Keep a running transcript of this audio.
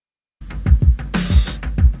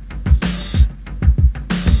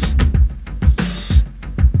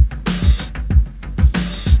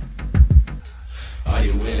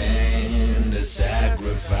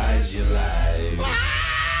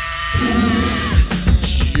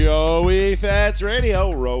Fats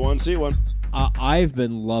Radio, row 1, C1. I've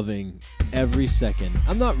been loving every second.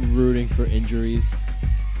 I'm not rooting for injuries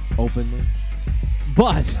openly,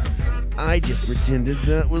 but I just pretended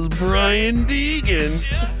that was Brian Deegan.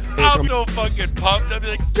 I'm so fucking pumped. I'll be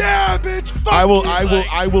like, yeah, bitch, fuck I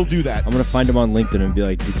will do that. I'm gonna find him on LinkedIn and be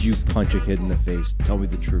like, "Did you punch a kid in the face? Tell me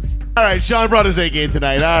the truth." All right, Sean brought his A game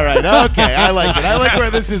tonight. All right, okay, I like it. I like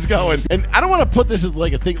where this is going. And I don't want to put this as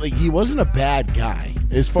like a thing. Like, he wasn't a bad guy,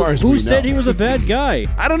 as far as we know. Who said he was a bad guy?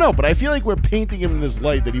 I don't know, but I feel like we're painting him in this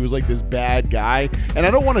light that he was like this bad guy, and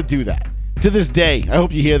I don't want to do that. To this day, I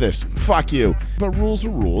hope you hear this. Fuck you. But rules are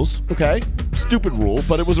rules, okay? Stupid rule,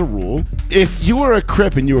 but it was a rule. If you were a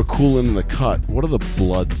Crip and you were cooling in the cut, what do the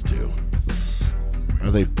Bloods do? Are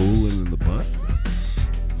they booling in the butt?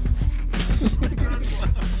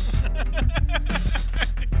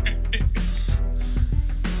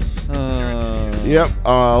 Yep.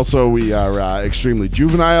 Also, we are extremely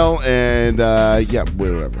juvenile, and yeah,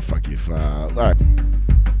 whatever. Fuck you. All right.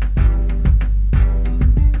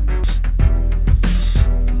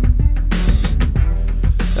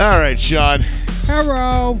 All right, Sean.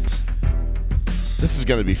 Hello. This is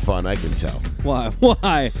gonna be fun. I can tell. Why?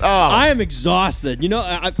 Why? Oh. I am exhausted. You know,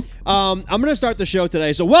 I'm gonna start the show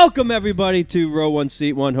today. So welcome everybody to Row 1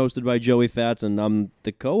 Seat 1, hosted by Joey Fats, and I'm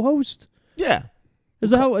the co-host. Yeah. Is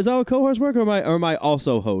that how co-host work, or am I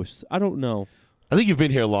also host? I don't know. I think you've been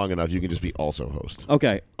here long enough. You can just be also host.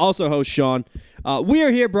 Okay, also host Sean. We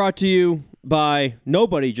are here brought to you by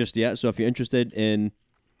nobody just yet. So if you're interested in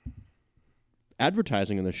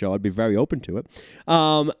advertising in the show, I'd be very open to it.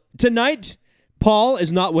 Tonight, Paul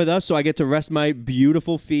is not with us, so I get to rest my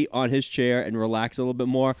beautiful feet on his chair and relax a little bit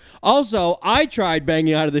more. Also, I tried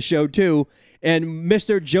banging out of the show too, and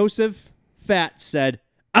Mr. Joseph Fat said,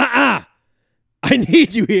 I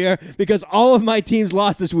need you here because all of my teams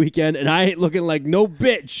lost this weekend, and I ain't looking like no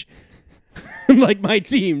bitch like my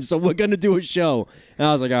team, so we're going to do a show. And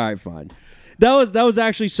I was like, all right, fine. That was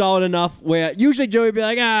actually solid enough. Where usually Joey would be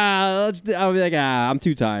like, I'll be like, I'm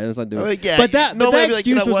too tired. Let's not do it. Like, yeah, but that excuse like,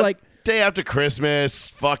 you know was what? like, day after Christmas,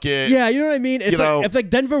 fuck it. yeah, you know what I mean. If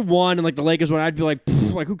like Denver won and like the Lakers won, I'd be like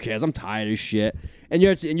who cares? I'm tired of shit. And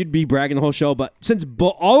you'd be bragging the whole show. But since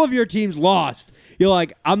all of your teams lost, you're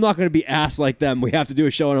like, I'm not going to be ass like them. We have to do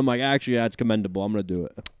a show, and I'm like, actually, that's commendable. I'm going to do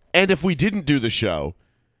it. And if we didn't do the show,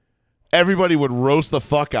 everybody would roast the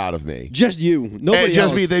fuck out of me. Just you. Nobody and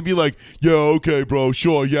just else. me. They'd be like, yeah, okay, bro,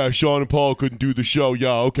 sure, yeah, Sean and Paul couldn't do the show.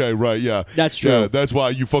 Yeah, okay, right, yeah. That's true. Yeah, that's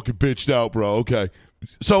why you fucking bitched out, bro, okay.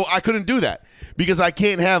 So I couldn't do that because I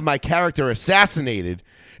can't have my character assassinated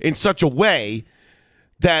in such a way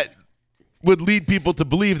that would lead people to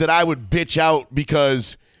believe that I would bitch out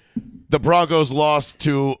because the Broncos lost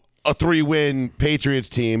to a 3-win Patriots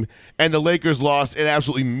team, and the Lakers lost an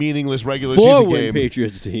absolutely meaningless regular season game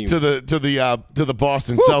Patriots team to the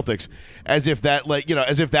Boston Celtics, as if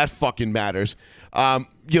that fucking matters.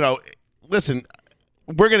 Listen,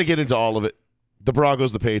 we're gonna get into all of it. The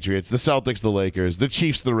Broncos, the Patriots, the Celtics, the Lakers, the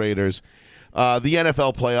Chiefs, the Raiders, the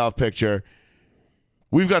NFL playoff picture.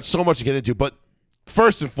 We've got so much to get into, but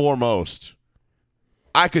first and foremost,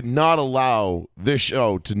 I could not allow this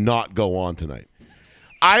show to not go on tonight.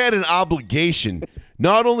 I had an obligation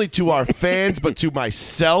not only to our fans, but to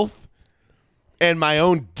myself and my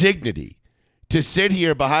own dignity to sit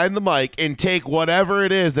here behind the mic and take whatever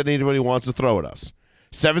it is that anybody wants to throw at us.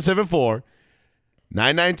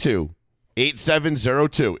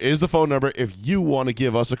 774-992-8702 is the phone number if you want to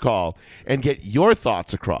give us a call and get your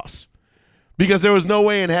thoughts across. Because there was no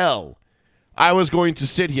way in hell I was going to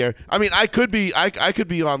sit here. I mean, I could be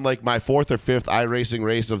on like my 4th or 5th iRacing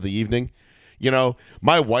race of the evening. You know,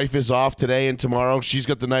 my wife is off today and tomorrow. She's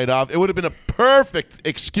got the night off. It would have been a perfect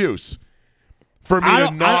excuse for me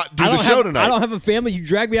to not do the show tonight. I don't have a family. You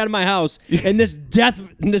drag me out of my house in this death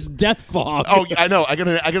fog. Oh, I know. I got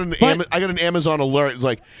an Amazon alert. It's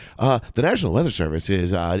like the National Weather Service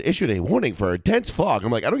is issued a warning for dense fog.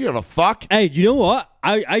 I'm like, I don't give a fuck. Hey, you know what?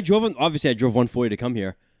 I drove 140 to come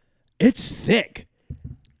here. It's thick.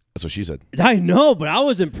 That's what she said. I know, but I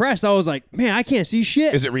was impressed. I was like, man, I can't see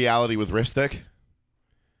shit. Is it reality with wrist thick?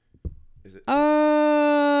 Is it?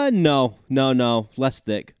 No, less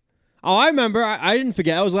thick. Oh, I remember. I didn't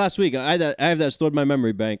forget. That was last week. I have that stored in my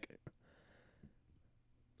memory bank.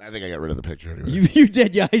 I think I got rid of the picture anyway. You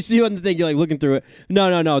did, yeah. I see you on the thing. You're like looking through it.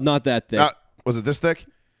 No, not that thick. Was it this thick?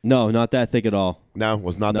 No, not that thick at all. No,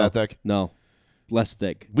 was not that thick? No, less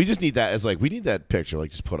thick. We just need that as we need that picture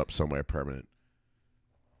just put up somewhere permanent.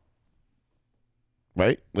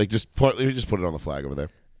 Right? Just put it on the flag over there.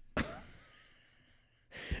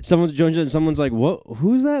 Someone's joins in and someone's like, "What?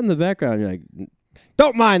 Who's that in the background?" You're like,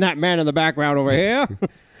 "Don't mind that man in the background over here."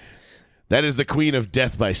 That is the queen of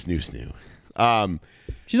death by snoo snoo.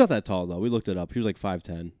 She's not that tall though. We looked it up. She was like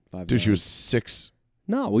 5'10", 5'9". Dude, she was 6'5".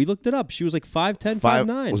 No, we looked it up. She was like 5'10",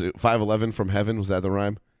 5'9". Was it 5'11" from heaven? Was that the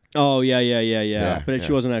rhyme? Oh yeah. Yeah, But yeah.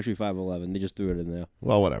 she wasn't actually 5'11". They just threw it in there.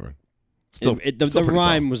 Well, whatever. Still, The still pretty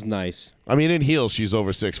rhyme tall. was nice. I mean, in heels, she's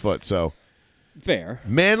over 6 foot. So Fair.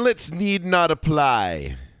 manlets need not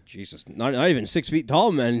apply. Jesus, not even 6 feet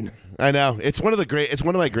tall, man. I know. It's one of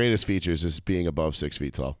my greatest features is being above 6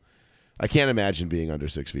 feet tall. I can't imagine being under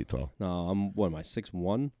 6 feet tall. No, I'm what am I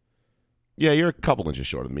 6'1"? Yeah, you're a couple inches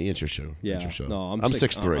shorter than me. Inch or so. Yeah. Inch or so. No, I'm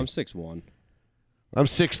 6'3". I'm 6'1". I'm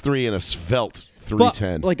 6'3" and a svelte But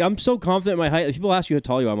 310. like I'm so confident in my height. Like, people ask you how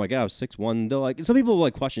tall you are. I'm like, yeah, I was 6'1". They're like, some people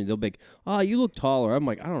like question. They'll be like, oh, you look taller. I'm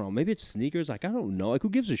like, I don't know. Maybe it's sneakers. Like, I don't know. Like, who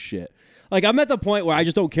gives a shit? Like, I'm at the point where I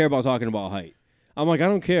just don't care about talking about height. I'm like, I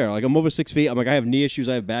don't care. Like, I'm over 6 feet. I'm like, I have knee issues.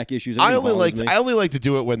 I have back issues. I Everything only bothers me. like to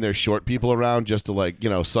do it when there's short people around, just to like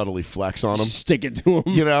subtly flex on them. Stick it to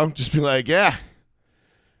them. Just be like, yeah,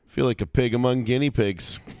 feel like a pig among guinea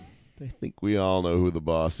pigs. I think we all know who the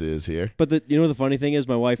boss is here. But the funny thing is,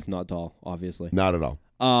 my wife not tall, obviously. Not at all.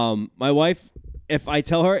 My wife, if I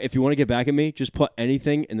tell her if you want to get back at me, just put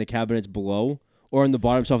anything in the cabinets below or in the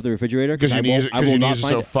bottom shelf of the refrigerator Because your knees I will not are find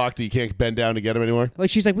so it. fucked that you can't bend down to get them anymore. Like,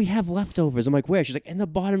 she's like, we have leftovers. I'm like, where? She's like, in the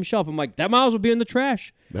bottom shelf. I'm like, that might as well be in the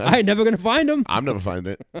trash. Yeah. I ain't never gonna find them. I'm never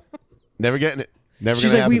finding it. Never getting it. Never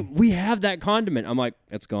She's gonna like, happen. we have that condiment. I'm like,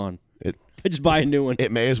 it's gone. It I just buy a new one.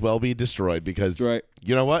 it may as well be destroyed because That's right.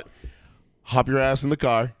 you know what? Hop your ass in the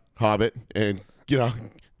car, Hobbit, and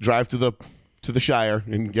drive to the Shire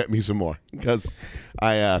and get me some more because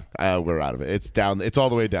we're out of it. It's down. It's all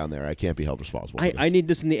the way down there. I can't be held responsible. For this. I need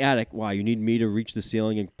this in the attic. Why? You need me to reach the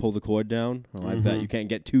ceiling and pull the cord down? Oh, I bet you can't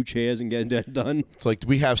get 2 chairs and get that done. It's like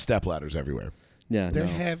we have step ladders everywhere. Yeah, no.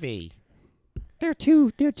 heavy. They're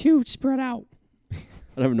too spread out. I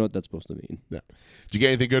don't even know what that's supposed to mean. Yeah. Did you get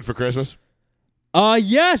anything good for Christmas?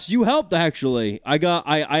 Yes, you helped actually. I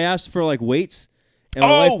asked for like weights. And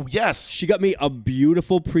my wife, Yes. she got me a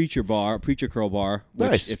beautiful preacher curl bar. Which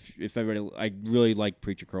Nice. If everybody, I really like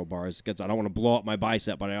preacher curl bars because I don't want to blow up my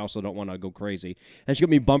bicep, but I also don't want to go crazy. And she got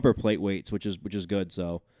me bumper plate weights, which is good.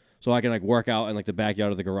 So I can like work out in like the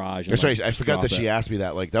backyard of the garage. And, That's like, right. I forgot drop that it. she asked me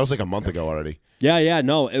that. Like that was like a month ago already. Yeah.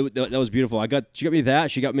 No, that was beautiful. She got me that.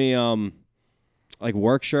 She got me like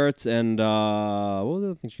work shirts and what was the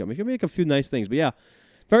other thing she got me? She got me like a few nice things, but yeah.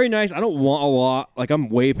 Very nice. I don't want a lot. Like I'm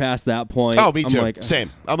way past that point. Oh, me too. I'm like,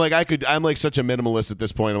 Same. I'm like such a minimalist at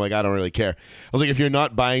this point. I'm like, I don't really care. I was like, if you're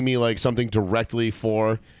not buying me like something directly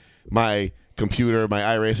for my computer, my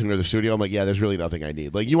iRacing or the studio, I'm like, yeah, there's really nothing I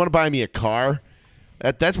need. Like, you want to buy me a car?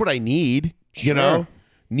 That's what I need. You know,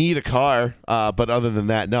 need a car. But other than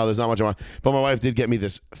that, no, there's not much I want. But my wife did get me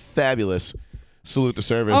this fabulous Salute to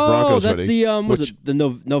Service Broncos that's hoodie. was it the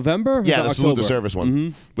November? Or Yeah, the the Salute to October? Service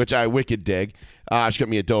one, which I wicked dig. She got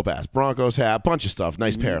me a dope ass Broncos hat, bunch of stuff,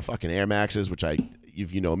 nice pair of fucking Air Maxes, which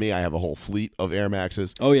if you know me, I have a whole fleet of Air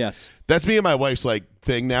Maxes. Oh yes. That's me and my wife's like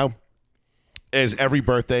thing now. Is every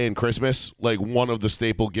birthday and Christmas, like one of the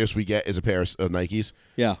staple gifts we get is a pair of Nikes.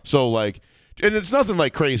 Yeah. So like, and it's nothing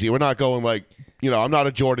like crazy. We're not going like, I'm not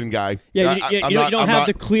a Jordan guy. Yeah, I- you I'm don't not- have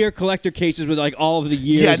the clear collector cases with like all of the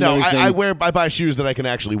years. Yeah, and no, everything. I buy shoes that I can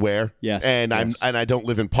actually wear. Yes, and yes. I don't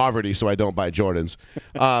live in poverty, so I don't buy Jordans.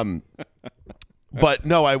 But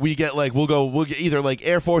no, we get like we'll get either like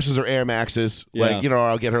Air Forces or Air Maxes. Yeah. Like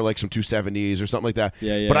I'll get her like some 270s or something like that.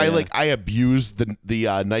 Yeah, But yeah. I abuse the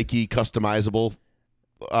Nike customizable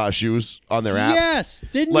shoes on their app. Yes.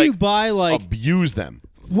 Didn't Like, you buy like Abuse them.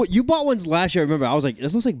 what you bought ones last year? I remember. I was like,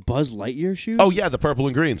 this looks like Buzz Lightyear shoes. Oh yeah, the purple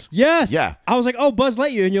and greens. yes. Yeah. I was like, oh, Buzz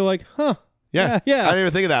Lightyear, and you're like, huh? Yeah, Yeah. I didn't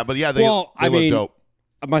even think of that, but yeah, they Well, I look mean, dope.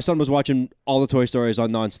 My son was watching all the Toy Stories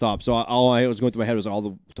on nonstop, so all I was going through my head was all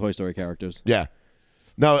the Toy Story characters. Yeah.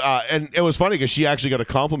 No, and it was funny because she actually got a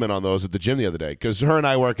compliment on those at the gym the other day because her and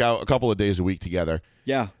I work out a couple of days a week together.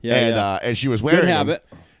 Yeah. And she was wearing Good them. habit.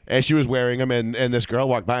 And she was wearing them, and this girl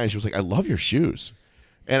walked by and she was like, "I love your shoes,"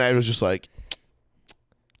 and I was just like,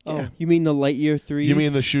 Oh, you mean the Lightyear 3? "You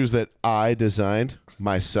mean the shoes that I designed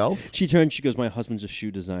myself?" She turned. She goes, "My husband's a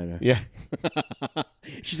shoe designer." Yeah.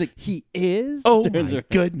 She's like, "He is." Oh Turns my around.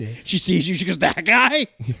 goodness. She sees you. She goes, "That guy,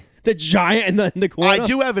 the giant in the corner." I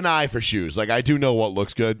do have an eye for shoes. Like I do know what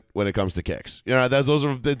looks good when it comes to kicks.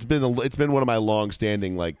 It's been one of my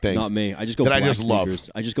long-standing like things. Not me. I just go. that Black I just love. sneakers.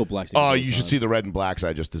 I just go black. Sneakers Oh, all you the should time. see the red and blacks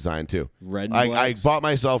I just designed too. Red and I blacks? bought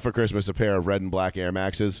myself for Christmas a pair of red and black Air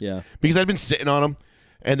Maxes. Yeah. Because I'd been sitting on them,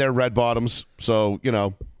 and they're red bottoms, so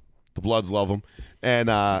the Bloods love them, and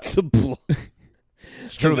The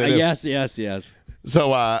it's true they do. Yes.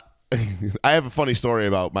 So I have a funny story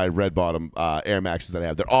about my red bottom Air Maxes that I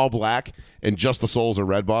have. They're all black and just the soles are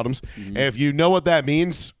red bottoms. And if you know what that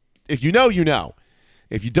means, if you know, you know.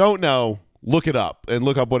 If you don't know, look it up and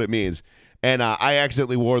look up what it means. And I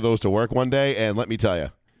accidentally wore those to work one day, and let me tell you,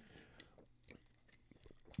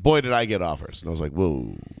 boy, did I get offers. And I was like,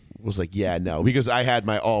 whoa. I was like, yeah, no. Because I had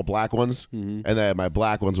my all black ones, and then I had my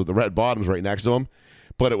black ones with the red bottoms right next to them.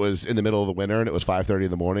 But it was in the middle of the winter, and it was 5:30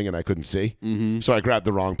 in the morning, and I couldn't see. So I grabbed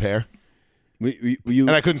the wrong pair.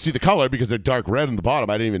 And I couldn't see the color because they're dark red in the bottom.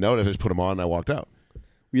 I didn't even notice. I just put them on, and I walked out.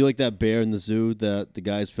 Were you like that bear in the zoo that the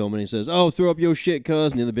guy's filming? He says, "Oh, throw up your shit,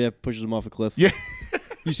 cuz," and the other bear pushes him off a cliff. Yeah.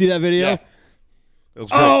 You see that video? Yeah. That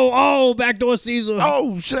was great. Oh, backdoor Caesar.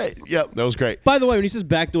 Oh, shit. Yep, that was great. By the way, when he says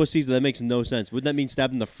backdoor Caesar, that makes no sense. Wouldn't that mean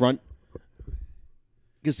stabbed in the front?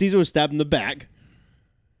 Because Caesar was stabbed in the back.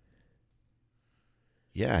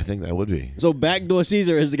 Yeah, I think that would be. So backdoor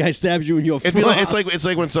Caesar is the guy stabs you in your front. It'd be like, it's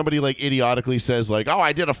like when somebody like idiotically says like, "Oh,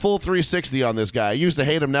 I did a full 360 on this guy. I used to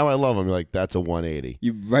hate him, now I love him." You're like, "That's a 180."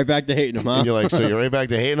 You right back to hating him, huh? And you're like, "So you're right back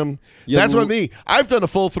to hating him?" Yeah, That's well- what me. I've done a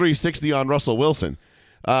full 360 on Russell Wilson.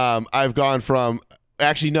 I've gone from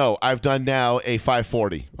actually no, I've done now a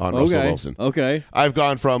 540 on Russell Wilson. Okay. I've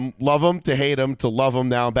gone from love him to hate him to love him.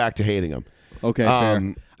 Now I'm back to hating him. Okay.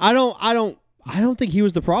 Fair. I don't think he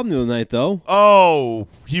was the problem the other night, though. Oh,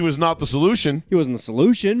 he was not the solution. He wasn't the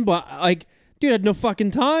solution, but like, dude had no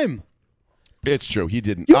fucking time. It's true. He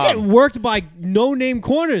didn't. You get worked by no-name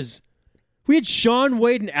corners. We had Sean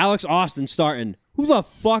Wade and Alex Austin starting. Who the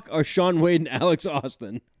fuck are Sean Wade and Alex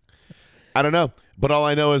Austin? I don't know. But all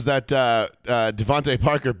I know is that Devontae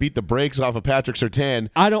Parker beat the brakes off of Patrick Surtain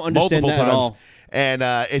I don't understand multiple that times. at all. And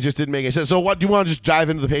it just didn't make any sense. So, what do you want to just dive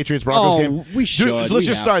into the Patriots Broncos game? We should. Let's We just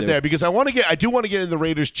have start to. there because I do want to get in the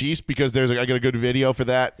Raiders Chiefs because I got a good video for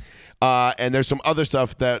that, and there's some other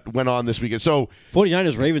stuff that went on this weekend. So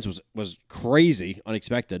 49ers Ravens was crazy,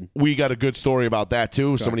 unexpected. we got a good story about that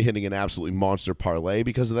too. Somebody hitting an absolutely monster parlay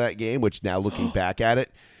because of that game. Which now looking back at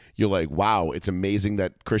it, you're like, wow, it's amazing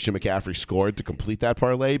that Christian McCaffrey scored to complete that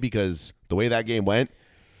parlay because the way that game went.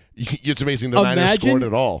 It's amazing the Niners scored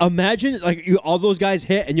it all. Imagine like all those guys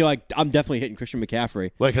hit, and you're like, I'm definitely hitting Christian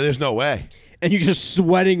McCaffrey, Like, there's no way. and you're just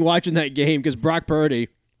sweating watching that game because Brock Purdy.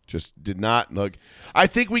 Just did not look. I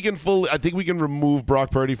think we can remove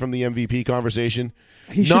Brock Purdy from the MVP conversation.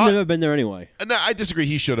 He should never have been there anyway. No, I disagree.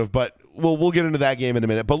 He should have, but we'll get into that game in a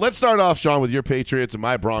minute. But let's start off, Sean, with your Patriots and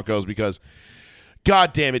my Broncos because,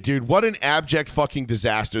 God damn it, dude, what an abject fucking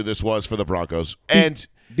disaster this was for the Broncos. And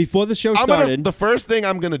Before the show started, the first thing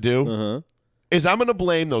I'm gonna do is I'm gonna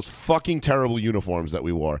blame those fucking terrible uniforms that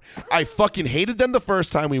we wore. I fucking hated them the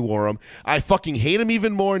first time we wore them. I fucking hate them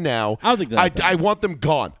even more now. I don't think that's bad. I want them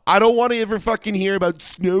gone. I don't want to ever fucking hear about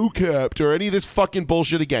snow capped or any of this fucking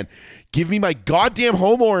bullshit again. Give me my goddamn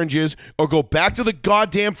home oranges or go back to the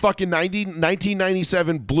goddamn fucking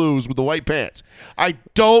 1997 blues with the white pants. I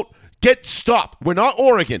don't stop. We're not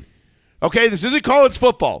Oregon. Okay, this isn't college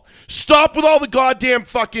football. Stop with all the goddamn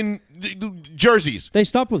fucking jerseys. they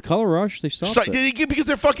stopped with Color Rush. They stopped it. Because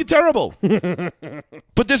they're fucking terrible.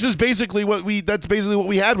 But this is basically that's basically what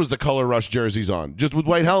we had was the Color Rush jerseys on, just with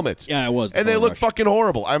white helmets. Yeah, it was. And they Color look Rush. fucking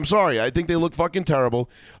horrible. I'm sorry. I think they look fucking terrible.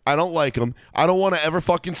 I don't like them. I don't want to ever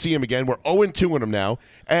fucking see them again. We're 0-2 in them now,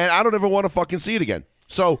 and I don't ever want to fucking see it again.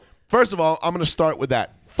 So, first of all, I'm going to start with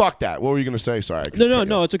that. Fuck that. What were you going to say? Sorry.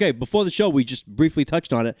 No, it's okay. Before the show, we just briefly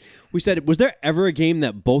touched on it. We said, was there ever a game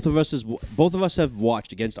that both of us have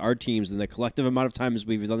watched against our teams in the collective amount of times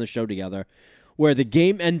we've done the show together, where the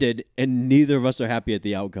game ended and neither of us are happy at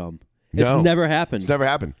the outcome? No. It's never happened. It's never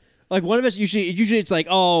happened. Like one of us usually it's like,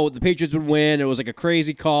 oh, the Patriots would win. It was like a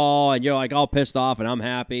crazy call, and you're like all pissed off, and I'm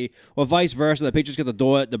happy. Or vice versa, the Patriots get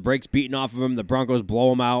the brakes beaten off of them. The Broncos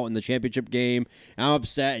blow them out in the championship game. And I'm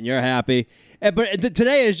upset, and you're happy. But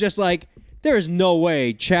today is just like there is no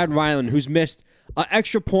way Chad Ryland, who's missed an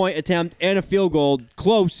extra point attempt and a field goal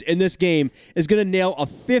close in this game, is going to nail a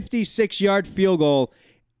 56-yard field goal,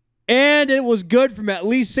 and it was good from at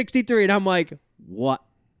least 63. And I'm like, what?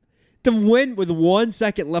 To win with 1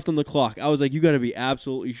 second left on the clock. I was like, you got to be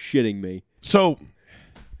absolutely shitting me. So,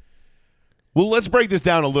 well, let's break this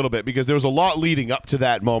down a little bit because there was a lot leading up to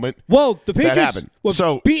that moment. Well, the Patriots happened. were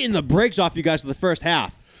So- beating the brakes off you guys for the first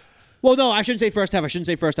half. Well, no, I shouldn't say first half.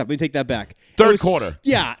 Let me take that back. Third It was- quarter.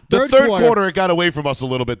 Yeah, The third quarter, it got away from us a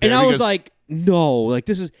little bit there. And I was because- like, no, like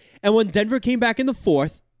this is. And when Denver came back in the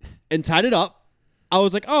fourth and tied it up, I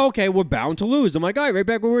was like, oh, okay, we're bound to lose. I'm like, all right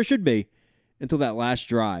back where we should be, until that last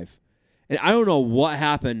drive, and I don't know what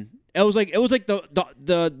happened. It was like the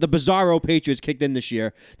bizarro Patriots kicked in this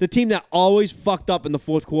year. The team that always fucked up in the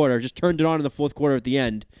fourth quarter just turned it on in the fourth quarter at the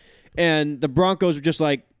end, and the Broncos were just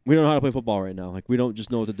like, We don't know how to play football right now. Like, we don't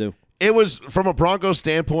just know what to do. It was from a Broncos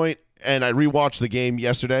standpoint, and I rewatched the game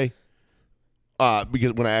yesterday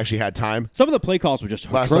because when I actually had time. Some of the play calls were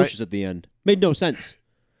just Last atrocious night? at the end. Made no sense.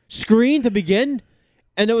 Screen to begin,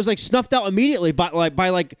 and it was like snuffed out immediately by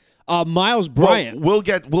Miles Bryant. Well,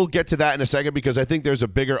 we'll get to that in a second because I think there's a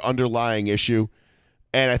bigger underlying issue,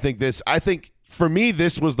 and I think for me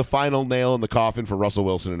this was the final nail in the coffin for Russell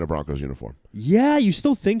Wilson in a Broncos uniform. Yeah, you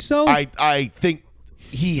still think so? I think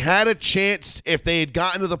he had a chance if they had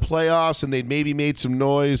gotten to the playoffs and they'd maybe made some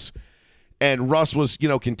noise, and Russ was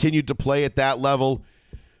continued to play at that level.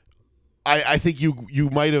 I think you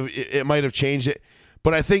might have changed it,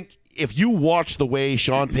 but I think if you watch the way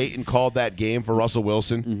Sean Payton called that game for Russell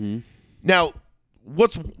Wilson, now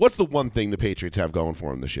what's the one thing the Patriots have going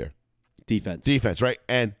for him this year? Defense, right?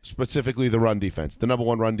 And specifically the run defense, the number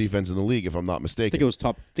one run defense in the league, if I'm not mistaken. I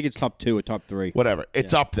think it's top 2 or top 3. Whatever,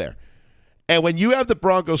 it's up there. And when you have the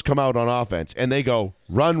Broncos come out on offense and they go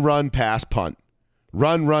run, pass, punt,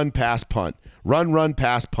 run, pass, punt, run,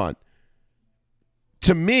 pass, punt.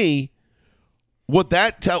 To me, what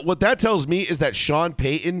that tells me is that Sean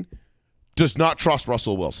Payton does not trust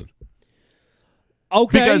Russell Wilson.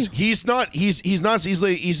 Okay. Because he's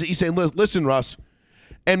saying, listen, Russ,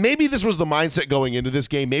 and maybe this was the mindset going into this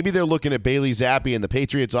game. Maybe they're looking at Bailey Zappi and the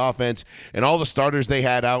Patriots offense and all the starters they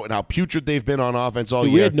had out and how putrid they've been on offense all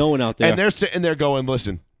year. We had no one out there. And they're sitting there going,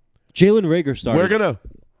 listen, Jalen Reagor started.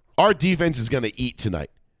 Our defense is going to eat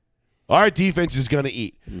tonight. Our defense is going to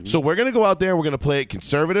eat. So we're going to go out there and we're going to play it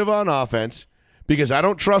conservative on offense because I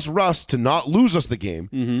don't trust Russ to not lose us the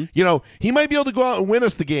game. He might be able to go out and win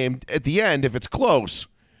us the game at the end if it's close,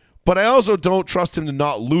 but I also don't trust him to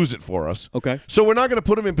not lose it for us. Okay. So we're not going to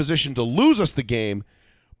put him in position to lose us the game,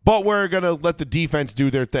 but we're going to let the defense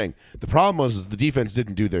do their thing. The problem was the defense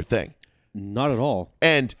didn't do their thing. Not at all.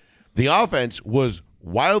 And the offense was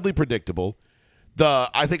wildly predictable.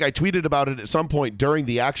 I think I tweeted about it at some point during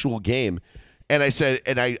the actual game, and I said,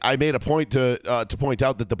 and I made a point to point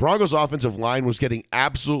out that the Broncos' offensive line was getting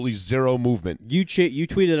absolutely zero movement. You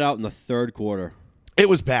tweeted it out in the third quarter. It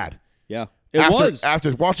was bad. Yeah,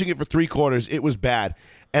 After watching it for 3 quarters, it was bad.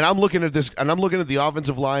 And I'm looking at this, and I'm looking at the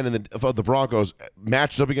offensive line of the Broncos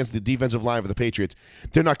matched up against the defensive line of the Patriots.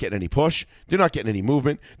 They're not getting any push. They're not getting any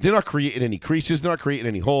movement. They're not creating any creases. They're not creating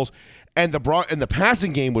any holes. And the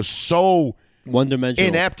passing game was so one-dimensional,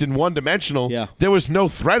 inept and one-dimensional. Yeah. There was no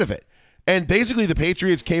threat of it. And basically, the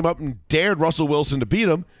Patriots came up and dared Russell Wilson to beat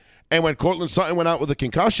him. And when Cortland Sutton went out with a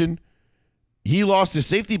concussion, he lost his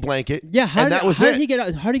safety blanket. Yeah, how did he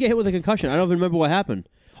get hit with a concussion? I don't even remember what happened.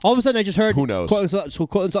 All of a sudden, I just heard Who knows?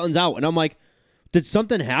 Cortland Sutton's out, and I'm like, did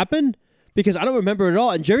something happen? Because I don't remember it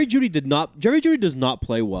all. And Jerry Jeudy does not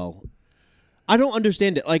play well. I don't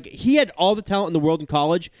understand it. Like, he had all the talent in the world in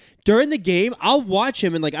college. During the game, I'll watch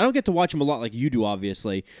him, and I don't get to watch him a lot like you do,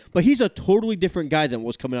 obviously. But he's a totally different guy than what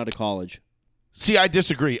was coming out of college. See, I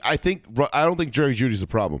disagree. I don't think Jerry Jeudy's the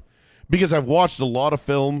problem because I've watched a lot of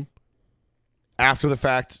film after the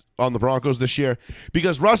fact on the Broncos this year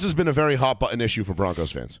because Russ has been a very hot button issue for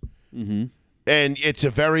Broncos fans. Mm-hmm. And it's a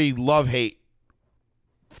very love-hate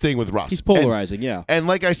thing with Russ. He's polarizing, yeah. And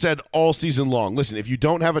like I said all season long, listen, if you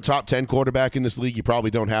don't have a top 10 quarterback in this league, you probably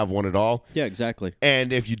don't have one at all. Yeah, exactly.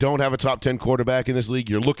 And if you don't have a top 10 quarterback in this league,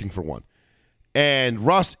 you're looking for one. And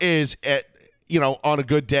Russ is on a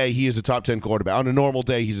good day, he is a top 10 quarterback. On a normal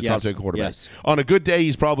day, he's a top 10 quarterback. Yes. On a good day,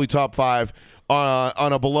 he's probably top 5.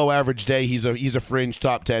 On a below average day, he's a fringe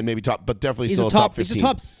top 10, maybe top, but definitely still a top 15. He's a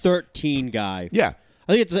top 13 guy. Yeah.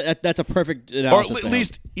 I think that's a perfect Or analysis. at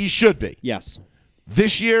least he should be. Yes.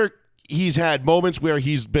 This year, he's had moments where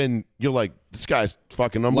you're like, this guy's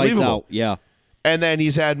fucking Lights unbelievable. out, yeah. And then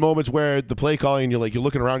he's had moments where the play calling, you're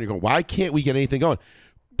looking around, you're going, why can't we get anything going?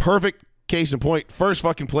 Perfect case in point. First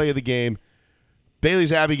fucking play of the game. Bailey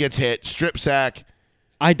Zappi gets hit, strip sack.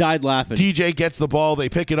 I died laughing. DJ gets the ball. They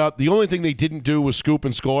pick it up. The only thing they didn't do was scoop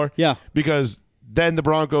and score. Yeah. Because then the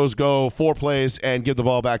Broncos go 4 plays and give the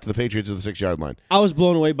ball back to the Patriots at the 6-yard line. I was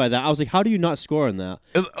blown away by that. I was like, how do you not score on that?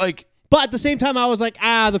 But at the same time, I was like,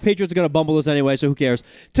 the Patriots are going to bumble this anyway, so who cares?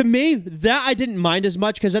 To me, that I didn't mind as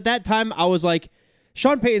much because at that time, I was like,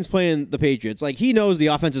 Sean Payton's playing the Patriots. Like, he knows the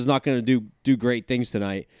offense is not going to do great things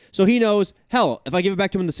tonight. So he knows, hell, if I give it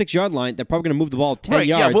back to him in the 6-yard line, they're probably going to move the ball 10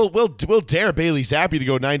 yards. Yeah, we'll dare Bailey Zappi to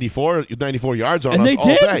go 94 yards on us all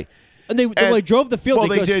day. And they drove the field. Well,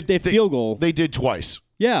 they did field goal. They did twice.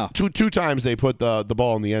 Yeah. Two times they put the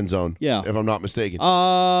ball in the end zone. Yeah. If I'm not mistaken.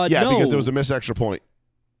 No. Because there was a missed extra point.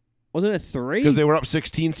 Wasn't it 3? Because they were up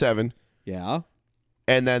 16-7. Yeah.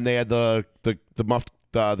 And then they had the muffed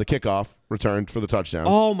the kickoff returned for the touchdown.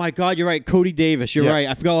 Oh my God, you're right. Cody Davis. You're Yeah. right.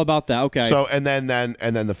 I forgot all about that. Okay. So and then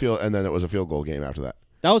it was a field goal game after that.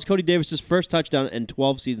 That was Cody Davis's first touchdown in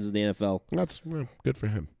 12 seasons in the NFL. That's good for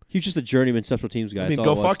him. He was just a journeyman special teams guy. I mean, That's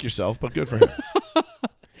all go it was. fuck yourself, but good for him.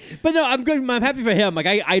 But no, I'm good. I'm happy for him. Like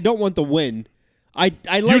I don't want the win. I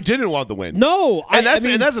like. You didn't want the win. No, And I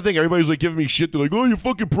mean, that's the thing. Everybody's like giving me shit. They're like, "Oh, you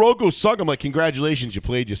fucking Broncos suck." I'm like, "Congratulations, you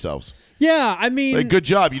played yourselves. yeah. I mean, Like, good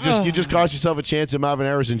job. You just cost yourself a chance at Marvin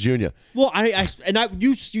Harrison Jr." well,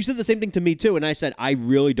 you said the same thing to me too, and I said I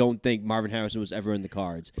really don't think Marvin Harrison was ever in the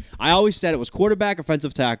cards. I always said it was quarterback,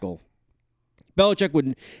 offensive tackle. Belichick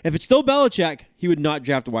wouldn't. If it's still Belichick, he would not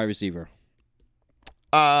draft a wide receiver.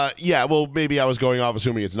 Yeah. Well, maybe I was going off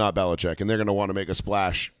assuming it's not Belichick, and they're going to want to make a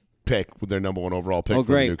splash pick with their number 1 overall pick Oh,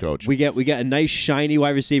 for great! the new coach. We get a nice shiny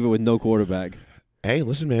wide receiver with no quarterback. Hey,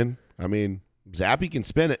 listen, man. I mean, Zappy can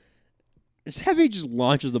spin it. Heavy just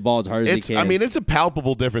launches the ball as hard as he can. I mean, it's a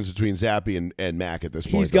palpable difference between Zappy and Mac at this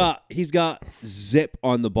point. he's got zip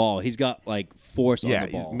on the ball. He's got like force on the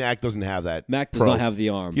ball. Mac doesn't have that. Mac does not have the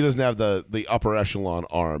arm. He doesn't have the upper echelon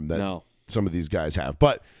arm that No. some of these guys have.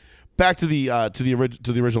 But back to the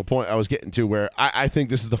original point I was getting to, where I think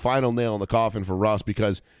this is the final nail in the coffin for Russ,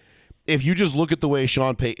 because if you just look at the way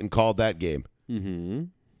Sean Payton called that game,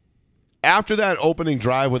 after that opening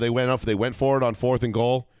drive where they went for it on 4th and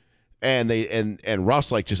goal, and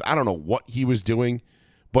Russ, like, just, I don't know what he was doing,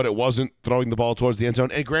 but it wasn't throwing the ball towards the end zone.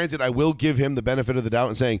 And granted, I will give him the benefit of the doubt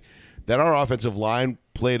in saying that our offensive line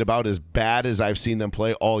played about as bad as I've seen them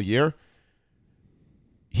play all year.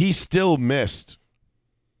 He still missed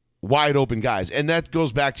wide open guys. And that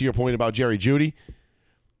goes back to your point about Jerry Jeudy.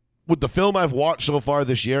 With the film I've watched so far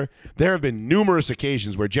this year, there have been numerous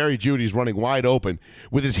occasions where Jerry Jeudy's running wide open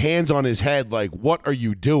with his hands on his head like, what are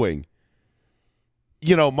you doing?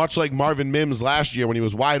 You know, much like Marvin Mims last year when he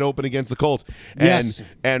was wide open against the Colts.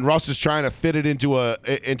 And Russ is trying to fit it into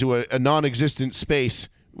a non-existent space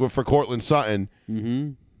for Cortland Sutton.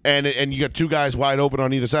 Mm-hmm. And you got 2 guys wide open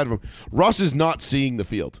on either side of him. Russ is not seeing the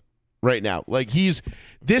field right now. Like, he's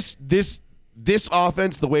this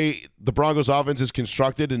offense, the way the Broncos offense is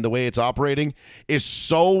constructed and the way it's operating, is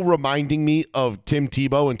so reminding me of Tim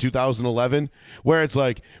Tebow in 2011, where it's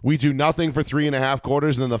like we do nothing for 3.5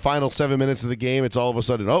 quarters, and then the final 7 minutes of the game, it's all of a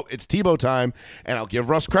sudden, oh, it's Tebow time. And I'll give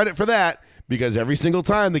Russ credit for that, because every single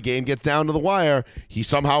time the game gets down to the wire, he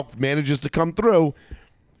somehow manages to come through.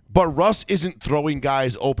 But Russ isn't throwing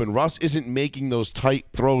guys open. Russ isn't making those tight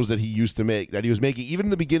throws that he used to make, that he was making even in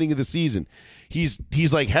the beginning of the season. He's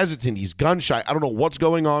like hesitant. He's gun shy. I don't know what's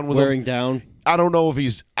going on with Wearing him. down. I don't know if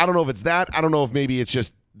it's that. I don't know if maybe it's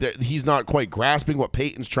just that he's not quite grasping what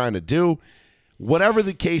Peyton's trying to do. Whatever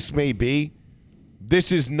the case may be,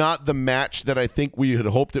 this is not the match that I think we had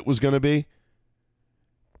hoped it was going to be.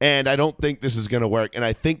 And I don't think this is going to work. And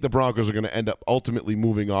I think the Broncos are going to end up ultimately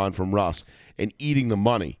moving on from Russ and eating the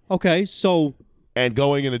money. Okay, so And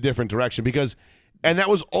going in a different direction. And that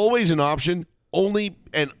was always an option, only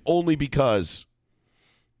because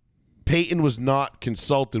Peyton was not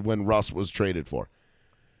consulted when Russ was traded for.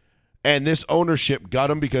 And this ownership got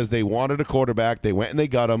him because they wanted a quarterback. They went and they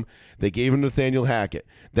got him. They gave him Nathaniel Hackett.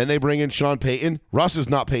 Then they bring in Sean Payton. Russ is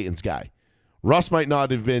not Peyton's guy. Russ might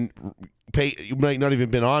not even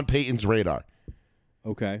been on Peyton's radar.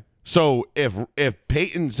 okay. So if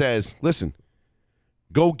Peyton says, listen,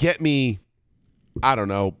 go get me, I don't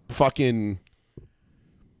know, fucking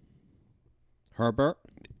Herbert?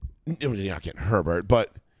 You're not getting Herbert,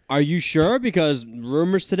 but Are you sure? Because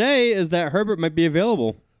rumors today is that Herbert might be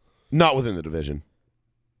available. not within the division.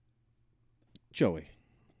 Joey,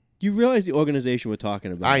 you realize the organization we're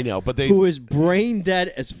talking about? I know, but who is brain dead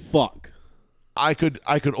as fuck. I could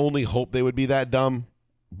only hope they would be that dumb,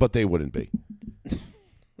 but they wouldn't be.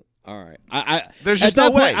 All right. There's at just that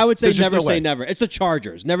no point, way. I would say There's just never no say way. never. It's the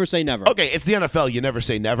Chargers. Never say never. Okay, it's the NFL. You never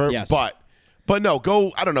say never. Yes. But no,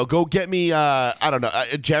 go. I don't know. Go get me. I don't know.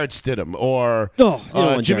 Jared Stidham or Oh, you don't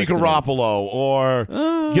want Jimmy Jarrett Stidham. Garoppolo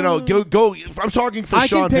or go. I'm talking for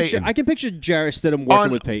Sean Payton. I can picture Jarrett Stidham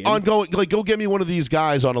working with Peyton. Go get me one of these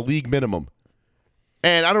guys on a league minimum.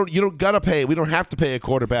 And you don't gotta pay. We don't have to pay a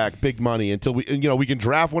quarterback big money until we can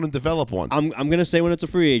draft one and develop one. I'm gonna say when it's a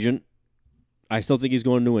free agent, I still think he's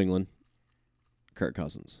going to New England. Kirk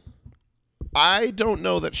Cousins. I don't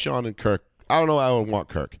know that Sean and Kirk. I don't know. I would want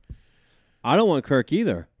Kirk. I don't want Kirk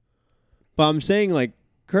either. But I'm saying like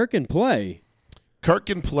Kirk can play. Kirk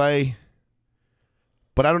can play,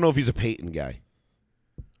 but I don't know if he's a Peyton guy.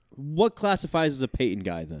 What classifies as a Peyton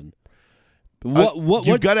guy then?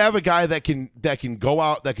 You've got to have a guy that can go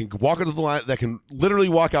out, that can walk into the line, that can literally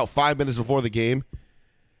walk out 5 minutes before the game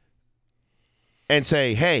and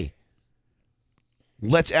say, "Hey,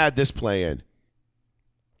 let's add this play in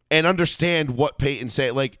and understand what Peyton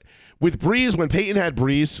said. Like with Breeze, when Peyton had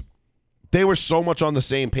Breeze, they were so much on the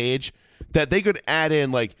same page that they could add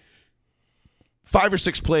in like 5 or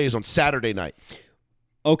 6 plays on Saturday night.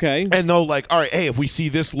 Okay. And know like, all right, hey, if we see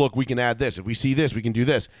this look, we can add this. If we see this, we can do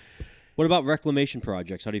this. What about reclamation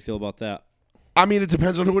projects? How do you feel about that? I mean, it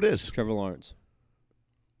depends on who it is. Trevor Lawrence.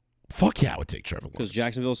 Fuck yeah, I would take Trevor Lawrence. Because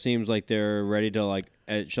Jacksonville seems like they're ready to like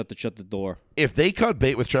shut the door. If they cut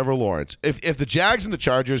bait with Trevor Lawrence, if the Jags and the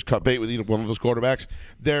Chargers cut bait with either one of those quarterbacks,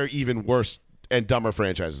 they're even worse and dumber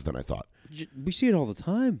franchises than I thought. We see it all the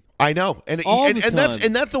time. I know, and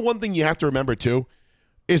that's the one thing you have to remember too,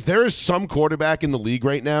 is there is some quarterback in the league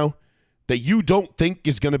right now that you don't think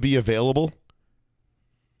is going to be available,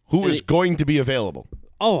 who is going to be available.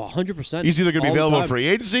 Oh, 100%. He's either going to be available in free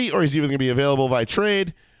agency or he's either going to be available by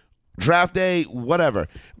trade, draft day, whatever.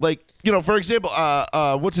 Like, you know, for example,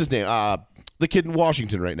 what's his name? The kid in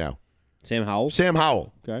Washington right now. Sam Howell. Sam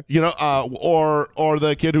Howell. Okay. You know, or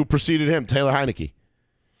the kid who preceded him, Taylor Heineke.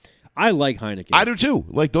 I like Heineke. I do too.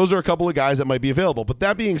 Like those are a couple of guys that might be available. But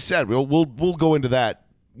that being said, we'll go into that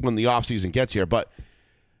when the offseason gets here. But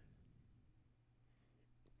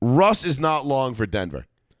Russ is not long for Denver.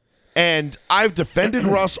 And I've defended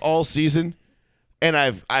Russ all season, and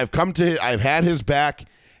I've had his back,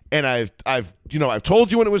 and I've told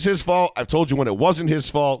you when it was his fault. I've told you when it wasn't his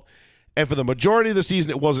fault. And for the majority of the season,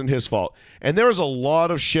 it wasn't his fault. And there is a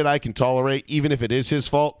lot of shit I can tolerate, even if it is his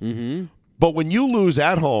fault. Mm-hmm. But when you lose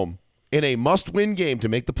at home in a must-win game to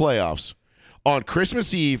make the playoffs on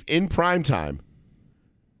Christmas Eve in primetime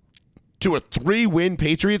to a 3-win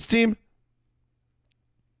Patriots team,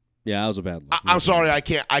 yeah, that was a bad look. I'm sorry, I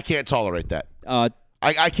can't tolerate that.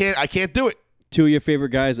 I can't do it. 2 of your favorite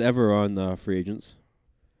guys ever on free agents,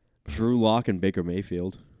 Drew Lock and Baker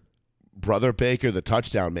Mayfield. Brother Baker, the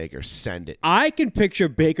touchdown maker, send it. I can picture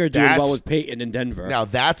Baker doing well with Peyton in Denver. Now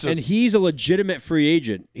and he's a legitimate free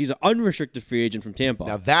agent. He's an unrestricted free agent from Tampa.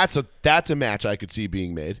 Now that's a match I could see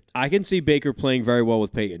being made. I can see Baker playing very well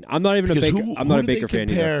with Peyton. I'm not even a Baker. I'm not a Baker fan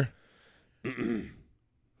either.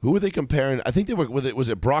 Who were they comparing? I think they were. Was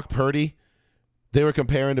it Brock Purdy? They were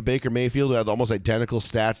comparing to Baker Mayfield, who had almost identical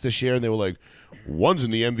stats this year, and they were like, one's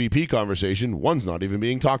in the MVP conversation, one's not even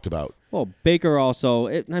being talked about. Well, Baker also.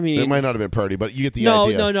 It might not have been Purdy, but you get the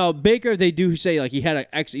idea. No. Baker, they do say like he's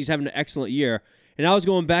having an excellent year. And I was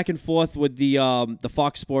going back and forth with the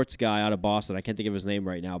Fox Sports guy out of Boston. I can't think of his name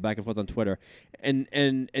right now. Back and forth on Twitter, and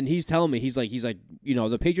he's telling me he's like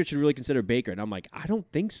the Patriots should really consider Baker. And I'm like, I don't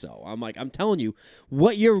think so. I'm telling you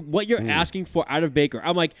what you're asking for out of Baker.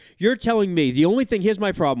 I'm like, you're telling me the only thing. Here's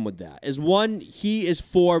my problem with that is one, he is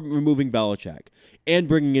for removing Belichick and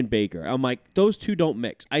bringing in Baker. I'm like, those two don't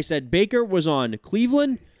mix. I said Baker was on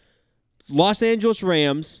Cleveland, Los Angeles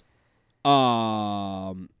Rams,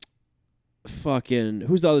 fucking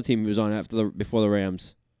who's the other team he was on before the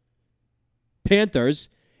Rams? Panthers,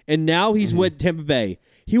 and now he's with Tampa Bay.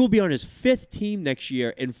 He will be on his 5th team next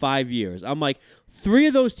year in 5 years. I'm like, 3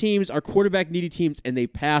 of those teams are quarterback needy teams, and they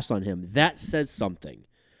passed on him. That says something.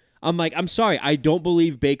 I'm like, I'm sorry, I don't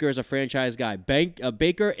believe Baker is a franchise guy.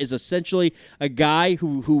 Baker is essentially a guy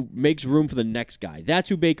who makes room for the next guy. That's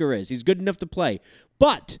who Baker is. He's good enough to play,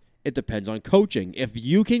 but it depends on coaching. If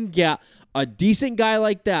you can get a decent guy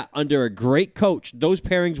like that under a great coach, those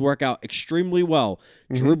pairings work out extremely well.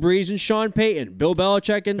 Drew Brees and Sean Payton, Bill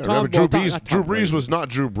Belichick and Tom. Drew Brees was not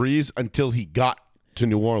Drew Brees until he got to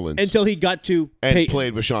New Orleans. Until he got to and Peyton.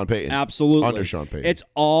 Played with Sean Payton. Absolutely. Under Sean Payton. It's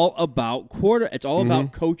all about It's all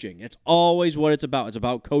about coaching. It's always what it's about. It's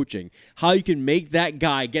about coaching. How you can make that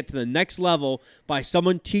guy get to the next level by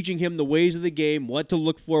someone teaching him the ways of the game, what to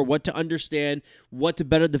look for, what to understand, what to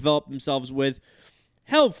better develop themselves with.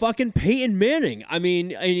 Hell, fucking Peyton Manning. I mean,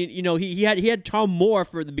 you know, he had Tom Moore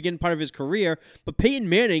for the beginning part of his career, but Peyton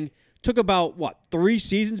Manning took about 3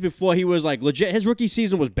 seasons before he was like legit. His rookie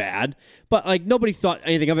season was bad, but like nobody thought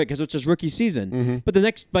anything of it because it's his rookie season.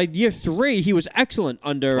 But by year 3, he was excellent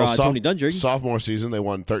under Tony Dungy. Sophomore season, they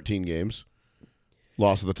won 13 games.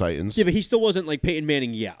 Lost to the Titans. Yeah, but he still wasn't like Peyton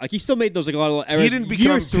Manning yet. Like he still made those like a lot of errors. He didn't become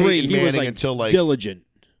year 3, Peyton Manning he was, until like diligent.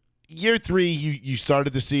 Year 3, you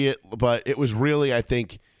started to see it, but it was really, I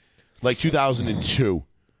think, like 2002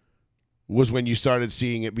 was when you started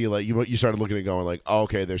seeing it be like, you started looking at it going like, oh,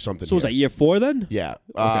 okay, there's something So was that year 4 then? Yeah.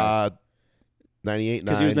 Okay. 98,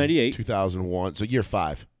 'Cause he was 98. 2001, so year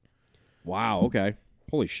 5. Wow, okay.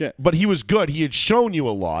 Holy shit. But he was good. He had shown you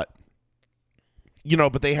a lot,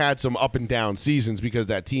 but they had some up and down seasons because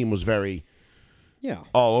that team was very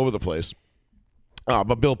all over the place.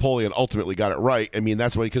 But Bill Polian ultimately got it right. I mean,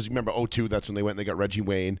 that's why, because remember 2002, that's when they went and they got Reggie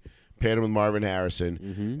Wayne, paired him with Marvin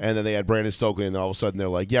Harrison, and then they had Brandon Stokely, and then all of a sudden they're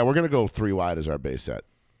like, yeah, we're going to go 3 wide as our base set.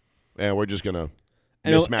 And we're just going to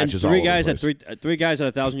mismatches all over the place. Three guys at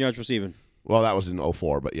 1,000 yards receiving. Well, that was in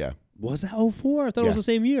 04, but yeah. Was that 04? I thought it was the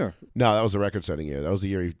same year. No, that was the record-setting year. That was the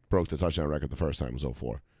year he broke the touchdown record the first time, was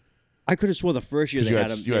 04. I could have swore the first year they had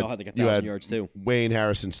him, they all had like 1,000 yards too. Wayne,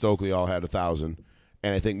 Harrison, Stokely all had 1,000.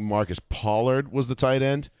 And I think Marcus Pollard was the tight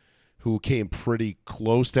end who came pretty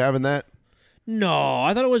close to having that. No,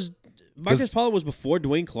 I thought it was Marcus Pollard was before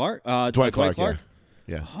Dwayne Clark. Dwight Clark.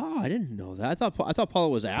 Yeah. Oh, I didn't know that. I thought Pollard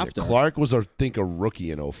was after. Clark was, I think, a rookie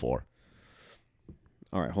in 04.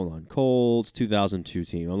 All right, hold on. Colts 2002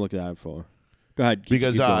 team. I'm looking at it for. Go ahead.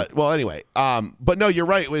 Because well, anyway, but no, you're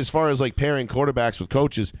right. As far as like pairing quarterbacks with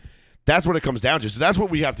coaches, that's what it comes down to. So that's what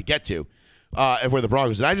we have to get to if we're the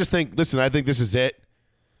Broncos. And I just think, listen, I think this is it.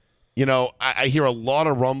 You know, I hear a lot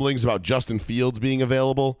of rumblings about Justin Fields being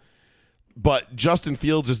available. But Justin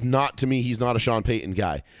Fields is not, to me, he's not a Sean Payton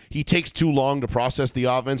guy. He takes too long to process the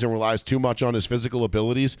offense and relies too much on his physical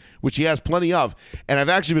abilities, which he has plenty of. And I've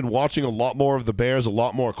actually been watching a lot more of the Bears a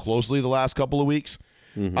lot more closely the last couple of weeks,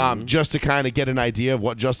 just to kind of get an idea of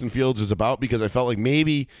what Justin Fields is about, because I felt like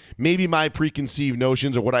maybe my preconceived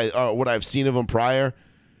notions or what I've seen of him prior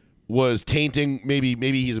was tainting.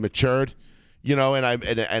 Maybe he's matured, you know, and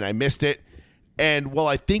I missed it. And well,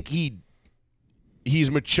 I think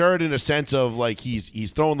he's matured in a sense of like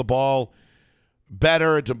he's throwing the ball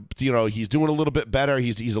better. He's doing a little bit better.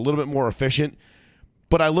 He's a little bit more efficient.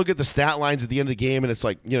 But I look at the stat lines at the end of the game, and it's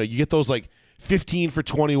like, you know, you get those like 15 for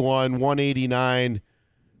 21, 189,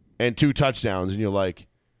 and 2 touchdowns, and you're like,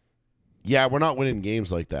 yeah, we're not winning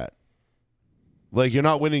games like that. Like, you're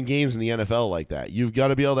not winning games in the NFL like that. You've got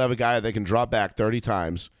to be able to have a guy that can drop back 30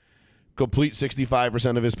 times, complete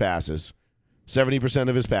 65% of his passes, 70%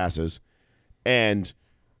 of his passes, and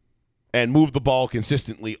move the ball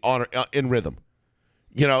consistently in rhythm.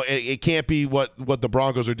 You know, it can't be what the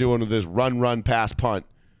Broncos are doing with this run, pass, punt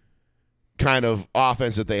kind of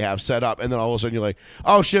offense that they have set up. And then all of a sudden you're like,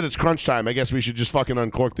 oh, shit, it's crunch time. I guess we should just fucking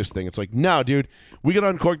uncork this thing. It's like, no, dude, we got to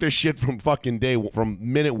uncork this shit from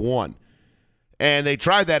minute 1. And they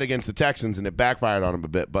tried that against the Texans, and it backfired on them a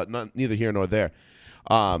bit, but neither here nor there.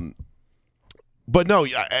 But no,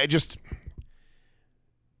 I just...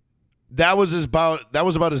 That was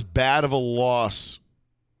about as bad of a loss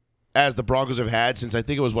as the Broncos have had since, I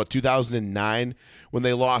think it was 2009 when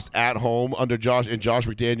they lost at home under Josh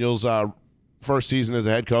McDaniels' first season as a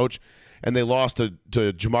head coach, and they lost to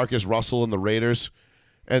Jamarcus Russell and the Raiders,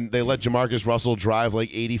 and they let Jamarcus Russell drive like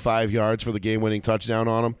 85 yards for the game-winning touchdown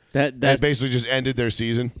on him. That basically just ended their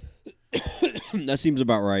season. That seems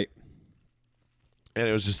about right. And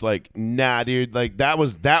it was just like, nah, dude. Like that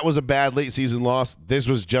was a bad late season loss. This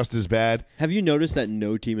was just as bad. Have you noticed that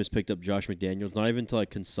no team has picked up Josh McDaniels? Not even to like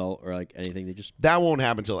consult or like anything. They just that won't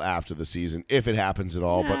happen until after the season, if it happens at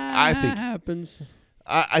all. But I think it happens.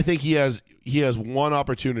 I think he has one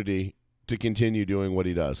opportunity to continue doing what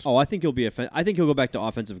he does. Oh, I think he'll be I think he'll go back to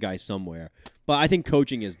offensive guy somewhere. But I think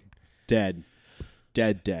coaching is dead.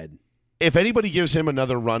 If anybody gives him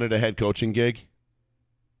another run at a head coaching gig,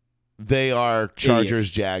 they are Chargers,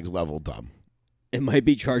 Jags level dumb. It might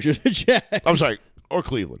be Chargers or Jags. I'm sorry, or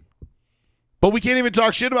Cleveland. But we can't even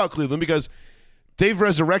talk shit about Cleveland because they've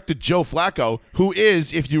resurrected Joe Flacco, who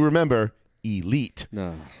is, if you remember, elite.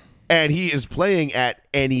 No. And he is playing at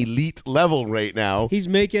an elite level right now. He's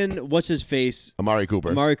making, what's his face? Amari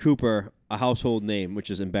Cooper, a household name, which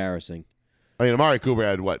is embarrassing. I mean, Amari Cooper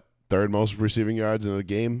had, third most receiving yards in a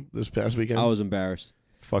game this past weekend? I was embarrassed.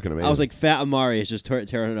 It's fucking amazing. I was like, Fat Amari is just tearing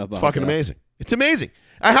it up. It's fucking amazing. It's amazing.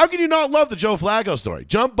 How can you not love the Joe Flacco story?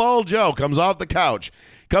 Jump ball Joe comes off the couch,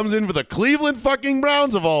 comes in for the Cleveland fucking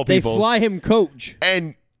Browns of all people. They fly him coach.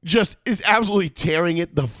 And just is absolutely tearing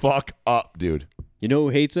it the fuck up, dude. You know who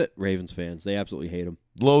hates it? Ravens fans. They absolutely hate him.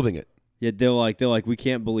 Loathing it. Yeah, they're like, we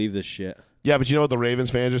can't believe this shit. Yeah, but you know what the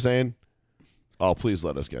Ravens fans are saying? Oh, please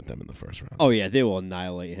let us get them in the first round. Oh, yeah, they will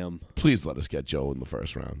annihilate him. Please let us get Joe in the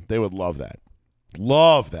first round. They would love that.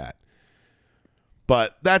 Love that.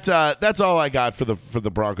 But that's all I got for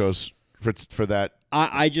the Broncos for that.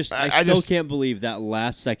 I still can't believe that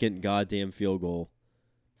last second goddamn field goal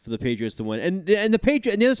for the Patriots to win. And the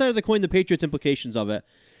other side of the coin, the Patriots implications of it.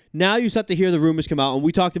 Now you start to hear the rumors come out, and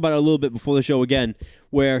we talked about it a little bit before the show again,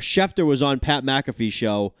 where Schefter was on Pat McAfee's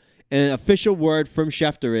show, and an official word from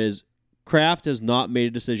Schefter is Kraft has not made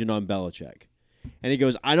a decision on Belichick. And he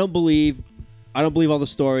goes, I don't believe all the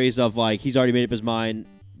stories of like he's already made up his mind.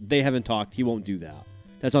 They haven't talked. He won't do that.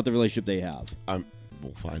 That's not the relationship they have.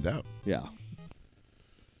 We'll find out. Yeah.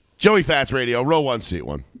 Joey Fats Radio, row one, seat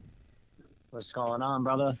one. What's going on,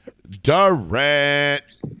 brother? Durant.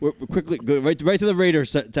 We're quickly go right to the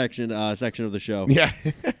Raiders section of the show. Yeah.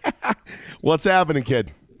 What's happening,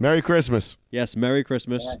 kid? Merry Christmas. Yes, Merry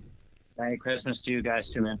Christmas. Yeah. Merry Christmas to you guys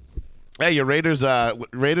too, man. Hey, your Raiders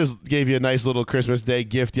gave you a nice little Christmas Day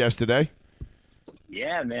gift yesterday.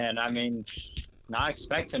 Yeah, man. I mean, not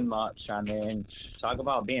expecting much. I mean, talk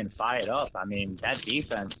about being fired up. I mean, that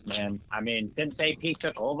defense, man. I mean, since AP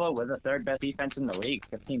took over, we're the third best defense in the league,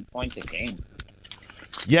 15 points a game.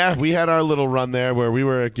 Yeah, we had our little run there where we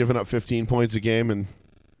were giving up 15 points a game, and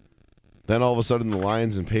then all of a sudden the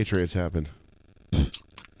Lions and Patriots happened.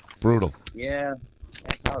 Brutal. Yeah,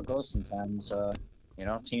 that's how it goes sometimes. You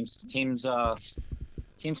know, teams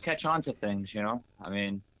catch on to things. You know, I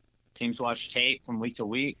mean, teams watch tape from week to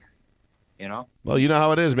week. You know. Well, you know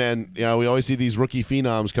how it is, man. You know, we always see these rookie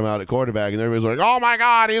phenoms come out at quarterback, and everybody's like, "Oh my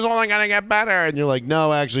God, he's only going to get better," and you're like,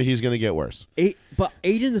 "No, actually, he's going to get worse." But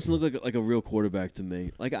Aiden doesn't look like a real quarterback to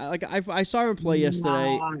me. I saw him play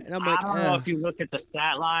yesterday, and I'm like, I don't know if you look at the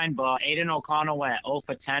stat line, but Aiden O'Connell went 0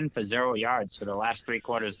 for 10 for 0 yards for the last 3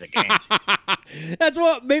 quarters of the game. That's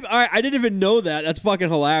what maybe. All right, I didn't even know that. That's fucking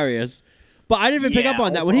hilarious. But I didn't even pick up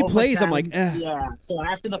on that. When he 0 for plays, 10, I'm like, eh. Yeah, so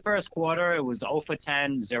after the first quarter, it was 0 for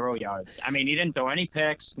 10, 0 yards. I mean, he didn't throw any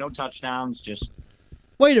picks, no touchdowns, just...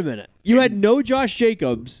 Wait a minute. You had no Josh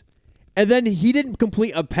Jacobs, and then he didn't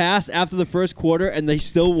complete a pass after the first quarter, and they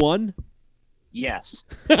still won? Yes.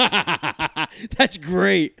 That's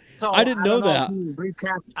great. So I didn't know that.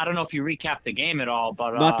 I don't know if you recapped the game at all,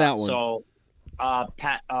 but... Not that one. So...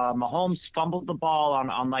 Mahomes fumbled the ball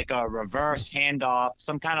on like a reverse handoff,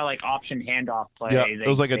 some kind of like option handoff play. Yeah, it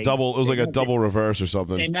was like a double. It was like a double reverse or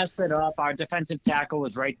something. They messed it up. Our defensive tackle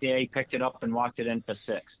was right there. He picked it up and walked it in for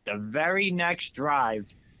 6. The very next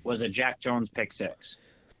drive was a Jack Jones pick 6.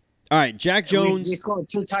 All right, Jack Jones. We scored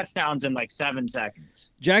 2 touchdowns in like 7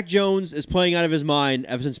 seconds. Jack Jones is playing out of his mind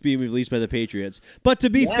ever since being released by the Patriots. But to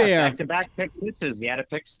be fair, back-to-back pick 6s. He had a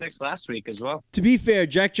pick 6 last week as well. To be fair,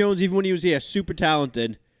 Jack Jones, even when he was here, super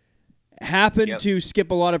talented, happened to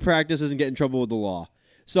skip a lot of practices and get in trouble with the law.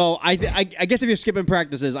 So I guess if you're skipping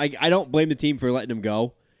practices, I don't blame the team for letting him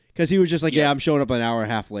go, because he was just like, yeah, I'm showing up an hour and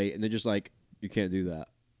a half late, and they're just like, you can't do that.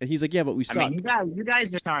 And he's like, yeah, but we suck. I mean, you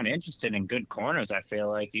guys just aren't interested in good corners, I feel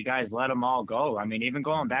like. You guys let them all go. I mean, even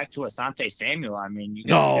going back to Asante Samuel, I mean, you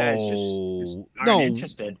guys just aren't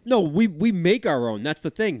interested. No, we make our own. That's the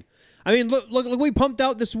thing. I mean, look, we pumped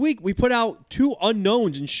out this week. We put out 2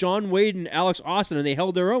 unknowns in Sean Wade and Alex Austin, and they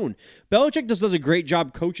held their own. Belichick just does a great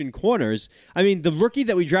job coaching corners. I mean, the rookie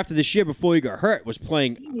that we drafted this year before he got hurt was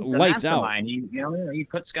playing lights out. He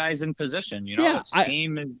puts guys in position. You know,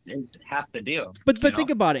 scheme is half the deal. But think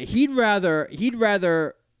about it. He'd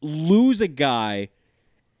rather lose a guy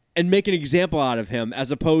and make an example out of him as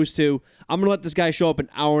opposed to, I'm going to let this guy show up an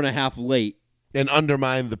hour and a half late. And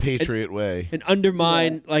undermine the Patriot way. And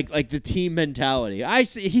undermine like the team mentality.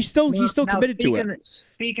 He's still committed to it.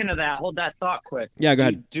 Speaking of that, hold that thought quick. Yeah, go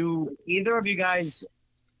ahead. Do either of you guys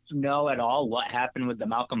know at all what happened with the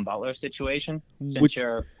Malcolm Butler situation? Since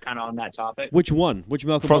you're kind of on that topic. Which one? Which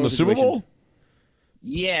Malcolm from Butler the Super Bowl?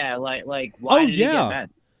 Yeah, like why did he get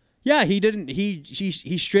bent? Yeah, he didn't. He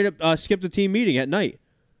straight up skipped the team meeting at night,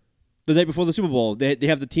 the night before the Super Bowl. They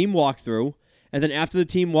have the team walkthrough. And then after the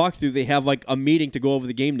team walkthrough, they have like a meeting to go over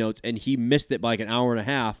the game notes, and he missed it by like an hour and a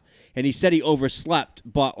half. And he said he overslept,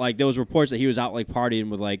 but like there was reports that he was out like partying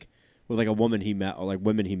with a woman he met or like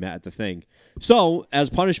women he met at the thing. So as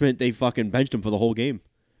punishment, they fucking benched him for the whole game.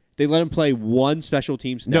 They let him play one special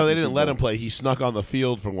team snap. No, they didn't let him play. He snuck on the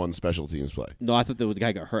field for one special teams play. No, I thought the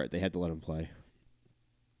guy got hurt. They had to let him play.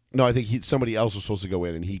 No, I think somebody else was supposed to go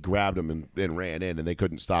in, and he grabbed him and ran in, and they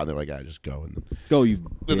couldn't stop. And they're like, just go. And go, you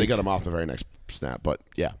then they got him off the very next snap, but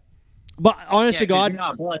yeah. But honest to God,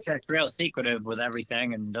 Belichick's real secretive with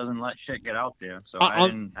everything and doesn't let shit get out there. So I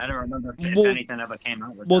didn't remember if anything ever came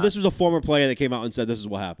out with that. Well, this was a former player that came out and said this is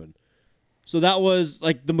what happened. So that was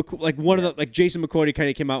like one of the Jason McCourty kind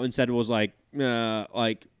of came out and said it was like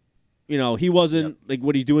he wasn't like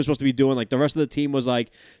what he's doing supposed to be doing. Like the rest of the team was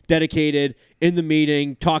like dedicated in the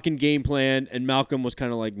meeting, talking game plan, and Malcolm was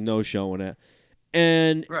kind of like no showing it.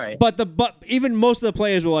 And but even most of the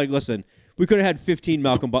players were like, listen, we could have had 15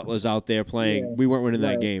 Malcolm Butlers out there playing. Yeah, we weren't winning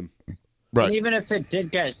that game. Right. And even if it did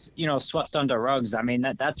get, swept under rugs, I mean,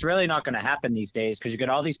 that's really not going to happen these days because you get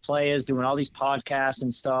all these players doing all these podcasts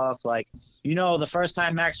and stuff. Like, the first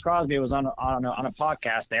time Max Crosby was on a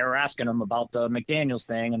podcast, they were asking him about the McDaniels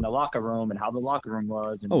thing and the locker room and how the locker room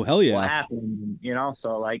was. And hell yeah. What happened,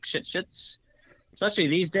 so like shit's especially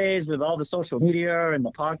these days with all the social media and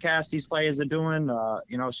the podcast these players are doing,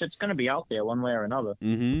 shit's going to be out there one way or another,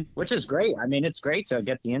 which is great. I mean, it's great to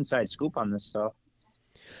get the inside scoop on this stuff.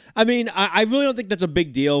 I mean, I really don't think that's a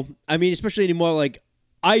big deal. I mean, especially anymore, like,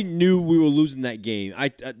 I knew we were losing that game.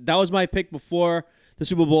 That was my pick before the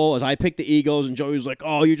Super Bowl, as I picked the Eagles, and Joey was like,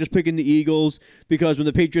 oh, you're just picking the Eagles because when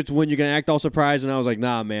the Patriots win, you're going to act all surprised. And I was like,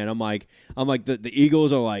 nah, man. I'm like, the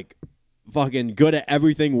Eagles are, like, fucking good at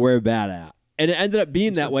everything we're bad at. And it ended up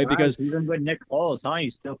being that way because even with Nick Foles, huh?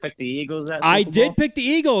 You still picked the Eagles at Super I Bowl? did pick the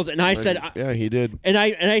Eagles, and I said, yeah, he did. and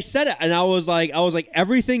I said it, and I was like,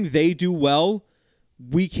 everything they do well,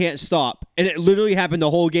 we can't stop. And it literally happened the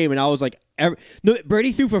whole game, and I was like,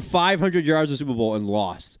 Brady threw for 500 yards in the Super Bowl and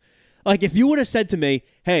lost. Like, if you would have said to me,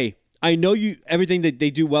 hey, I know everything that they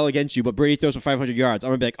do well against you, but Brady throws for 500 yards, I'm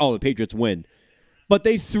going to be like, oh, the Patriots win. But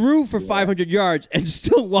they threw for 500 yards and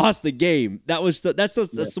still lost the game. That's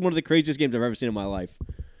one of the craziest games I've ever seen in my life.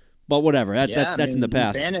 But whatever, that's in the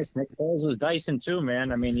past. Fairness, Nick Foles was dicing too,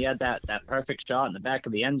 man. I mean, he had that perfect shot in the back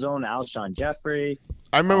of the end zone, Alshon Jeffrey.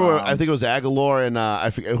 I remember, I think it was Aguilar and I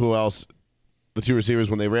forget who else, the two receivers,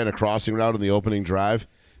 when they ran a crossing route in the opening drive,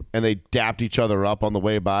 and they dapped each other up on the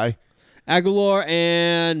way by. Aguilar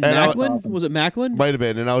and Macklin? Was it Macklin? Might have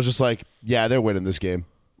been. And I was just like, yeah, they're winning this game.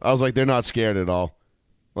 I was like, they're not scared at all.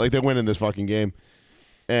 Like, they're winning this fucking game.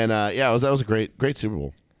 And, that was a great Super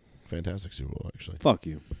Bowl. Fantastic Super Bowl, actually. Fuck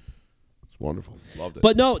you. It's wonderful. Loved it.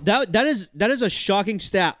 But no, that is a shocking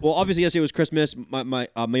stat. Well, obviously, yesterday was Christmas. Me and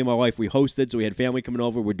my wife, we hosted, so we had family coming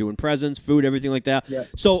over. We're doing presents, food, everything like that. Yeah.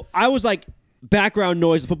 So I was like, background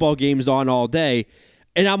noise, the football game's on all day.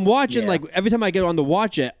 And I'm watching, like, every time I get on to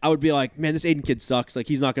watch it, I would be like, man, this Aiden kid sucks. Like,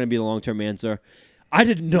 he's not going to be the long-term answer. I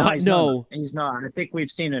did not know. He's not. I think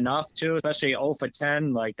we've seen enough, too, especially 0 for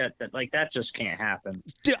 10. Like, that just can't happen.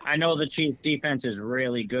 I know the Chiefs' defense is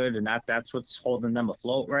really good, and that's what's holding them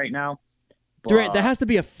afloat right now. But, Durant, that has to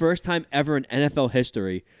be a first time ever in NFL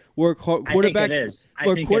history where a quarterback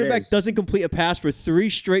doesn't complete a pass for 3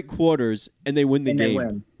 straight quarters and they win the game. They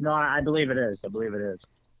win. No, I believe it is.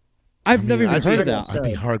 I've never even heard of that. I'd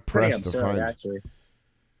be hard pressed to find. Actually.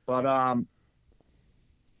 But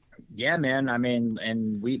yeah, man. I mean,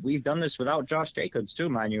 and we've done this without Josh Jacobs too,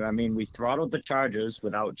 mind you. I mean, we throttled the Chargers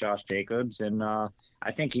without Josh Jacobs, and I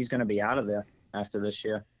think he's going to be out of there after this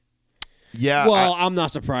year. Yeah. Well, I'm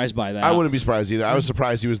not surprised by that. I wouldn't be surprised either. I was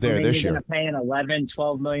surprised he was there this year. You're going to pay an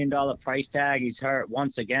 $11-12 million price tag. He's hurt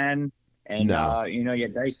once again, and you're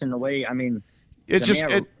dicing away. I mean. It's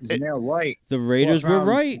Zamir White. The Raiders were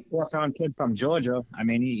right. 4th-round kid from Georgia. I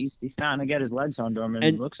mean, he's starting to get his legs under him, and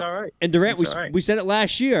it looks all right. And Durant, we said it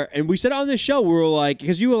last year, and we said it on this show. We were like,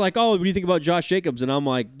 because you were like, oh, what do you think about Josh Jacobs? And I'm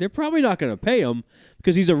like, they're probably not going to pay him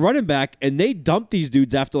because he's a running back, and they dump these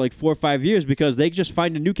dudes after like 4 or 5 years because they just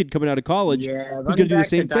find a new kid coming out of college who's going to do the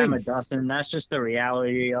same thing. That's just the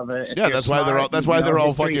reality of it. Yeah, that's why they're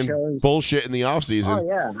all fucking bullshit in the offseason. Oh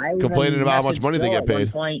yeah, complaining about how much money they get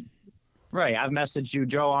paid. Right, I've messaged you,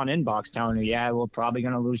 Joe, on inbox telling you, we're probably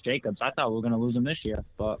going to lose Jacobs. I thought we were going to lose him this year,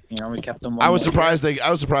 but we kept him. I was surprised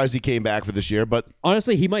he came back for this year, but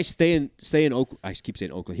honestly, he might stay in Oakland. I keep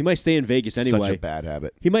saying Oakland. He might stay in Vegas anyway. Such a bad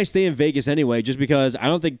habit. He might stay in Vegas anyway, just because I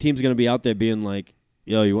don't think teams going to be out there being like,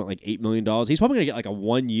 you want like $8 million. He's probably going to get like a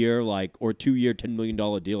 1 year, or 2 year, $10 million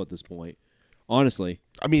deal at this point. Honestly,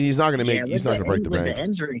 I mean, he's not going to make. He's not going to break the bank. With the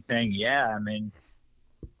injury thing, I mean,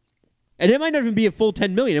 and it might not even be a full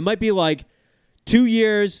 $10 million. It might be like 2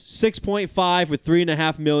 years, 6.5 with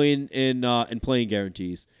 $3.5 million in playing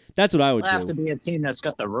guarantees. That's what I would do. It'll have to be a team that's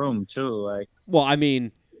got the room too. Like, well, I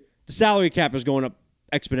mean, the salary cap is going up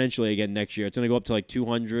exponentially again next year. It's going to go up to like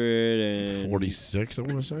 246. I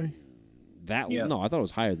want to say No, I thought it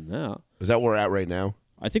was higher than that. Is that where we're at right now?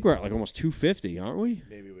 I think we're at like almost 250, aren't we?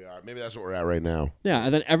 Maybe we are. Maybe that's what we're at right now. Yeah,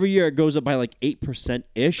 and then every year it goes up by like 8%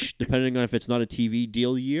 ish, depending on if it's not a TV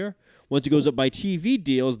deal year. Once it goes up by TV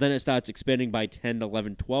deals, then it starts expanding by 10,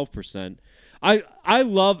 11, 12%. I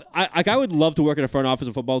would love to work in a front office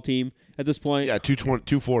of a football team at this point. Yeah,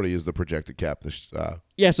 240 is the projected cap.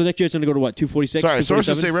 Yeah, so next year it's going to go to what, 246? Sorry,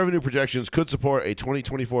 sources say revenue projections could support a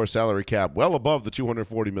 2024 salary cap well above the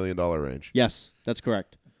 $240 million range. Yes, that's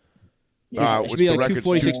correct. Which the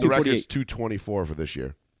record's 224 for this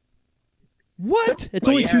year. What? It's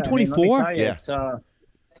only 224? Yeah.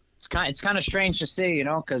 It's kind of strange to see,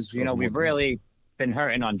 because we've really been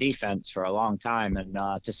hurting on defense for a long time, and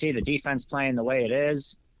to see the defense playing the way it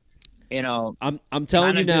is, I'm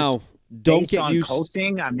telling you now, don't get used.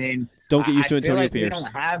 Coaching. I mean, don't get used to Antonio like Pierce. We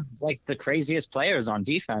don't have like the craziest players on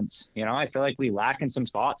defense. I feel like we lack in some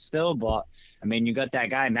spots still, but I mean, you got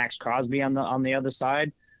that guy Max Crosby on the other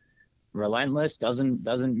side, relentless, doesn't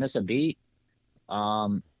miss a beat.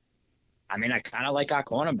 I mean, I kind of like our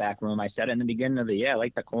cornerback room. I said it in the beginning of the year. I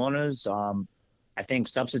like the corners. I think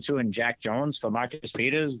substituting Jack Jones for Marcus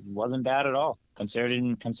Peters wasn't bad at all,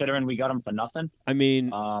 considering we got him for nothing. I mean,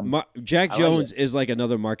 Jack I like Jones it. is like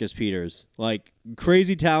another Marcus Peters. Like,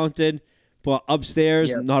 crazy talented, but upstairs,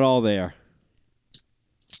 Yep. not all there.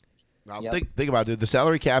 Now Yep. think about it, dude. The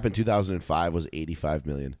salary cap in 2005 was $85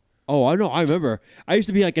 million. Oh, I know. I remember. I used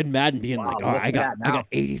to be like in Madden being Wow, like, oh, what's I got that now?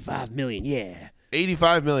 85 million. Yeah.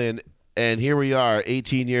 85 million, and here we are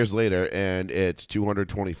 18 years later, and it's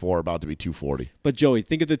 224, about to be 240. But Joey,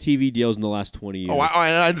 think of the TV deals in the last 20 years. Oh,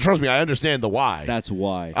 I trust me, I understand the why. That's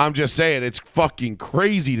why. I'm just saying, it's fucking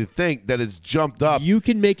crazy to think that it's jumped up. You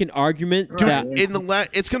can make an argument Dude, that in the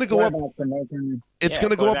it's going to go up. Quarterbacks are making- It's yeah,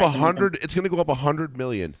 going to go up quarterbacks are 100. It's going to go up 100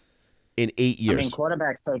 million in 8 making- I mean, years.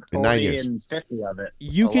 quarterbacks take In 9 40 years. and 50 of it.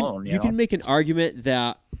 you alone, can you know? can make an argument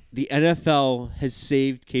that the NFL has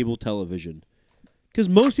saved cable television because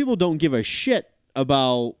most people don't give a shit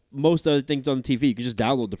about most other things on TV. You can just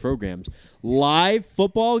download the programs. Live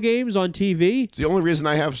football games on TV. It's the only reason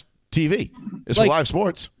I have TV. It's Like- for live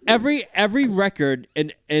sports. Every record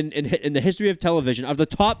in the history of television of the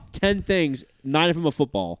top 10 things, 9 of them are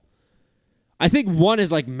football. I think one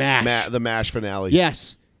is like MASH. The MASH finale.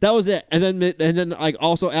 Yes, that was it. And then like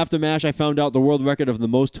also after MASH, I found out the world record of the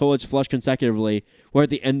most toilets flushed consecutively were at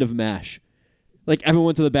the end of MASH. Like everyone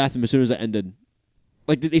went to the bathroom as soon as it ended.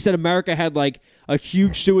 Like they said, America had like a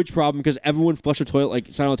huge sewage problem because everyone flushed a toilet like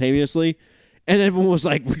simultaneously, and everyone was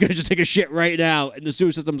like, "We're gonna just take a shit right now," and the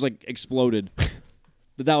sewage system's like exploded.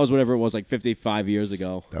 But that was whatever it was, like 55 years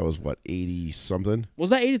ago. That was what, 80 something? Was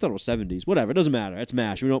that 80s? I thought it was 70s. Whatever. It doesn't matter. It's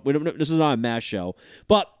MASH. We don't. This is not a MASH show.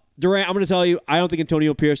 But Durant, I'm going to tell you, I don't think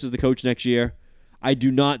Antonio Pierce is the coach next year. I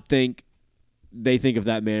do not think they think of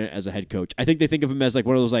that man as a head coach. I think they think of him as like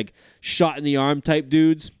one of those like shot in the arm type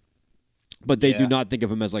dudes. But they do Yeah. not think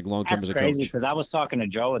of him as like long term That's as a crazy coach. because I was talking to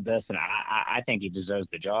Joe with this, and I think he deserves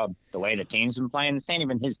the job. The way the team's been playing, this ain't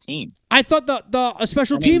even his team. I thought the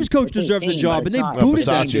special I mean, teams coach it's his deserved the team, job, but and they it's not- booted it's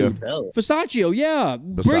that Bisaccia. dude. Bill. Bisaccio, yeah.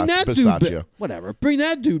 Bring that dude back. Bisaccia. Whatever. Bring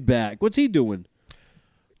that dude back. What's he doing?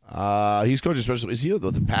 He's coaching special. Is he with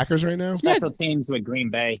the Packers right now? Yeah. Special teams with Green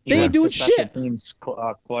Bay. They ain't was the doing special shit. Teams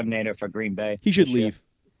coordinator for Green Bay. He should this year.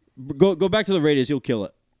 leave. Go back to the Raiders. He'll kill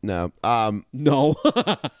it. No. No.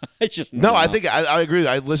 It's just No, I think I agree.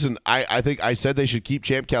 I think I said they should keep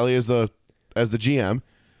Champ Kelly as the GM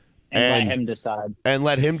And let him decide. and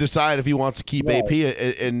let him decide if he wants to keep Right. AP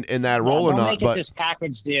in that role or Don't not. make it But this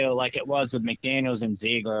package deal like it was with McDaniels and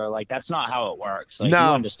Ziegler. Like that's not how it works. Like No.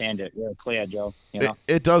 you understand it. You're clear, Joe. You know.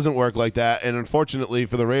 it doesn't work like that. And unfortunately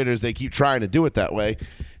for the Raiders, they keep trying to do it that way.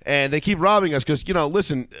 And they keep robbing us because,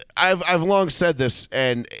 listen, I've long said this,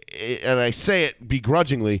 and I say it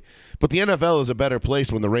begrudgingly, but the NFL is a better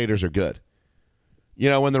place when the Raiders are good.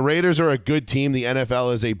 When the Raiders are a good team, the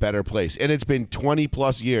NFL is a better place. And it's been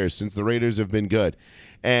 20-plus years since the Raiders have been good.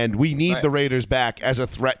 And we need Right. the Raiders back as a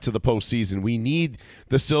threat to the postseason. We need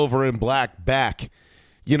the silver and black back,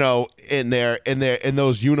 in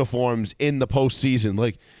those uniforms in the postseason.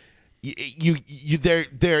 Like,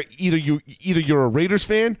 they're either you're a Raiders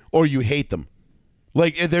fan or you hate them.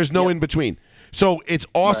 Like there's no in between. So it's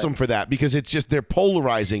awesome for that because it's just they're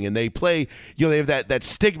polarizing and they play. They have that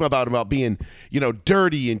stigma about them about being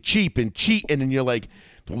dirty and cheap and cheating, and you're like,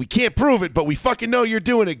 we can't prove it, but we fucking know you're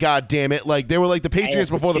doing it. God damn it! Like they were like the Patriots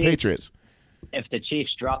the before the Chiefs- Patriots. If the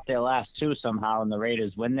Chiefs drop their last two somehow and the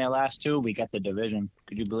Raiders win their last two, we get the division.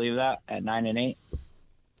 Could you believe that at 9-8?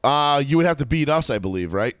 You would have to beat us, I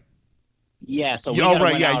believe, right? Yeah, so Yeah, we gotta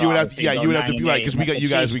right, win yeah, out, you would have obviously, to- yeah, go you would have to be right, 9-8. 'cause we got If you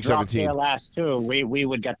the guys Chiefs week drop 17. Their last two, we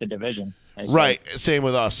would get the division. Right. Same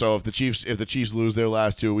with us. So if the Chiefs lose their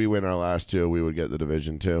last two, we win our last two, we would get the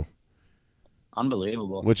division too.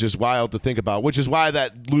 Unbelievable. Which is wild to think about. Which is why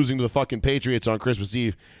that losing to the fucking Patriots on Christmas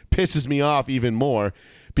Eve pisses me off even more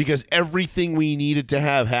because everything we needed to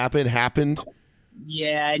have happened.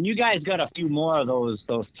 Yeah, and you guys got a few more of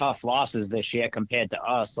those tough losses this year compared to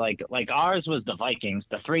us. Like ours was the Vikings.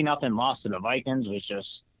 The 3-0 loss to the Vikings was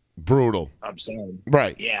just Brutal. absurd.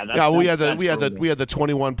 Right. Yeah, We had that's brutal. the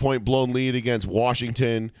 21-point blown lead against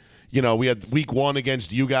Washington. We had week 1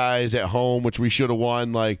 against you guys at home, which we should have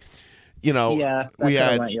won. Like, Yeah, that we could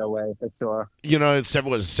have had went your way for sure. it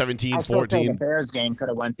was 17, I still think the 14. Bears game could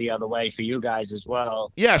have went the other way for you guys as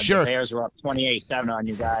well. Yeah, But sure. The Bears were up 28-7 on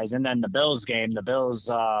you guys, and then the Bills game. The Bills,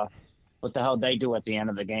 what the hell they do at the end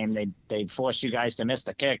of the game? They forced you guys to miss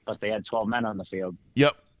the kick, but they had 12 men on the field.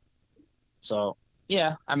 Yep. So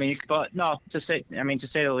yeah, I mean, but no, to say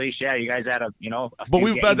the least, yeah, you guys had a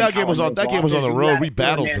But that game was on the road. We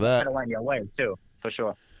battled for that. Could have went your way too, for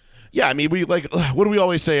sure. Yeah, I mean, we like, what do we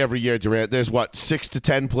always say every year, Durant? There's what, 6 to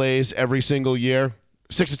 10 plays every single year?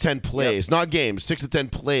 6 to 10 plays, not games, 6 to 10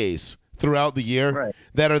 plays throughout the year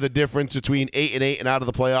that are the difference between 8-8 and out of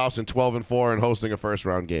the playoffs and 12-4 and hosting a first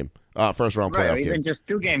round playoff game. Even just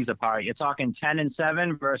 2 games apart. You're talking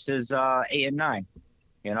 10-7 versus 8-9.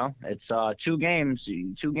 You know, it's 2 games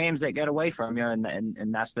that get away from you,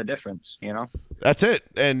 and that's the difference. You know, that's it.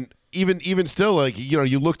 And even still, like, you know,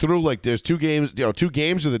 you look through, like, there's 2 games. You know, 2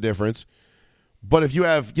 games are the difference. But if you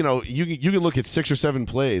have, you know, you can look at 6 or 7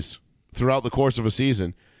 plays throughout the course of a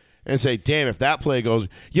season and say, damn, if that play goes,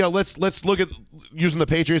 you know, let's look at using the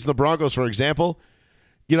Patriots and the Broncos for example.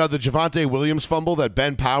 You know, the Javonte Williams fumble that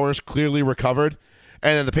Ben Powers clearly recovered,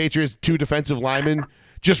 and then the Patriots' 2 defensive linemen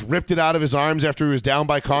just ripped it out of his arms after he was down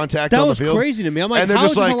by contact on the field. That was crazy to me. I'm like, and they're how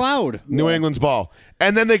just is this like, allowed? New England's ball.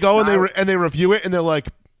 And then they go and they review it, and they're like,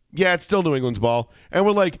 yeah, it's still New England's ball. And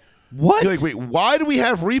we're like, what? You're like, wait, why do we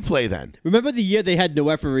have replay then? Remember the year they had no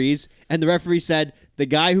referees, and the referee said the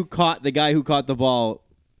guy who caught the ball,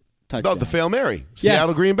 touchdown. No, the Fail Mary,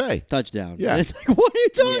 Seattle Green Bay. Touchdown. Yeah. And it's like, what are you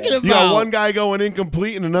talking about? You got one guy going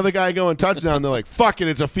incomplete and another guy going touchdown. They're like, fuck it,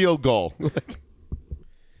 it's a field goal.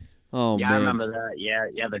 Oh, yeah, man. I remember that.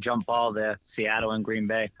 Yeah, the jump ball there, Seattle and Green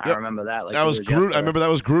Bay. I remember that. Like that was Gruden. I remember that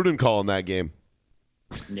was Gruden calling that game.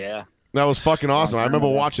 Yeah. That was fucking awesome. I remember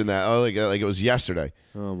watching that. Like it was yesterday.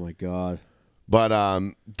 Oh my god. But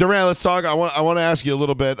Durant, let's talk. I want to ask you a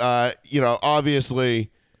little bit. You know,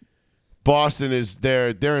 obviously, Boston is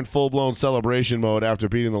they're in full blown celebration mode after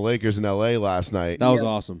beating the Lakers in LA last night. That was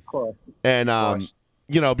awesome. Of course. And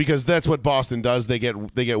you know, because that's what Boston does. They get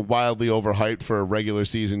wildly overhyped for regular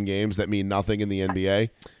season games that mean nothing in the NBA.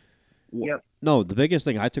 Yep. No, the biggest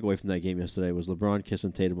thing I took away from that game yesterday was LeBron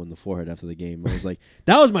kissing Tatum on the forehead after the game. I was like,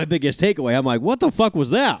 that was my biggest takeaway. I'm like, what the fuck was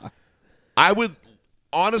that? I would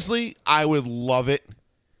love it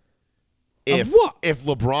if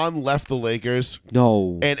LeBron left the Lakers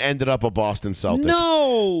and ended up a Boston Celtic.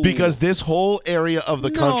 No. Because this whole area of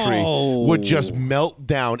the country would just melt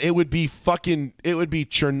down. It would be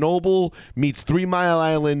Chernobyl meets 3 Mile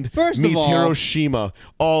Island meets Hiroshima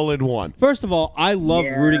all in one. First of all, I love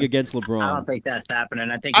rooting against LeBron. I don't think that's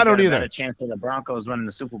happening. I think I don't got either. a better chance of the Broncos winning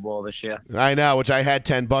the Super Bowl this year. I know, which I had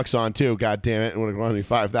 $10 on too. God damn it. It would have cost me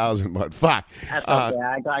 $5,000, but fuck. That's okay.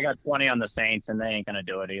 I got 20 on the Saints, and they ain't going to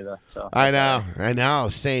do it either. So I know.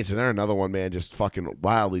 Saints, and they're another one, man, just fucking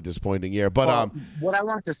wildly disappointing year. But what I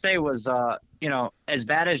wanted to say was, you know, as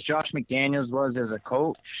bad as Josh McDaniels was as a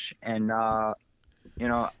coach, and you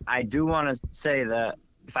know, I do want to say that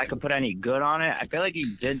if I could put any good on it, I feel like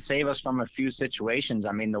he did save us from a few situations.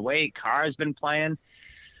 I mean, the way Carr's been playing,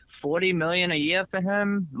 $40 million a year for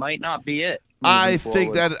him might not be it. I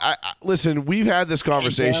think that listen, we've had this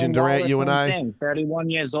conversation, Durant, you and I. 31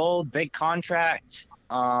 years old, big contract.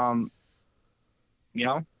 You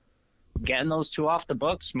know, getting those 2 off the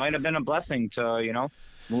books might have been a blessing to, you know,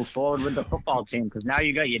 move forward with the football team, because now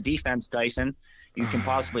you got your defense, Dyson. You can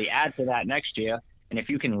possibly add to that next year, and if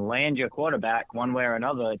you can land your quarterback one way or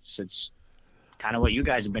another, it's kind of what you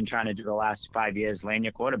guys have been trying to do the last 5 years. Land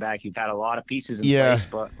your quarterback. You've had a lot of pieces in place,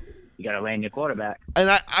 but you got to land your quarterback. And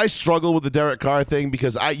I struggle with the Derek Carr thing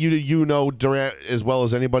because you know Durant as well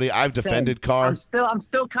as anybody. I've defended Carr. I'm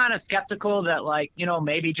still kind of skeptical that, like, you know,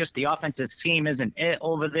 maybe just the offensive scheme isn't it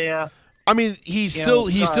over there. I mean, he still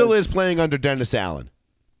is playing under Dennis Allen,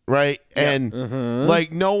 right? Yeah. And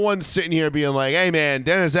like, no one's sitting here being like, "Hey, man,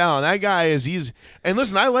 Dennis Allen, that guy he's." And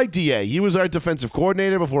listen, I like Da. He was our defensive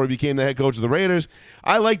coordinator before he became the head coach of the Raiders.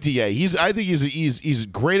 I like Da. I think he's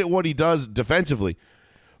great at what he does defensively.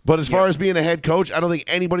 But as far as being a head coach, I don't think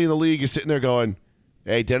anybody in the league is sitting there going,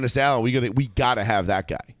 "Hey, Dennis Allen, we gotta have that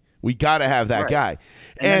guy. We gotta have that guy."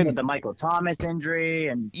 And with the Michael Thomas injury,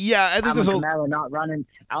 and I think Alvin Kamara not running.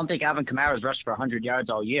 I don't think Alvin Kamara's rushed for 100 yards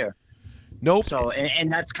all year. Nope. So,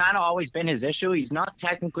 and that's kind of always been his issue. He's not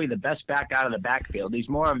technically the best back out of the backfield. He's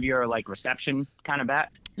more of your, like, reception kind of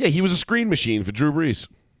back. Yeah, he was a screen machine for Drew Brees.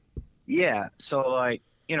 Yeah. So, like,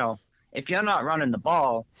 you know, if you're not running the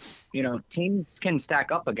ball, you know, teams can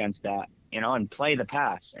stack up against that, you know, and play the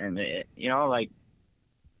pass. And, you know, like,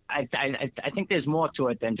 I think there's more to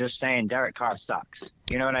it than just saying Derek Carr sucks.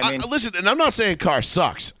 You know what I mean? Listen, and I'm not saying Carr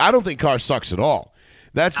sucks. I don't think Carr sucks at all.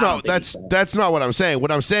 That's not what I'm saying.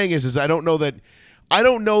 What I'm saying is I don't know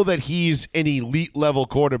that he's an elite level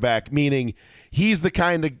quarterback, meaning he's the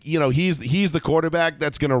kind of, you know, he's the quarterback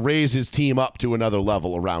that's going to raise his team up to another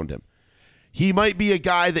level around him. He might be a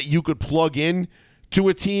guy that you could plug in to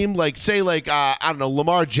a team, like, say, I don't know,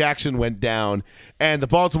 Lamar Jackson went down and the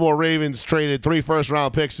Baltimore Ravens traded 3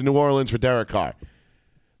 first-round picks to New Orleans for Derek Carr.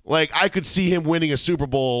 Like, I could see him winning a Super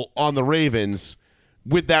Bowl on the Ravens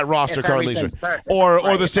with that roster If currently, everything's perfect. or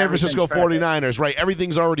Right, the if San Francisco everything's 49ers, right?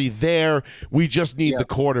 Everything's already there. We just need the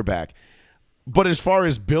quarterback. But as far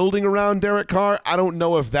as building around Derek Carr, I don't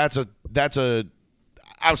know if that's a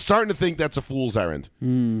I'm starting to think that's a fool's errand.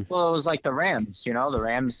 Well, it was like the Rams. The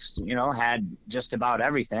Rams, had just about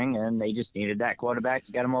everything, and they just needed that quarterback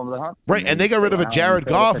to get them over the hump. Right, and they got rid of a Jared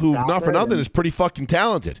Goff who, not for nothing, is pretty fucking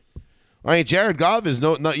talented. I mean, Jared Goff is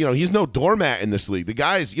he's no doormat in this league. The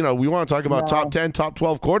guys, we want to talk about top 10, top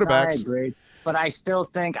 12 quarterbacks. I agree. But I still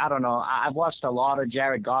think, I don't know, I've watched a lot of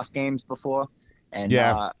Jared Goff games before, and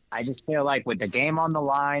I just feel like with the game on the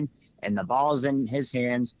line and the ball's in his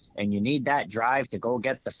hands, and you need that drive to go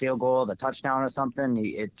get the field goal, the touchdown or something,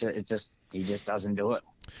 he just doesn't do it.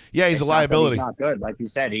 Yeah, he's a liability. He's not good. Like you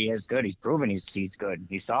said, he is good. He's proven he's good.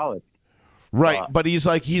 He's solid. Right, but he's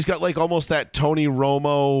got like almost that Tony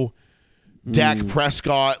Romo, Dak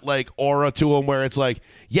Prescott like aura to him, where it's like,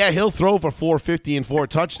 yeah, he'll throw for 450 and 4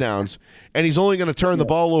 touchdowns, and he's only going to turn the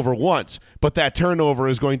ball over once, but that turnover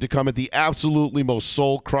is going to come at the absolutely most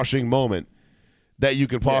soul-crushing moment that you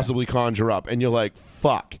can possibly conjure up. And you're like,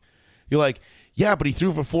 fuck. You're like, yeah, but he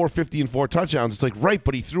threw for 450 and 4 touchdowns. It's like, right,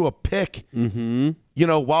 but he threw a pick,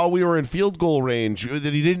 while we were in field goal range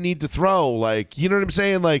that he didn't need to throw. Like, you know what I'm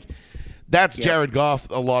saying? Like, that's Jared Goff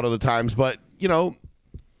a lot of the times. But,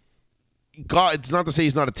 God, it's not to say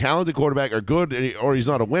he's not a talented quarterback or good or he's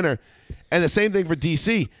not a winner. And the same thing for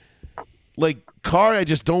DC. Like, Carr, I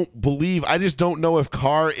just don't know if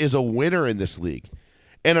Carr is a winner in this league.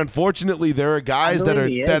 And unfortunately, there are guys that are.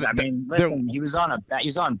 Listen, he was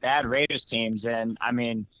on bad Raiders teams, and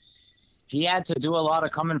he had to do a lot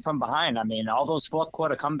of coming from behind. All those fourth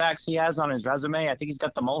quarter comebacks he has on his resume, I think he's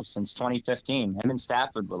got the most since 2015. Him and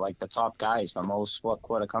Stafford were like the top guys for most fourth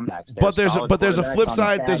quarter comebacks. But there's a flip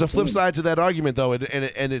side. There's a flip side to that argument, though, and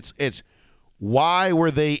it's why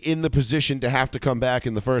were they in the position to have to come back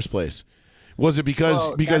in the first place? Was it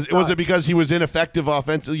because he was ineffective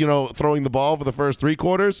offensive, throwing the ball for the first 3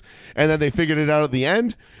 quarters, and then they figured it out at the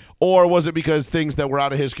end? Or was it because things that were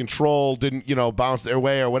out of his control didn't, bounce their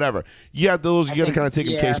way or whatever? Yeah, those you got to kind of take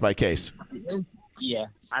them case by case. Yeah,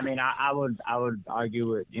 I would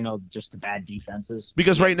argue it, just the bad defenses.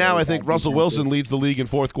 Because right now, I think Russell Wilson leads the league in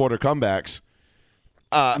fourth quarter comebacks.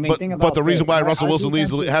 But the reason why Russell Wilson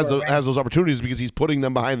has those opportunities is because he's putting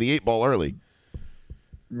them behind the 8 ball early.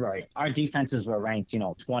 Right. Our defenses were ranked,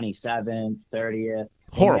 27th, 30th.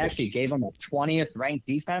 Horrible. We actually gave them a 20th ranked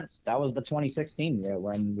defense. That was the 2016 year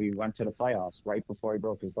when we went to the playoffs right before he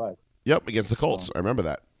broke his leg. Yep, against the Colts. I remember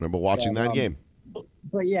that. Remember watching that game.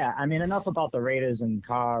 But yeah, enough about the Raiders and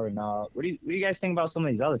Carr and what do you guys think about some of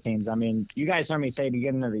these other teams? You guys heard me say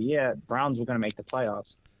beginning of the year, Browns were going to make the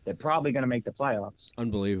playoffs. They're probably going to make the playoffs.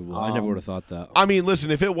 Unbelievable. I never would have thought that. Listen,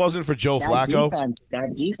 if it wasn't for Joe Flacco.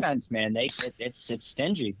 That defense, man, it's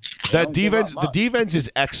stingy. The defense is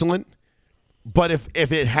excellent, but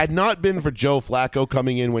if it had not been for Joe Flacco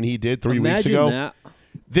coming in when he did 3 weeks ago,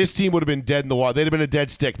 this team would have been dead in the water. They'd have been a dead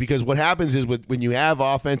stick, because what happens is when you have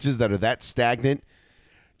offenses that are that stagnant,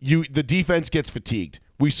 the defense gets fatigued.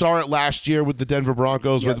 We saw it last year with the Denver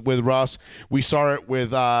Broncos with Russ. We saw it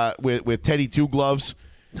with Teddy Two Gloves.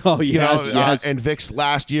 Oh, yes, and Vic's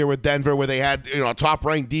last year with Denver, where they had a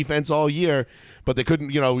top-ranked defense all year, but they couldn't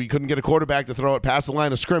get a quarterback to throw it past the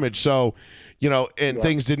line of scrimmage. So,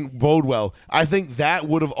 things didn't bode well. I think that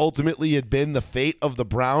would have ultimately had been the fate of the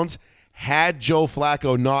Browns had Joe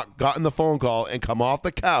Flacco not gotten the phone call and come off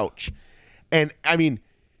the couch. And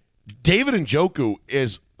David Njoku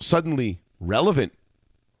is suddenly relevant,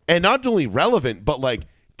 and not only relevant, but like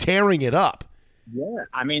tearing it up. Yeah,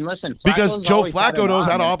 listen, because Joe Flacco knows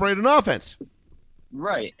how to operate an offense.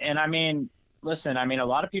 Right, and listen, a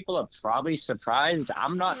lot of people are probably surprised.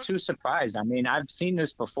 I'm not too surprised. I've seen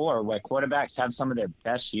this before where quarterbacks have some of their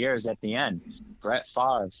best years at the end. Brett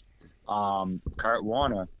Favre, Kurt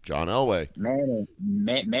Warner, John Elway,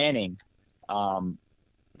 Manning,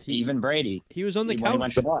 even Brady. He was on the couch. When he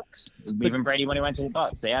went to the Bucs. Even Brady when he went to the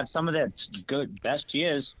Bucs. They have some of their best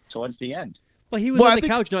years towards the end. Well, he was on the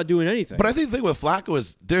couch not doing anything. But I think the thing with Flacco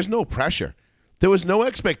is there's no pressure. There was no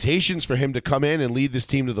expectations for him to come in and lead this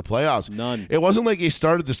team to the playoffs. None. It wasn't like he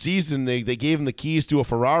started the season, they gave him the keys to a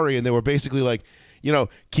Ferrari, and they were basically like,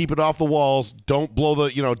 keep it off the walls, don't blow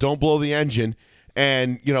the engine,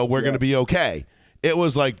 and we're going to be okay. It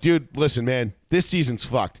was like, dude, listen, man, this season's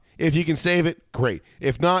fucked. If you can save it, great.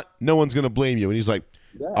 If not, no one's going to blame you. And he's like,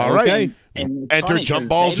 all right. And enter Jump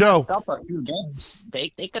Ball Joe. Up a few games. They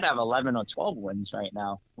could have 11 or 12 wins right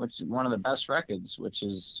now, which is one of the best records, which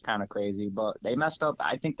is kind of crazy. But they messed up.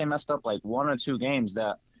 I think they messed up like 1 or 2 games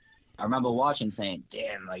that I remember watching, saying,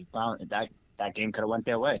 "Damn, like that game could have went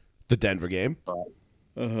their way." The Denver game. But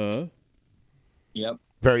Uh-huh. Yep.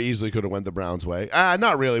 Very easily could have went the Browns' way.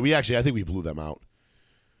 Not really. I think we blew them out.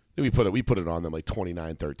 We put it on them like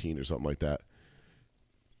 29-13 or something like that.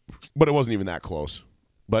 But it wasn't even that close.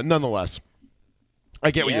 But nonetheless,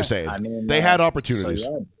 I get what you're saying. I mean, they had opportunities.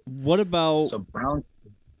 So, What about... so Browns,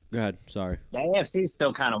 Go ahead. Sorry. the AFC's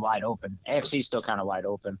still kind of wide open.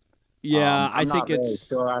 Yeah, I'm I think not really it's...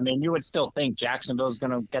 sure. I mean, you would still think Jacksonville's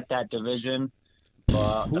going to get that division.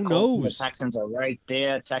 But Who the Colts and knows? The Texans are right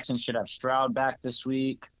there. Texans should have Stroud back this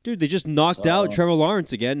week. Dude, they just knocked out Trevor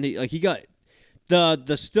Lawrence again. He got...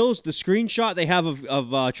 The stills, the screenshot they have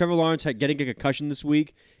of Trevor Lawrence getting a concussion this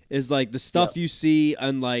week is like the stuff you see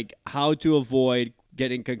on like how to avoid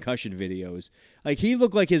getting concussion videos. Like he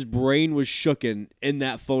looked like his brain was shooken in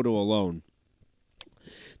that photo alone.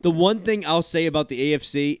 The one thing I'll say about the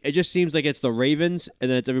AFC, it just seems like it's the Ravens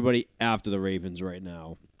and then it's everybody after the Ravens right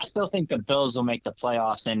now. I still think the Bills will make the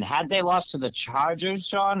playoffs. And had they lost to the Chargers,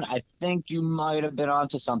 Sean, I think you might have been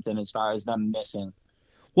onto something as far as them missing.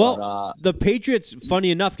 Well, But, the Patriots, funny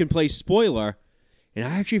enough, can play spoiler, and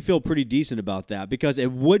I actually feel pretty decent about that because it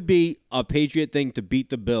would be a Patriot thing to beat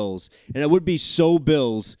the Bills, and it would be so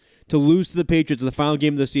Bills to lose to the Patriots in the final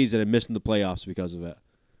game of the season and missing the playoffs because of it.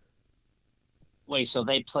 Wait, so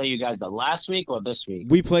they play you guys the last week or this week?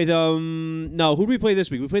 We play them. No, who do we play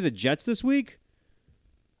this week? We play the Jets this week.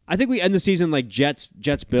 I think we end the season like Jets,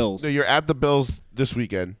 Bills. No, you're at the Bills this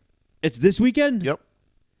weekend. It's this weekend. Yep.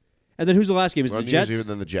 And then who's the last game? Is it Well, the New Jets? Year's Eve and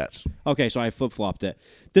then the Jets. Okay, so I flip-flopped it.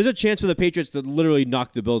 There's a chance for the Patriots to literally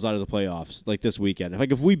knock the Bills out of the playoffs, like this weekend.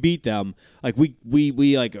 Like if we beat them, like we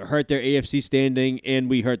like hurt their AFC standing and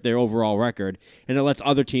we hurt their overall record, and it lets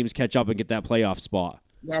other teams catch up and get that playoff spot.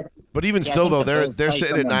 Yeah, But even Yeah, I still, think though, the Bills they're play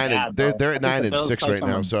sitting at someone 9 and bad, they're though. at I think 9 the and Bills 6 play right now.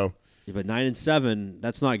 someone- So Yeah, but 9 and 7,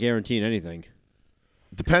 that's not guaranteeing anything.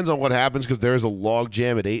 depends on what happens because there's a log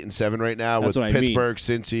jam at 8 and 7 right now That's with what I mean. Pittsburgh,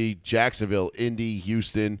 Cincy, Jacksonville, Indy,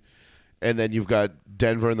 Houston, and then you've got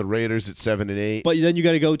Denver and the Raiders at 7 and 8. But then you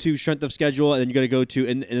got to go to strength of schedule, and then you got to go to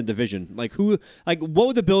in the division. Like what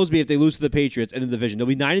would the Bills be if they lose to the Patriots in the division? They'll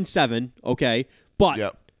be 9 and 7, okay. But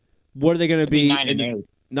Yep. what are they going to it'd be be? 9 and 8.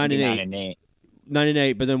 9 and 8. 9 and 8. 9 and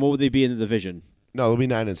 8. But then what would they be in the division? No, they'll be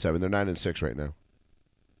 9 and 7. They're 9 and 6 right now.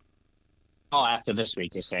 Oh, after this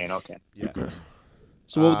week, you're saying, okay. Yeah.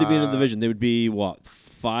 So what would they be in the division? They would be what,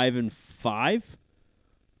 5 and 5?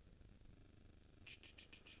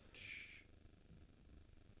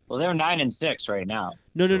 Well, they're 9 and 6 right now.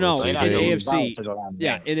 No, So let's in see, They'd have to lose out AFC. to go down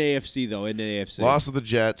Yeah, there. in AFC though, in AFC. Lost to the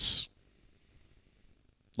Jets,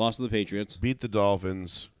 Lost to the Patriots. beat the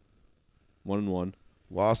Dolphins, 1 and 1.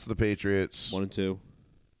 lost to the Patriots, 1 and 2.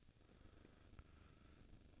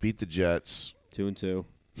 beat the Jets. 2 and 2.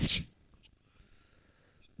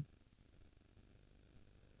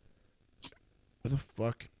 What the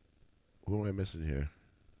fuck? What am I missing here?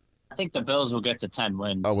 I think the Bills will get to 10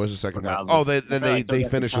 wins. Oh, where's the second one? regardless. Oh, they I feel like they'll they get to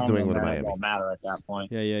finished with 10 New England and and Miami. It won't matter at that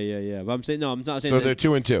point. Yeah. But I'm saying no. I'm not saying. So that- they're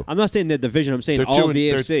 2 and 2. I'm not saying the division. I'm saying They're all 2 of and the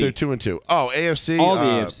AFC. they're 2 and 2. Oh, AFC. All the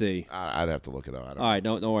AFC. I'd have to look it up. I don't All right,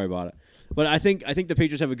 don't worry about it. But I think the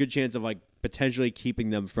Patriots have a good chance of like potentially keeping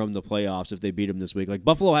them from the playoffs if they beat them this week. Like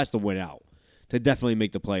Buffalo has to win out to definitely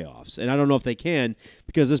make the playoffs, and I don't know if they can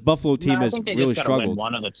because this Buffalo team No, I has think they really just gotta win struggled.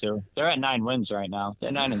 one of the two. They're at 9 wins right now. They're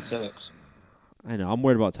 9 and 6. I know. I'm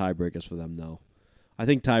worried about tiebreakers for them though. I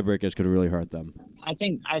think tiebreakers could really hurt them. I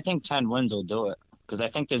think 10 wins will do it because I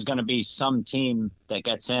think there's going to be some team that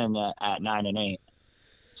gets in at 9 and 8.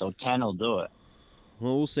 So 10 will do it.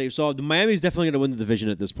 Well, we'll see. So Miami's definitely going to win the division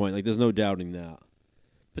at this point. Like, there's no doubting that.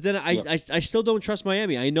 But then I still don't trust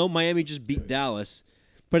Miami. I know Miami just beat Dallas,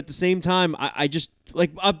 but at the same time, I just like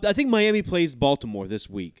I think Miami plays Baltimore this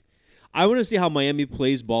week. I want to see how Miami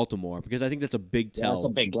plays Baltimore because I think that's a big Yeah, tell. that's a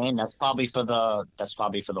big game. That's probably for the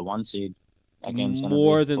 1 seed. That game's gonna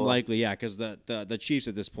More be than full. likely, yeah, because the Chiefs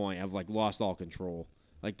at this point have like lost all control.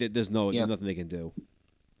 Like there's nothing they can do.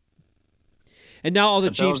 And now all the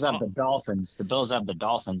The Bills Chiefs. have the Dolphins. The Bills have the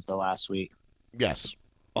Dolphins the last week. Yes.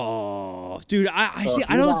 Oh, dude, I So see. if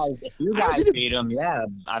I you don't. Guys, if you I don't guys see the- beat them, yeah.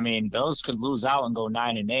 I mean, Bills could lose out and go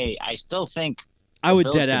 9 and 8. I still think I would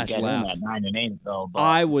Bills dead could ass get in laugh. at 9 and 8 though. But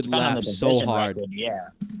I would depending on laugh the so division hard. record, yeah.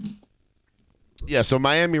 Yeah, so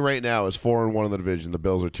Miami right now is 4 and 1 in the division. The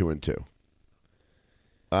Bills are 2 and 2.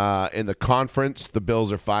 In the conference, the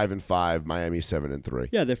Bills are 5 and 5. Miami 7 and 3.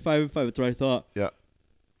 Yeah, they're 5 and 5. That's what I thought. Yeah.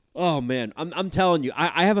 Oh man, I'm telling you,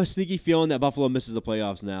 I have a sneaky feeling that Buffalo misses the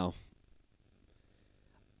playoffs now.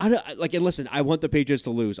 And listen, I want the Patriots to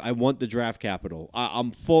lose. I want the draft capital.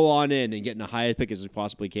 I'm full on in and getting the highest pick as I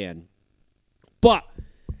possibly can. But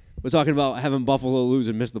we're talking about having Buffalo lose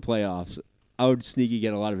and miss the playoffs. I would sneaky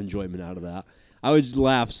get a lot of enjoyment out of that. I would just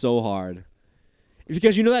laugh so hard.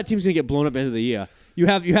 because you know that team's gonna get blown up at the end of the year. You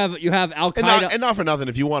have Al And Qaeda. not for nothing,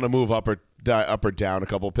 if you want to move up or down a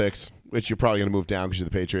couple picks, which you're probably going to move down because you're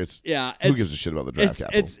the Patriots. Yeah, Who gives a shit about the draft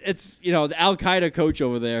capital? It's the Al Qaeda coach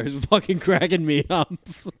over there is fucking cracking me up,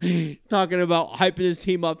 talking about hyping his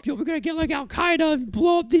team up. Yo, we're gonna get like Al Qaeda and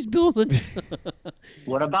blow up these buildings.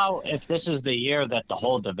 What about if this is the year that the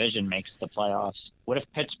whole division makes the playoffs? What if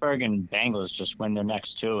Pittsburgh and Bengals just win their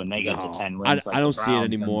next two and they get to 10 wins? I don't see it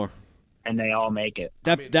anymore. And they all make it.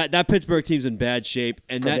 That Pittsburgh team's in bad shape,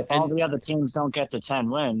 and If all the other teams don't get to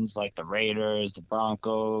 10 wins, like the Raiders, the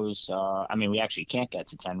Broncos, we actually can't get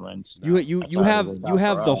to 10 wins. you have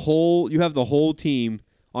the whole team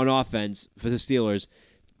on offense for the Steelers,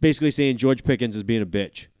 basically saying George Pickens is being a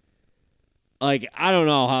bitch. Like, I don't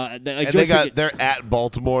know how. Like, and they're at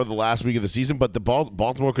Baltimore the last week of the season, but the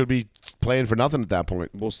Baltimore could be playing for nothing at that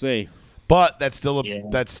point. We'll see. But that's still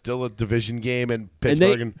a division game, and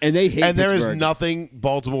Pittsburgh and they hate and there is Pittsburgh. nothing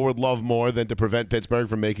Baltimore would love more than to prevent Pittsburgh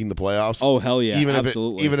from making the playoffs. Oh hell yeah,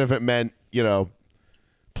 absolutely. Even if it meant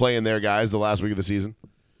playing their guys the last week of the season.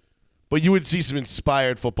 But you would see some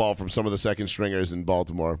inspired football from some of the second stringers in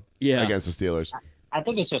Baltimore against the Steelers. I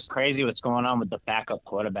think it's just crazy what's going on with the backup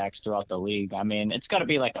quarterbacks throughout the league. I mean, it's got to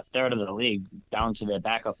be like a third of the league down to their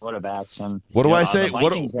backup quarterbacks. And what do I say? the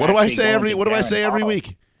What Vikings do I say actually every going to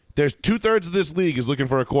week? There's 2/3 of this league is looking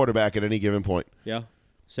for a quarterback at any given point. Yeah,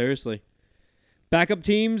 seriously. Backup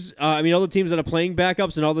teams. All the teams that are playing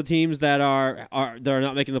backups and all the teams that are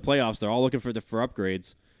not making the playoffs. They're all looking for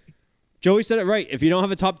upgrades. Joey said it right. If you don't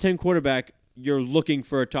have a top 10 quarterback, you're looking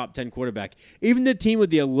for a top 10 quarterback. Even the team with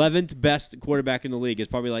the 11th best quarterback in the league is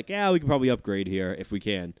probably like, yeah, we can probably upgrade here if we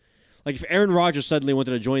can. Like if Aaron Rodgers suddenly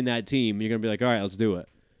wanted to join that team, you're gonna be like, all right, let's do it.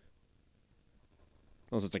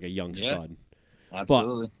 Unless it's like a young stud.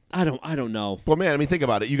 Absolutely. But I don't know. Well, man, think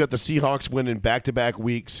about it. You got the Seahawks winning back-to-back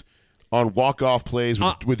weeks on walk-off plays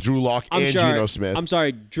with Drew Lock and Geno Smith. I'm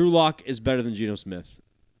sorry, Drew Lock is better than Geno Smith.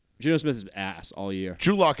 Geno Smith is ass all year.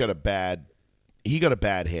 Drew Lock got a bad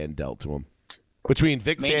hand dealt to him. Between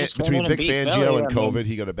Vic Fangio and COVID,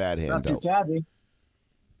 he got a bad hand dealt. Shabby.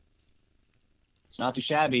 It's not too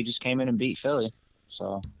shabby. He just came in and beat Philly.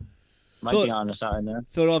 So, might be on the side there.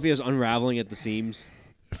 Philadelphia's unraveling at the seams.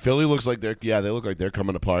 Philly looks like they look like they're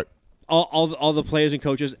coming apart. All the players and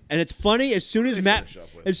coaches, and it's funny as soon as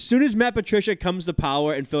Matt Patricia comes to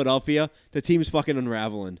power in Philadelphia, the team's fucking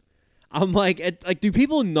unraveling. I'm like, do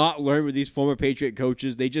people not learn with these former Patriot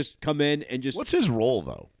coaches? They just come in and just. What's his role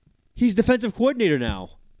though? He's defensive coordinator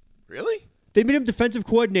now. Really? They made him defensive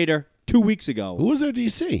coordinator 2 weeks ago. Who was their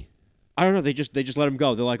DC? I don't know. They just let him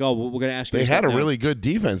go. They're like, oh, we're going to ask you. They had a really good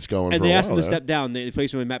defense going, and for they a asked him to while, step down. They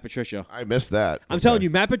replaced him with Matt Patricia. I missed that. I'm telling you,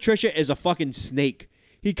 Matt Patricia is a fucking snake.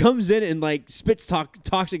 He comes in and spits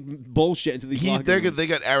toxic bullshit into these locker rooms. They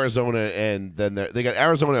got Arizona, and then they got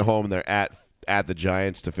Arizona at home, and they're at the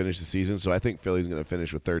Giants to finish the season. So I think Philly's going to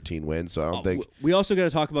finish with 13 wins. So I don't think we also got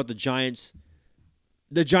to talk about the Giants.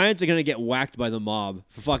 The Giants are going to get whacked by the mob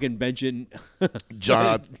for fucking benching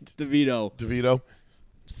John DeVito.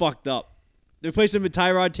 It's fucked up. They replaced him with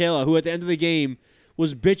Tyrod Taylor, who at the end of the game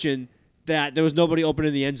was bitching that there was nobody open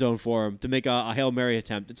in the end zone for him to make a Hail Mary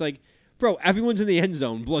attempt. It's like, bro, everyone's in the end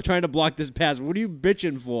zone trying to block this pass. What are you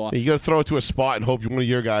bitching for? You got to throw it to a spot and hope one of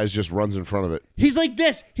your guys just runs in front of it. He's like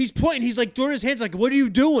this. He's pointing. He's like throwing his hands like, what are you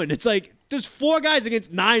doing? It's like, there's 4 guys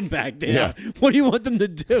against 9 back there. Yeah. What do you want them to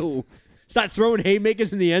do? Start throwing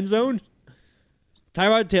haymakers in the end zone?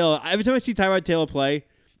 Tyrod Taylor, every time I see Tyrod Taylor play,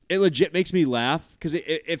 it legit makes me laugh because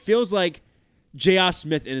it feels like J.R.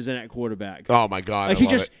 Smith is in at quarterback. Oh, my God. Like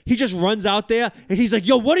he just runs out there, and he's like,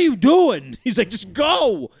 yo, what are you doing? He's like, just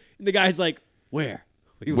go. And the guy's like, where?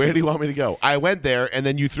 Where do you want me to go? I went there, and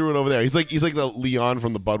then you threw it over there. He's like the Leon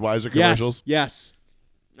from the Budweiser commercials. Yes.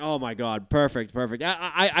 Oh my God! Perfect.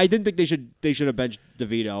 I didn't think they should have benched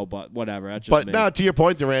DeVito, but whatever. That's just me. No, to your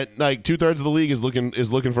point, Durant, 2/3 of the league is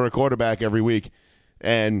looking for a quarterback every week,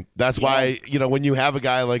 and that's why when you have a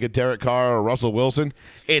guy like a Derek Carr or Russell Wilson,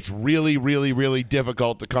 it's really, really, really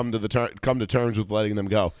difficult to come to terms with letting them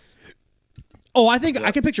go. Oh, I think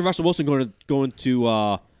I can picture Russell Wilson going to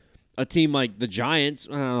a team like the Giants.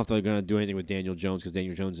 I don't know if they're going to do anything with Daniel Jones because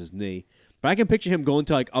Daniel Jones is knee, but I can picture him going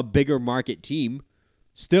to a bigger market team.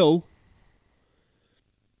 Still,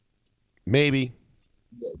 maybe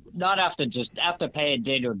not after paying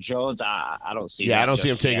Daniel Jones. I don't see. Yeah, I don't see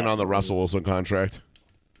him taking on the Russell Wilson contract.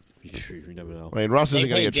 You never know. I mean, Russ isn't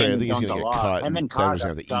going to get traded. I think he's going to get cut. Him and Denver's going to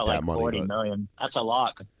have to eat got that money. $40 million. That's a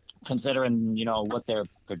lot, considering what they're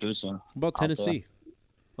producing. What about Tennessee?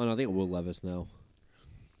 Oh no, I think Will Levis now.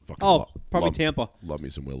 Fucking probably Tampa. Love me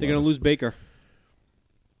some Will They're going to lose Baker.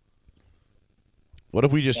 What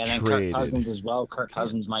if we just And then Kirk traded Cousins as well. Kirk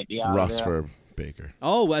Cousins might be out Russ there. for Baker?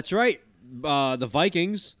 Oh, that's right. The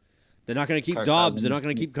Vikings. They're not going to keep Kirk Dobbs. Cousins. They're not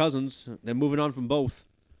going to keep Cousins. They're moving on from both.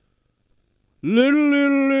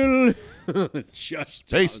 Little. Just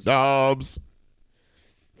Chase Dobbs.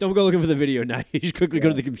 Don't go looking for the video now. You just quickly go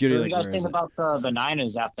to the computer. What do you like, guys where think is it? about the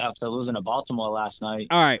Niners after losing to Baltimore last night?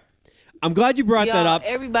 All right. I'm glad you brought that Y'all, up.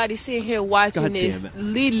 everybody sitting here watching God this. damn it.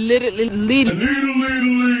 Literally.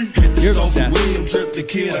 You're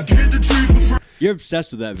obsessed. You're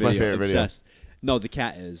obsessed with that video. my favorite video. Obsessed. No, the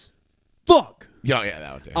cat is. Fuck. Yeah,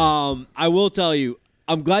 that one there. I will tell you,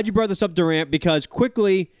 I'm glad you brought this up, Durant, because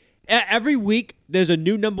quickly, every week, there's a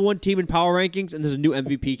new number one team in power rankings, and there's a new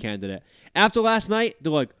MVP candidate. After last night,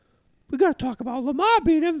 they're like, we got to talk about Lamar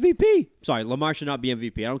being MVP. Sorry, Lamar should not be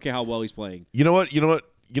MVP. I don't care how well he's playing. You know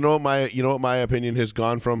what my opinion has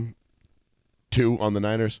gone from to on the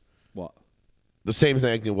Niners? What? The same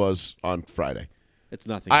thing it was on Friday. It's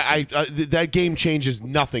nothing. That game changes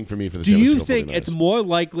nothing for me for the Do San you Francisco think 49ers. it's more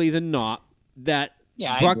likely than not that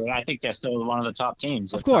Yeah, Brock, I agree. I think they're still one of the top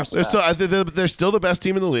teams. Of course. They're still the best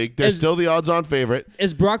team in the league. They're Is- still the odds-on favorite,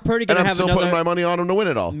 is Brock Purdy and going to I'm have still another? putting my money on them to win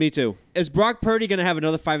it all. Me too. Is Brock Purdy going to have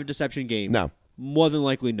another 5 interception game? No, More than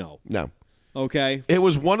likely, no. no. Okay. It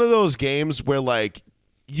was one of those games where like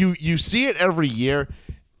you see it every year.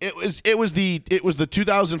 It was the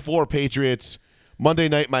 2004 Patriots Monday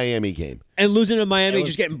Night Miami game. And losing to Miami, It was-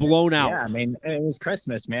 just getting blown out. Yeah, I mean, it was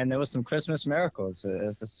Christmas, man. There was some Christmas miracles.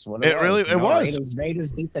 It's just what It was. really- You it know, was.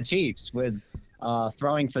 Raiders beat the Chiefs with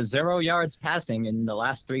throwing for 0 yards passing in the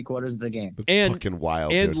last 3 quarters of the game. It's And- fucking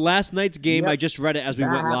wild, And dude. last night's game, Yep. I just read it as we That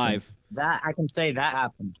went happened. live. That I can say that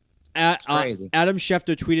happened. Crazy. Adam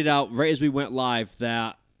Schefter tweeted out right as we went live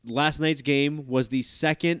that last night's game was the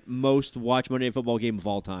second most watched Monday Night Football game of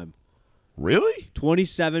all time. Really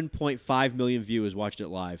 27.5 million viewers watched it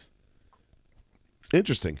live.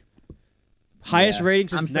 interesting. Highest Yeah. rating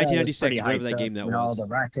I'm since sure it was 1996, pretty whatever that hyped game up, that you know, was. the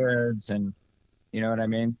records and you know what I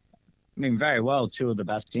mean. I mean, very well, 2 of the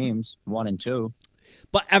best teams, 1 and 2.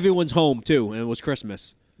 But everyone's home, too, and it was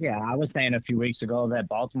Christmas. Yeah, I was saying a few weeks ago that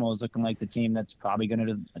Baltimore is looking like the team that's probably going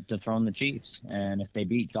to dethrone the Chiefs, and if they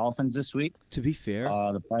beat Dolphins this week, To be fair,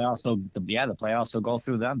 the playoffs will go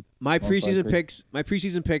through them. my most preseason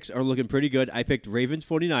likely. picks are looking pretty good. I picked Ravens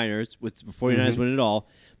 49ers with the 49ers Mm-hmm. winning it all.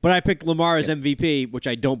 But I picked Lamar as MVP, which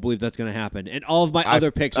I don't believe that's going to happen. And all of my other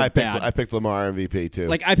picks are bad. I picked Lamar MVP too.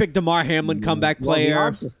 Like I picked DeMar Hamlin, comeback Well, the player.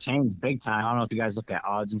 odds just changed big time. I don't know if you guys look at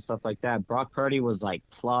odds and stuff like that. Brock Purdy was like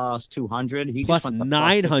plus 200. He Plus just went to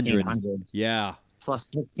 900. plus 1600. Yeah.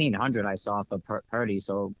 Plus 1600 I saw for Purdy.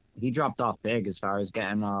 So he dropped off big as far as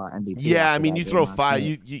getting MVP. yeah, I after mean, that you game throw last 5,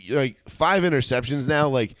 night. you like 5 interceptions now.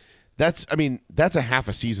 Like that's a half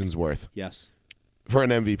a season's worth Yes. for an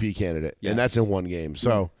MVP candidate, Yes. and that's in one game.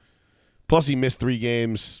 So, plus he missed 3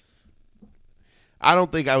 games. I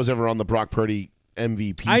don't think I was ever on the Brock Purdy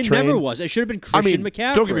MVP I train. never was. It should have been I Christian mean,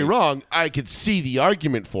 McCaffrey. don't get me wrong. I could see the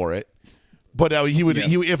argument for it, but he would.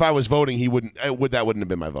 Yeah. If I was voting, he wouldn't. That wouldn't have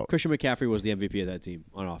been my vote. Christian McCaffrey was the MVP of that team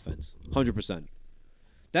on offense. 100%.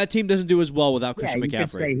 That team doesn't do as well without Yeah, Christian you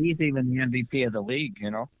could say McCaffrey. he's even the MVP of the league,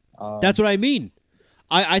 you know? That's what I mean.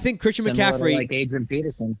 I think Christian similar to, McCaffrey. like Adrian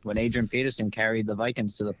Peterson, when Adrian Peterson carried the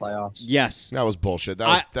Vikings to the playoffs. Yes. That was bullshit.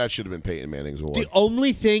 That should have been Peyton Manning's award. The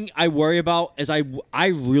only thing I worry about is I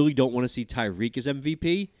really don't want to see Tyreek as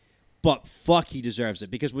MVP, but fuck, he deserves it.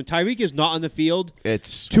 Because when Tyreek is not on the field,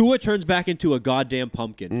 It's Tua turns back into a goddamn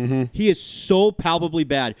pumpkin. Mm-hmm. He is so palpably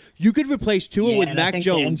bad. You could replace Tua Yeah, with and I Mac think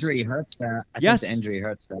Jones. The injury hurts that. I Yes. think the injury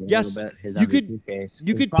hurts that a Yes. little bit. His You MVP could- case.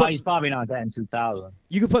 you could put- He's probably not getting 2,000.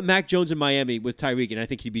 You could put Mac Jones in Miami with Tyreek, and I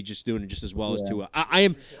think he'd be just doing it just as well as Yeah. Tua.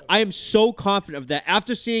 I am so confident of that.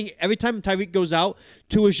 After seeing every time Tyreek goes out,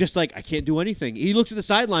 Tua's just like, I can't do anything. He looks at the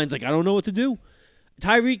sidelines like, I don't know what to do.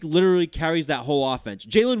 Tyreek literally carries that whole offense.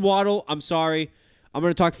 Jalen Waddle, I'm sorry. I'm going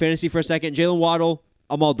to talk fantasy for a second. Jalen Waddle,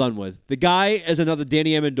 I'm all done with. The guy is another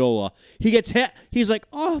Danny Amendola. He gets hit. He's like,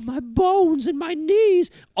 oh, my bones and my knees.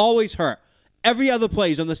 Always hurt. Every other play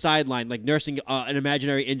he's on the sideline, like nursing an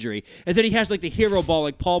imaginary injury. And then he has like the hero ball,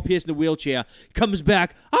 like Paul Pierce in the wheelchair. Comes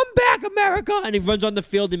back, I'm back, America! And he runs on the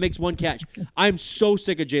field and makes one catch. I'm so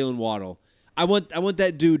sick of Jalen Waddle. I want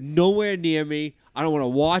that dude nowhere near me. I don't want to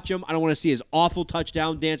watch him. I don't want to see his awful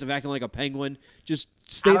touchdown dance of acting like a penguin. Just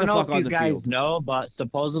stay I the don't know fuck if on you the guys field. know, but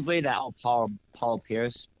supposedly that Paul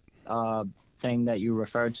Pierce thing that you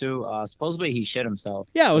referred to, supposedly he shit himself.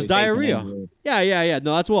 Yeah, it So was he faked an diarrhea. injury. Yeah.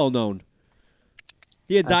 No, that's well known.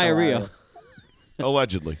 He had That's diarrhea. hilarious.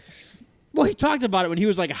 allegedly. Well, he talked about it when he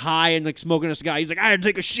was like high and like smoking a cigar. He's like, I had to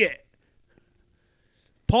take a shit.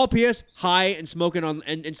 Paul Pierce high and smoking on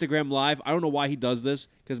Instagram Live. I don't know why he does this,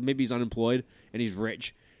 because maybe he's unemployed and he's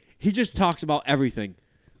rich. He just talks about everything.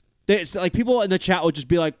 It's like people in the chat will just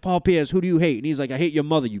be like, Paul Pierce, who do you hate? And he's like, I hate your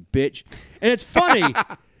mother, you bitch. And it's funny.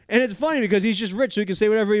 And it's funny because he's just rich, so he can say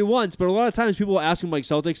whatever he wants. But a lot of times people will ask him like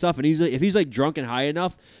Celtic stuff, and if he's like drunk and high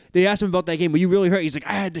enough, they ask him about that game. Were you really hurt? He's like,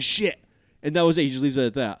 I had the shit. And that was it. He just leaves it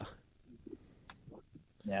at that.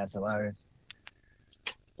 Yeah, it's hilarious.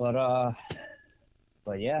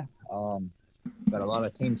 But yeah, got a lot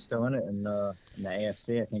of teams still in it in the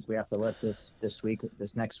AFC. I think we have to let this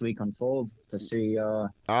next week unfold to see.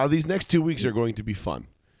 These next 2 weeks are going to be fun.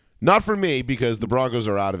 Not for me, because the Broncos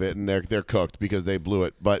are out of it and they're cooked because they blew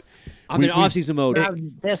it. But I'm in off-season mode.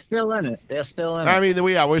 They're still in it. They're still in it. I mean,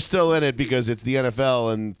 we're still in it because it's the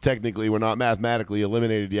NFL, and technically we're not mathematically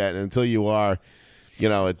eliminated yet. And until you are,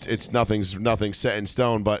 it's nothing's set in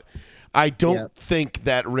stone. But I don't think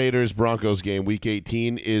that Raiders-Broncos game, Week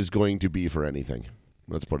 18, is going to be for anything.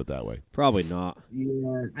 Let's put it that way. Probably not.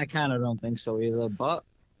 Yeah, I kind of don't think so either. But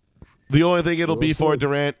the only thing it'll be for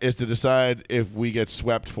Durant is to decide if we get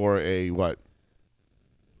swept for a,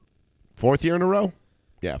 fourth year in a row?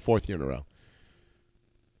 Yeah, fourth year in a row.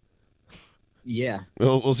 Yeah.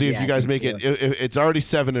 We'll see if you guys make it. It's already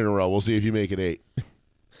 7 in a row. We'll see if you make it 8.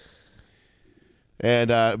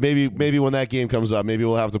 And maybe when that game comes up, maybe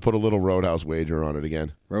we'll have to put a little Roadhouse wager on it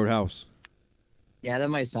again. Roadhouse. Yeah, that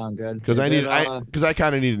might sound good. Because I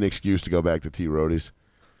kind of need an excuse to go back to T. Roadies.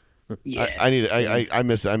 Yeah, I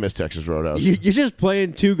miss Texas Roadhouse. You're just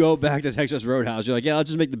playing to go back to Texas Roadhouse. You're like, yeah, I'll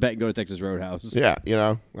just make the bet and go to Texas Roadhouse. Yeah,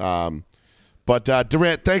 But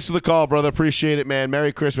Durant, thanks for the call, brother. Appreciate it, man.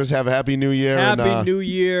 Merry Christmas. Have a happy New Year. Happy New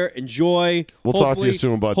Year. Enjoy. We'll talk to you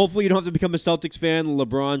soon, bud. Hopefully you don't have to become a Celtics fan.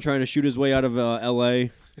 LeBron trying to shoot his way out of L.A.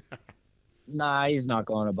 Nah, he's not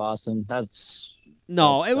going to Boston.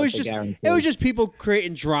 It was just people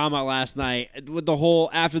creating drama last night with the whole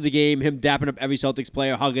after the game, him dapping up every Celtics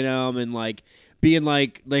player, hugging them, and like being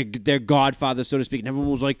like their godfather, so to speak. And everyone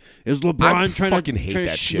was like, "Is LeBron trying to?" I fucking hate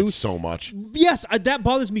that shit so much. Yes, that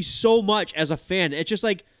bothers me so much as a fan. It's just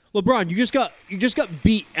like, LeBron, you just got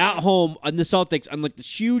beat at home on the Celtics on like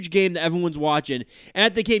this huge game that everyone's watching, and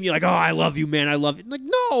at the game you're like, "Oh, I love you, man, I love you." Like,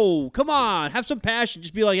 no, come on, have some passion.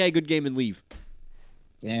 Just be like, "Hey, good game," and leave.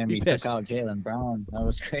 Damn, he took out Jaylen Brown. That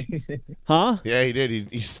was crazy. Huh? Yeah, he did.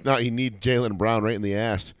 He need Jaylen Brown right in the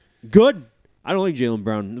ass. Good. I don't like Jaylen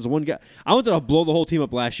Brown. There's one guy. I wanted to blow the whole team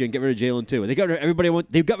up last year and get rid of Jaylen too. They got rid of everybody.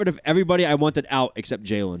 They got rid of everybody I wanted out except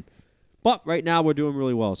Jaylen. But right now we're doing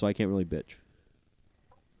really well, so I can't really bitch.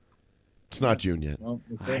 It's not June yet. Well,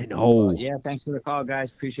 I know. Yeah, thanks for the call,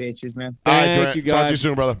 guys. Appreciate you, man. All right, Thank Durant. you, Talk to you guys.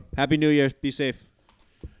 soon, brother. Happy New Year. Be safe.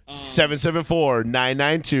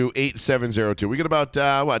 774-992-8702. We got about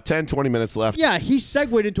 10, 20 minutes left. Yeah, he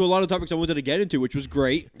segued into a lot of topics I wanted to get into, which was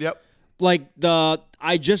great. Yep. Like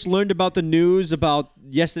I just learned about the news about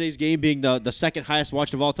yesterday's game being the second highest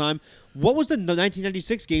watched of all time. What was the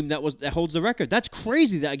 1996 game that holds the record? That's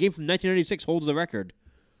crazy that a game from 1996 holds the record.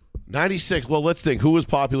 96. Well, let's think. Who was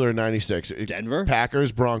popular in 96? Denver?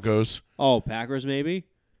 Packers, Broncos, Oh, Packers maybe?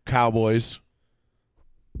 Cowboys.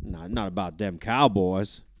 No, not about them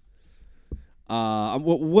Cowboys.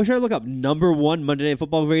 What should I look up? Number 1 Monday Night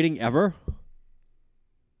Football rating ever?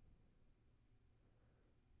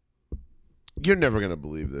 You're never going to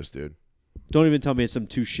believe this, dude. Don't even tell me it's some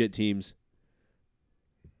 2 shit teams.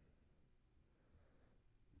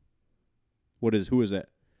 Who is it?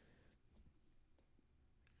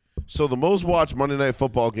 So the most watched Monday Night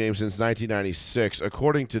Football game since 1996,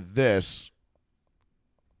 according to this,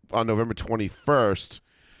 on November 21st,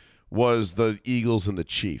 was the Eagles and the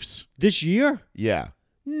Chiefs. This year? Yeah.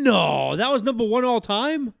 No, that was number 1 all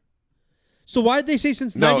time? So why did they say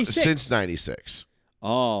since 96? No, since 96.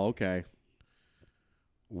 Oh, okay.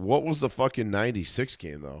 What was the fucking 96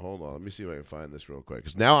 game, though? Hold on. Let me see if I can find this real quick,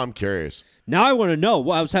 because now I'm curious. Now I want to know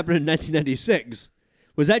what was happening in 1996.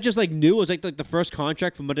 Was that just like new? Was like the first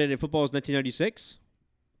contract for Monday Night Football was 1996?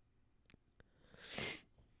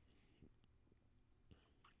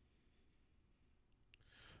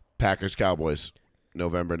 Packers Cowboys,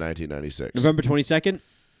 November 1996. November 22nd?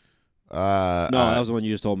 No, that was the one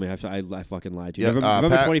you just told me. I fucking lied to you. Yeah,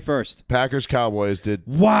 November 21st. Packers Cowboys did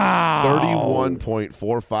Wow.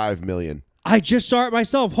 31.45 million. I just saw it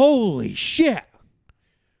myself. Holy shit.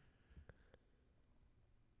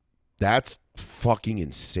 That's fucking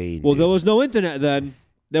insane. Well, dude. there was no internet then.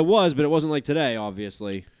 There was, but it wasn't like today,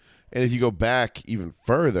 obviously. And if you go back even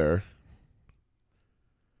further,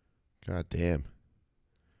 god damn.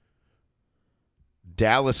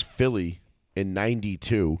 Dallas, Philly in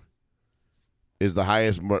 92, is the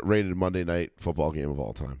highest rated Monday Night Football game of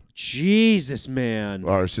all time, Jesus, man.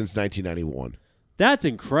 or since 1991, That's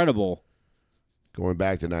incredible. going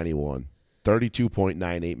back to 91.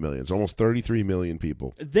 32.98 million. It's almost 33 million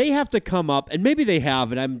people. They have to come up, and maybe they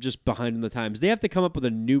have, and I'm just behind in the times. They have to come up with a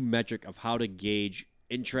new metric of how to gauge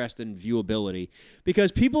interest and viewability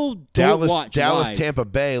because people don't watch Dallas live. Tampa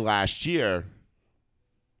Bay last year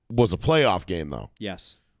was a playoff game, though.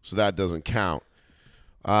 Yes. So that doesn't count.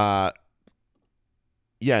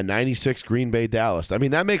 96 Green Bay Dallas. I mean,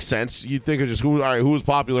 that makes sense. You think of just who was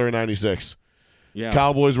popular in 96? Yeah.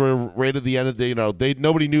 Cowboys were right at the end of the,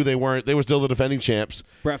 nobody knew they weren't. They were still the defending champs.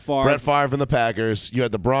 Brett Favre. Brett Favre and the Packers. You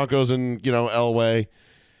had the Broncos and, Elway.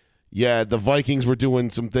 Yeah, the Vikings were doing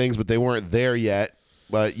some things, but they weren't there yet.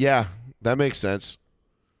 But yeah, that makes sense.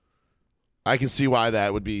 I can see why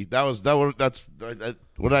that would be. That's what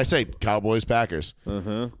did I say? Cowboys, Packers.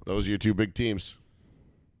 Uh-huh. Those are your two big teams.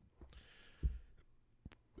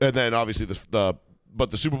 And then obviously the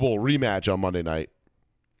Super Bowl rematch on Monday night,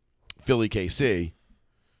 Philly KC.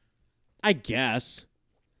 I guess.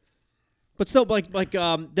 But still,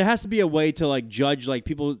 there has to be a way to judge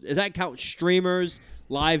people. Does that count streamers,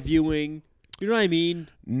 live viewing? You know what I mean?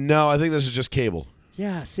 No, I think this is just cable.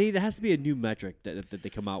 Yeah. See, there has to be a new metric that they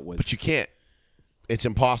come out with. But you can't. It's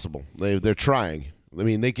impossible. They're trying. I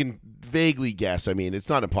mean, they can vaguely guess. I mean, it's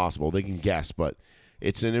not impossible. They can guess, but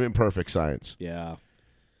it's an imperfect science. Yeah.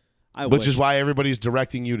 Which is why everybody's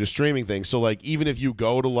directing you to streaming things. So, even if you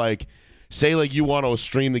go to, say, you want to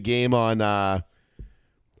stream the game on the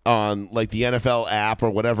NFL app or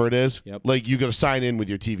whatever it is, Yep. You got to sign in with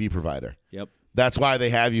your TV provider. Yep. That's why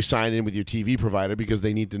they have you sign in with your TV provider because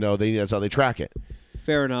they need to know. That's how they track it.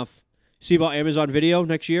 Fair enough. See about Amazon Video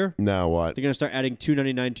next year? Now what? They're going to start adding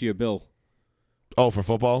 $2.99 to your bill. Oh, for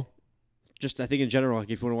football? Just, I think in general, if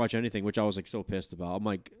you want to watch anything, which I was so pissed about.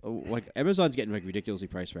 I'm Amazon's getting ridiculously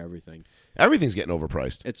priced for everything. Everything's getting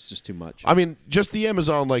overpriced. It's just too much. I mean, just the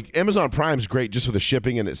Amazon Prime's great just for the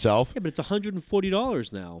shipping in itself. Yeah, but it's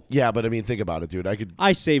 $140 now. Yeah, but I mean, think about it, dude.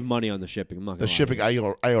 I save money on the shipping. I'm not gonna The lie shipping. to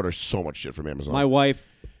you. I order so much shit from Amazon. My wife,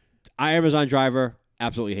 Amazon driver,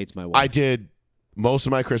 absolutely hates my wife. I did most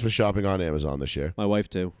of my Christmas shopping on Amazon this year. My wife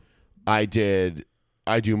too. I do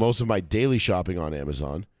most of my daily shopping on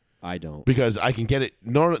Amazon. I don't. Because I can get it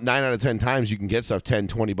 9 out of 10 times you can get stuff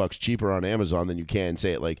 $10-$20 cheaper on Amazon than you can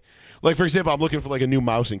say it like for example, I'm looking for a new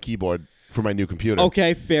mouse and keyboard for my new computer.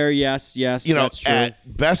 Okay, fair, yes, that's true.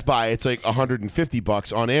 At Best Buy it's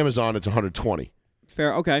 $150. On Amazon it's $120.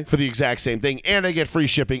 Fair, okay. For the exact same thing, and I get free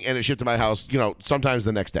shipping and it's shipped to my house, sometimes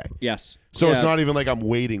the next day. Yes. So Yeah, it's not even I'm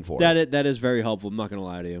waiting for it. That is very helpful. I'm not going to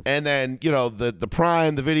lie to you. And then, the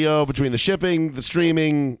Prime, the video, between the shipping, the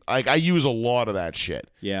streaming, I use a lot of that shit.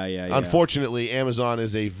 Yeah. Unfortunately, Amazon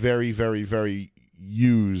is a very, very, very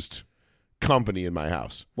used company in my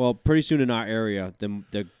house. Well, pretty soon in our area,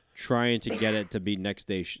 they're trying to get it to be next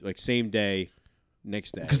day, same day,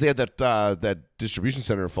 next day. Because they had that distribution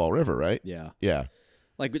center in Fall River, right? Yeah. Yeah.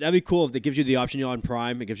 That'd be cool if it gives you the option on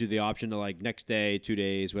Prime. It gives you the option to next day, 2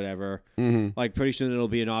 days, whatever. Mm-hmm. Pretty soon it'll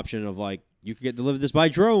be an option of you can get delivered this by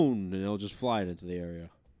drone, and it'll just fly it into the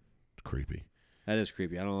area. Creepy. That is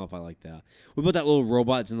creepy. I don't know if I like that. What about that little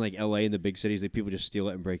robot that's in L.A. in the big cities? People just steal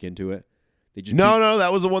it and break into it. They just No,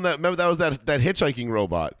 that was the one that was that hitchhiking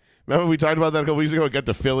robot. Remember we talked about that a couple weeks ago? It got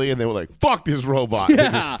to Philly and they were like, "Fuck this robot!" Yeah. They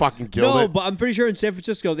just fucking killed it. No, but I'm pretty sure in San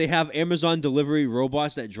Francisco they have Amazon delivery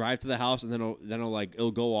robots that drive to the house and then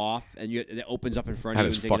it'll go off and it opens up in front That of you.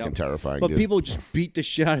 is and take it fucking out. terrifying. But dude. people just beat the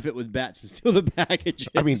shit out of it with bats and steal the packages.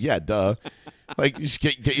 I mean, yeah, duh. You just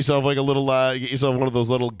get yourself a little, get yourself one of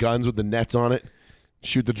those little guns with the nets on it.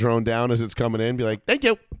 Shoot the drone down as it's coming in. Be like, "Thank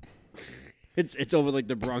you." It's over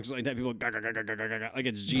the Bronx like that. People like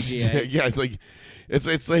it's GTA. Yeah,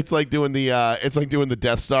 it's like doing the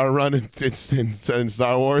Death Star run in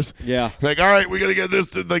Star Wars. Yeah. All right, we gotta get this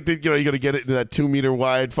to you gotta get it into that 2 meter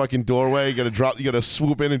wide fucking doorway. You gotta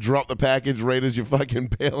swoop in and drop the package right as you're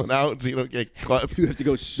fucking bailing out so you don't get clipped. You have to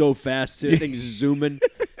go so fast too. Things zooming.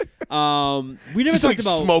 We never Just talked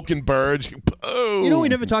about smoking birds. Oh. we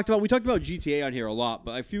never talked about. We talked about GTA on here a lot,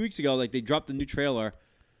 but a few weeks ago, they dropped the new trailer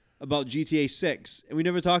about GTA 6, and we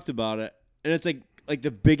never talked about it. And it's like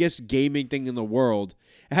the biggest gaming thing in the world.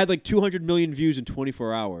 It had 200 million views in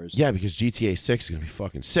 24 hours. Yeah, because GTA 6 is gonna be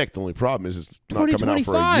fucking sick. The only problem is it's not coming out for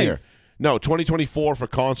a 2025. year. No, 2024 for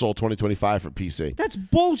console, 2025 for PC. That's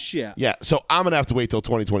bullshit. Yeah, so I'm gonna have to wait till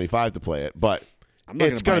 2025 to play it, but I'm not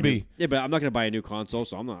it's gonna be. Yeah, but I'm not gonna buy a new console,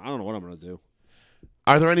 so I don't know what I'm gonna do.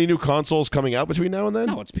 Are there any new consoles coming out between now and then?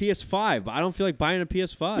 No, it's PS5, but I don't feel like buying a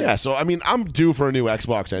PS5. Yeah, so I mean, I'm due for a new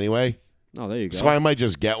Xbox anyway, Oh, there you go. so I might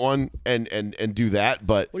just get one and do that.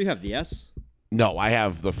 But What do you have? The S? No, I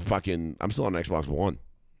have the fucking. I'm still on Xbox One.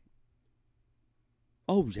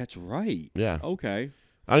 Oh, that's right. Yeah. Okay.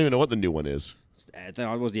 I don't even know what the new one is. I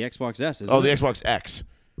thought it was the Xbox S. Oh, the Xbox X.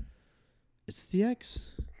 Is it the X?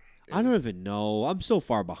 I don't even know. I'm so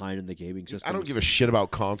far behind in the gaming system. I don't give a shit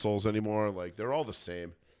about consoles anymore. Like, they're all the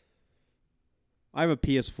same. I have a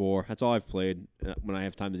PS4. That's all I've played when I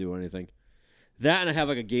have time to do anything. That and I have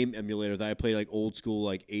like a game emulator that I play like old school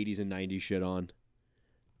like 80s and 90s shit on.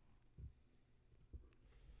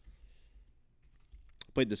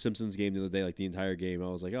 Played the Simpsons game the other day, like the entire game. I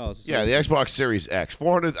was like, oh, this is Yeah, the Xbox Series X.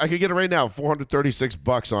 400. I could get it right now.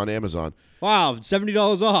 $436 on Amazon. wow,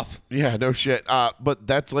 $70 off. Yeah, no shit. But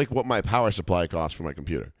that's like what my power supply costs for my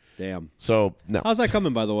computer. Damn. So no. How's that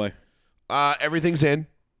coming, by the way? Everything's in.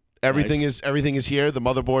 Everything is here. The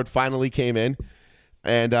motherboard finally came in,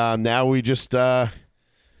 and now we just You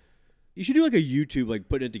should do like a YouTube, like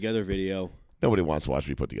putting it together video. nobody wants to watch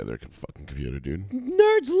me put together a fucking computer, dude.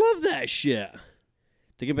 Nerds love that shit.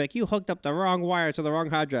 They get back, you hooked up the wrong wire to the wrong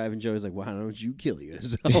hard drive, and Joey's like, "Why don't you kill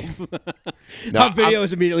yourself?" No, Our video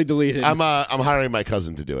is immediately deleted. I'm hiring my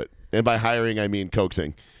cousin to do it, and by hiring I mean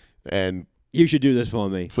coaxing. And You should do this for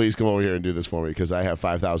me. please come over here and do this for me because I have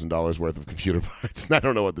 $5,000 worth of computer parts and I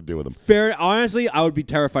don't know what to do with them. Fair. Honestly, I would be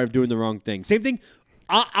terrified of doing the wrong thing. Same thing.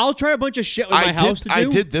 I'll try a bunch of shit with my house to do. I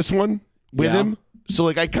did this one with Yeah. him, so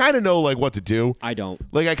like I kind of know like what to do. I don't.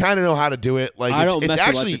 Like I kind of know how to do it. Like I it's, don't it's mess with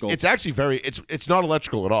actually electrical. it's actually very it's not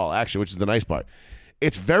electrical at all actually, which is the nice part.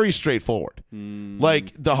 It's very straightforward.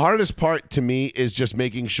 Like the hardest part to me is just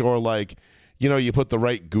making sure like you put the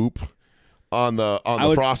right goop on the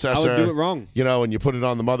processor. I would do it wrong. And you put it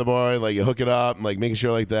on the motherboard, like you hook it up, and like making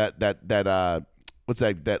sure like that what's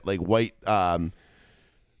that like white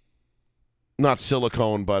not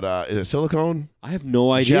silicone, but is it silicone? I have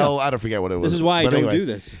no idea. Gel, I don't forget what it was. This is why I But don't anyway, do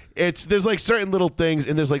this. there's like certain little things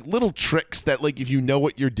and there's like little tricks that like if you know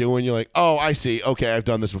what you're doing, you're like, oh, I see. Okay, I've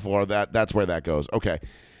done this before. That's where that goes. Okay.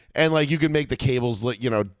 And like you can make the cables a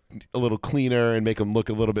little cleaner and make them look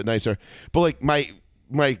a little bit nicer. But like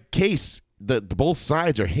my case, the both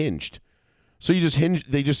sides are hinged. So you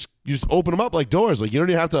just open them up like doors. Like you don't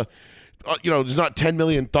even have to there's not 10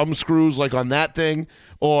 million thumb screws like on that thing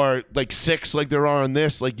or like 6 like there are on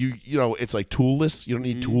this. Like it's like toolless. You don't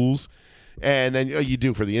need tools. And then you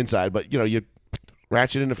do for the inside, but you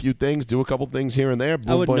ratchet in a few things, do a couple things here and there.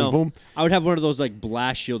 Boom, I would boom, know. boom. I would have one of those like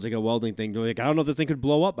blast shields, like a welding thing. Like, I don't know if this thing could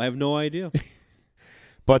blow up. I have no idea.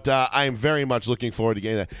 But I am very much looking forward to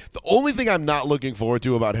getting that. The only thing I'm not looking forward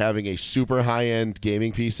to about having a super high-end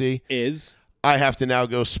gaming PC Is I have to now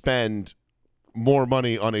go spend more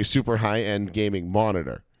money on a super high-end gaming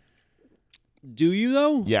monitor. do you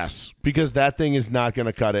though? Yes, because that thing is not going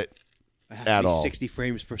to cut it It has at to be all. 60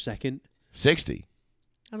 frames per second. 60.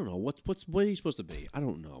 I don't know. What are you supposed to be? I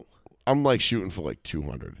don't know. I'm like shooting for like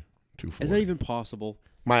 200, 240. Is that even possible?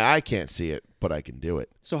 My eye can't see it, but I can do it.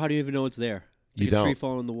 So how do you even know it's there? You Like a tree don't.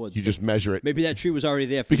 falling in the woods. You just measure it Maybe that tree was already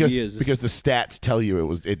there for because years. the stats tell you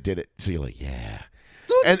it did it. So you're like, yeah.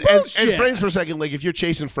 That's And bullshit. frames per second, like if you're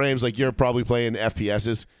chasing frames, like you're probably playing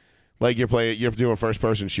FPSs, like you're doing first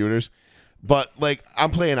person shooters. But like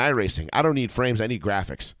I'm playing iRacing. I don't need frames. I need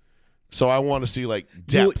graphics. So I want to see like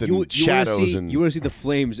depth and shadows and you want to see the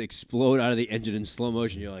flames explode out of the engine in slow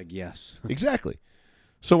motion. You're like, yes. exactly.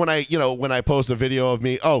 So when I post a video of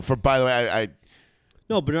me, by the way, I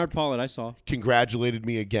No, Bernard Pollard, I saw. congratulated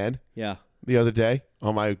me again Yeah. the other day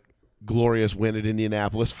on my glorious win at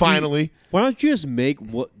Indianapolis. Finally. Why don't you just make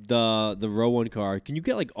the row one car? Can you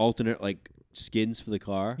get like alternate like skins for the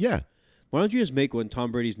car? Yeah. Why don't you just make one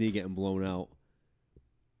Tom Brady's knee getting blown out?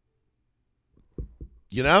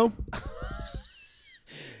 You know?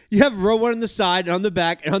 You have row one on the side and on the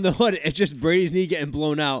back and on the hood. It's just Brady's knee getting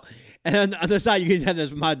blown out. And on the side, you can have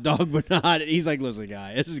this my dog Bernard. And he's like, "Listen,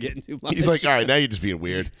 guy, this is getting too much." He's like, all right, now you're just being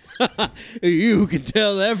weird. You can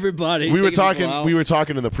tell everybody. We were taking people out.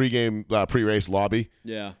 talking in the pregame pre-race lobby.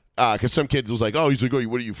 Yeah. Because some kids was like, oh, he's like, oh,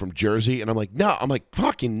 what are you from Jersey? And I'm like, no. I'm like,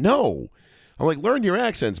 fucking no. I'm like, learn your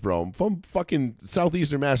accents, bro. I'm from fucking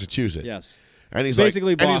southeastern Massachusetts. Yes. And he's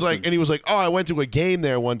Basically like, and he's Boston. like, and he was like, oh, I went to a game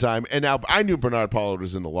there one time, and now I knew Bernard Pollard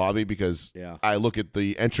was in the lobby because Yeah. I look at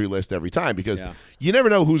the entry list every time because Yeah. you never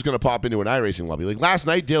know who's going to pop into an iRacing lobby. Like last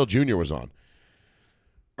night, Dale Jr. was on.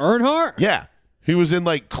 Earnhardt? Yeah, he was in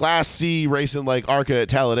like Class C racing like ARCA at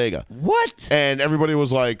Talladega. What? And everybody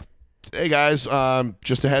was like, hey guys,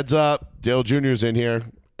 just a heads up, Dale Jr.'s in here.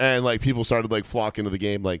 And like people started like flocking to the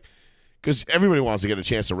game, like, because everybody wants to get a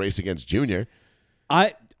chance to race against Junior.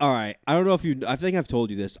 All right. I don't know if you. I think I've told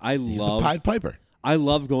you this. He's the Pied Piper. I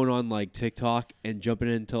love going on like TikTok and jumping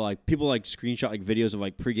into like people like screenshot like videos of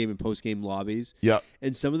like pregame and postgame lobbies. Yep.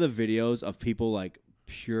 And some of the videos of people like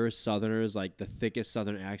pure Southerners, like the thickest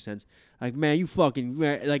Southern accents, like man, you fucking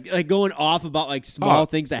like going off about like small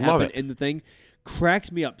things that love happen it. in the thing,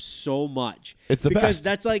 cracks me up so much. It's the because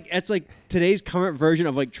best. that's like today's current version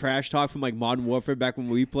of like trash talk from like Modern Warfare back when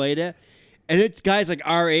we played it. And it's guys like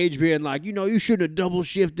our age being like, you shouldn't have double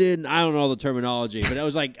shifted. And I don't know the terminology, but I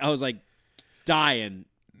was like dying.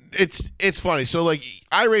 It's funny. So like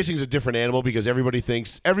iRacing is a different animal because everybody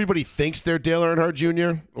thinks they're Dale Earnhardt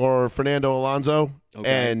Jr. or Fernando Alonso,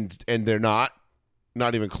 Okay. and they're not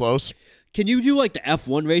even close. Can you do like the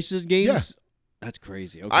F1 races games? Yeah. That's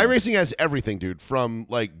crazy. Okay. iRacing has everything, dude, from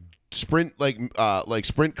like sprint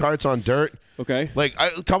sprint carts on dirt. Okay. Like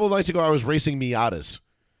a couple of nights ago, I was racing Miatas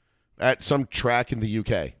at some track in the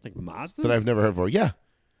UK Like Mazda? that I've never heard before. Yeah,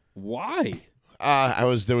 Why?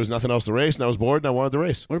 there was nothing else to race, and I was bored, and I wanted to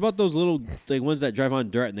race. What about those little like ones that drive on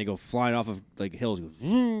dirt and they go flying off of like hills?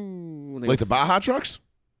 Vroom, Like the Baja trucks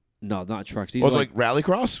No, not trucks. These or are like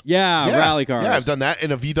rallycross. yeah, rally cars. Yeah, I've done that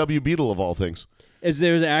in a VW Beetle of all things. Is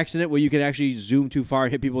there an accident where you can actually zoom too far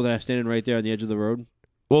and hit people that are standing right there on the edge of the road?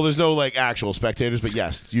 Well, there's no like actual spectators, but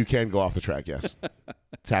yes, you can go off the track. Yes,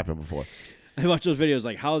 it's happened before. I watch those videos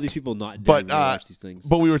like, how are these people not dead But when they watch these things?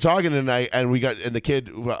 But we were talking tonight, and the kid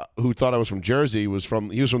who thought I was from Jersey was from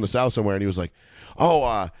the South somewhere, and he was like,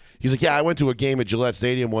 he's like, yeah, I went to a game at Gillette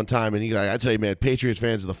Stadium one time, and I tell you, man, Patriots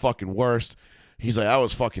fans are the fucking worst. He's like, I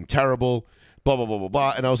was fucking terrible, blah blah blah blah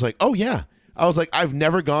blah, and I was like, oh yeah, I was like, I've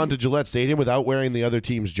never gone to Gillette Stadium without wearing the other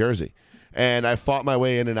team's jersey, and I fought my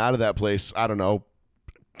way in and out of that place. I don't know,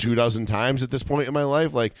 24 times at this point in my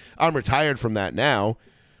life. Like I'm retired from that now.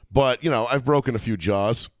 But, I've broken a few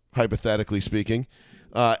jaws, hypothetically speaking,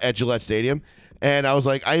 at Gillette Stadium. And I was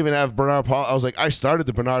like, I even have Bernard Pollard. I was like, I started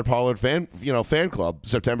the Bernard Pollard fan club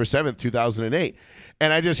September 7th, 2008.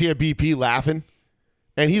 And I just hear BP laughing.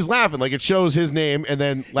 And he's laughing. Like, it shows his name and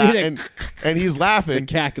then and he's laughing.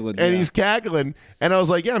 Cackling. And yeah. he's cackling. And I was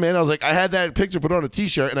like, yeah, man. I was like, I had that picture put on a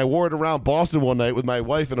T-shirt, and I wore it around Boston one night with my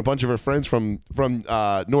wife and a bunch of her friends from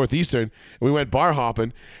Northeastern. And we went bar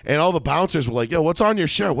hopping, and all the bouncers were like, yo, what's on your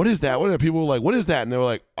shirt? What is that? People were like, what is that? And they were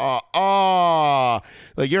like,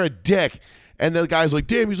 like, you're a dick. And the guy's like,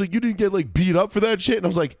 damn. He's like, you didn't get, like, beat up for that shit? And I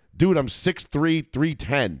was like, dude, I'm 6'3",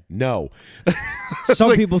 310. No.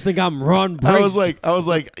 Some people think I'm Ron Bryce. I was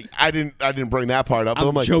like, I didn't bring that part up. But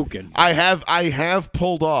I'm like, joking. I have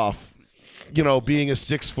pulled off, being a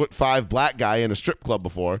 6'5" black guy in a strip club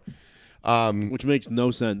before. Which makes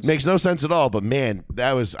no sense. Makes no sense at all. But man,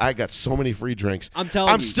 I got so many free drinks. I'm telling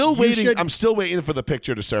you, I'm still you waiting. should- I'm still waiting for the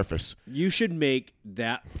picture to surface. You should make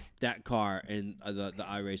that car in the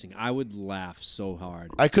iRacing. I would laugh so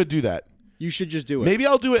hard. I could do that. You should just do it. Maybe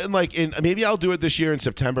I'll do it maybe I'll do it this year in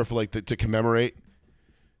September for like to commemorate.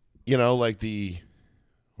 Like the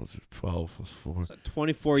what's it, 12 plus 4.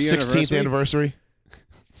 24-year 16th anniversary.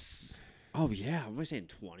 Oh yeah, what am I saying?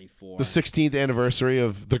 24. The 16th anniversary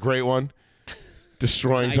of the great one,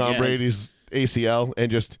 destroying I Tom guess. Brady's ACL and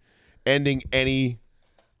just ending any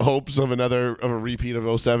hopes of a repeat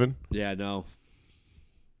of 07. Yeah, no.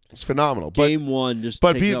 It's phenomenal. Game one, just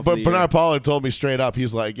But takes it off but the Bernard Pollard told me straight up,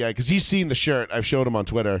 he's like, yeah, because he's seen the shirt. I've showed him on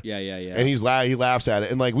Twitter. Yeah. And he laughs at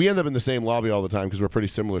it. And like we end up in the same lobby all the time because we're pretty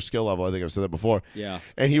similar skill level. I think I've said that before. Yeah.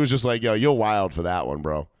 And he was just like, yo, you're wild for that one,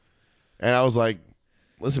 bro. And I was like,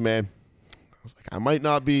 listen, man. I was like, I might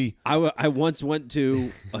not be. I once went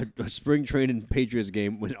to a spring training Patriots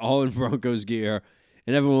game with all in Broncos gear,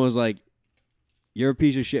 and everyone was like, "You're a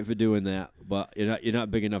piece of shit for doing that, but you're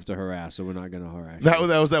not big enough to harass, so we're not gonna harass." That you."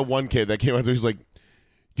 was that one kid that came out there. He's like,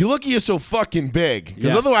 you're lucky you're so fucking big. Because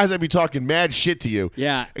Yes. otherwise I'd be talking mad shit to you.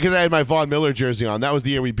 Yeah. Because I had my Von Miller jersey on. That was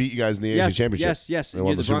the year we beat you guys in the AFC Championship. Yes. And And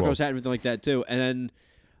won you had the Super Bowl. Broncos hat and everything like that too. And then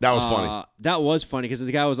That was funny. That was funny because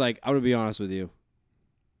the guy was like, "I'm gonna be honest with you,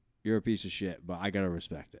 you're a piece of shit, but I gotta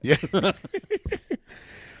respect it." Yeah.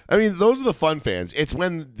 I mean, those are the fun fans. It's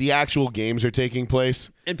when the actual games are taking place.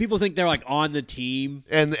 And people think they're like on the team.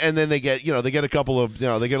 And then they get a couple of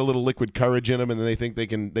they get a little liquid courage in them, and then they think they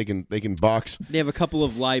can box. They have a couple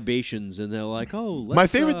of libations, and they're like, "Oh." My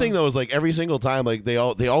favorite thing though is like every single time like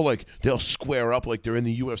they'll square up like they're in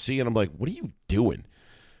the UFC, and I'm like, what are you doing?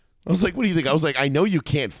 I was like, what do you think? I was like, I know you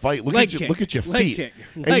can't fight. Look Leg at kick. your Leg feet, kick.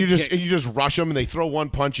 and Leg you kick. just rush them, and they throw one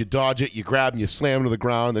punch, you dodge it, you grab, and you slam them to the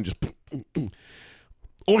ground, and then just.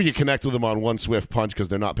 Or you connect with them on one swift punch because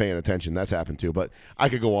they're not paying attention. That's happened too. But I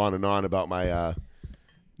could go on and on about my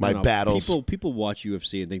my No, battles. People watch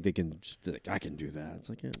UFC and think they can just like, I can do that. It's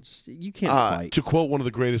like you can't fight. To quote one of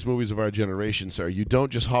the greatest movies of our generation, sir, you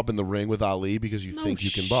don't just hop in the ring with Ali because you think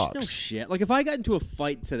you can box. No shit. Like if I got into a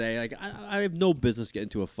fight today, like I have no business getting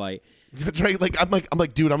into a fight. That's right. Like I'm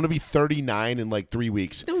like, dude, I'm gonna be 39 in like 3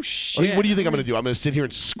 weeks. No shit. Like, what do you think I'm gonna do? I'm gonna sit here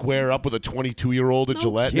and square up with a 22-year-old at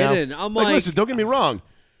Gillette kidding. now? I'm like, like- listen, don't get me wrong.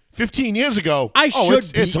 15 years ago,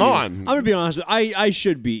 It's it's on. I'm gonna be honest with you. I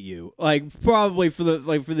should beat you. Like probably for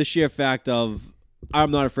the sheer fact of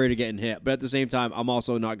I'm not afraid of getting hit, but at the same time, I'm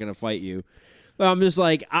also not gonna fight you. But I'm just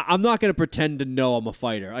like I'm not gonna pretend to know I'm a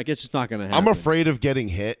fighter. Like it's just not gonna happen. I'm afraid of getting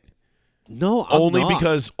hit. No, I'm only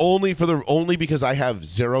not. because I have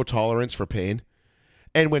zero tolerance for pain,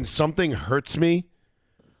 and when something hurts me,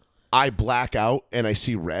 I black out and I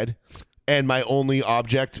see red, and my only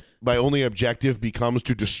objective becomes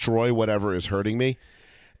to destroy whatever is hurting me.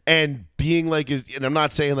 And being like, and I'm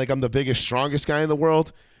not saying like I'm the biggest, strongest guy in the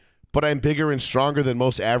world, but I'm bigger and stronger than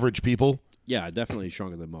most average people. Yeah, definitely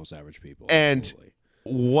stronger than most average people. And absolutely.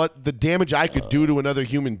 what the damage I could do to another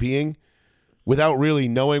human being without really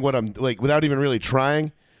knowing what I'm like, without even really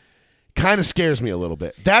trying, kind of scares me a little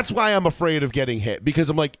bit. That's why I'm afraid of getting hit,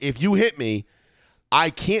 because I'm like, if you hit me,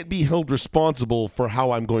 I can't be held responsible for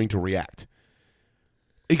how I'm going to react,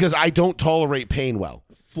 because I don't tolerate pain well.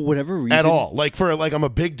 For whatever reason, At all. Like I'm a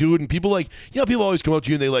big dude, and people people always come up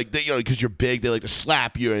to you and they because you're big, they like to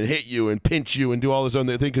slap you and hit you and pinch you and do all this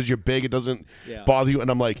other thing because you're big. It doesn't bother you, and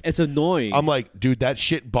I'm like, it's annoying. I'm like, dude, that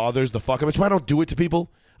shit bothers the fuck out of me. That's why I don't do it to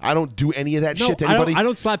people. I don't do any of that shit to anybody. I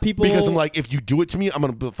don't slap people because I'm like, if you do it to me, I'm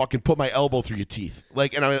gonna fucking put my elbow through your teeth.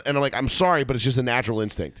 Like, and I'm like, I'm sorry, but it's just a natural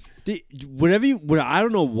instinct. I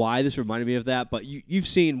don't know why this reminded me of that, but you've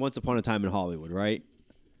seen Once Upon a Time in Hollywood, right?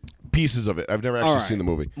 Pieces of it. I've never actually seen the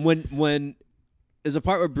movie. When there's a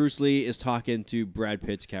part where Bruce Lee is talking to Brad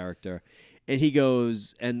Pitt's character, and he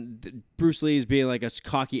goes, and Bruce Lee is being like a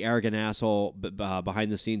cocky, arrogant asshole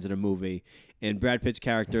behind the scenes in a movie, and Brad Pitt's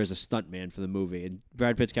character is a stuntman for the movie, and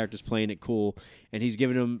Brad Pitt's character's playing it cool, and he's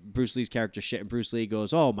giving him Bruce Lee's character shit, and Bruce Lee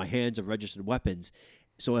goes, "Oh, my hands are registered weapons,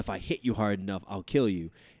 so if I hit you hard enough, I'll kill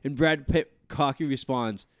you." And Brad Pitt cocky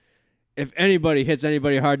responds, "If anybody hits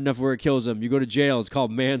anybody hard enough where it kills them, you go to jail. It's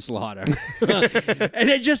called manslaughter." And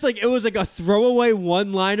it was like a throwaway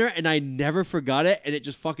one-liner, and I never forgot it, and it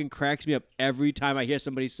just fucking cracks me up every time I hear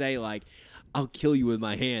somebody say, like, "I'll kill you with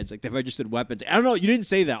my hands," like they've registered weapons. I don't know, you didn't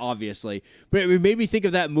say that, obviously, but it made me think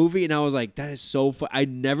of that movie, and I was like, that is so fun. I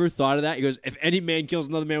never thought of that. He goes, "If any man kills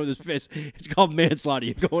another man with his fist, it's called manslaughter.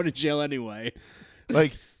 You're going to jail anyway."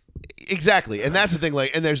 Like, exactly. And that's the thing.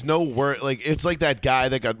 Like, and there's no word. Like, it's like that guy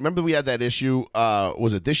that got. Remember, we had that issue.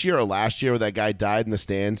 Was it this year or last year where that guy died in the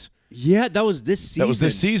stands? Yeah, that was this season. That was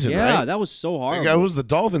this season, yeah, right? that was so horrible. That was the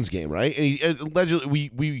Dolphins game, right? And he allegedly,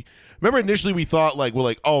 we remember initially we thought we're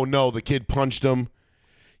like, oh no, the kid punched him.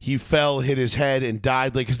 He fell, hit his head, and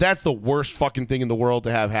died. Like, because that's the worst fucking thing in the world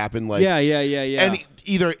to have happen. Like, yeah. And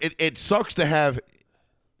either it sucks to have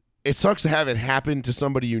it happen to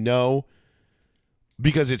somebody you know,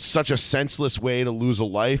 because it's such a senseless way to lose a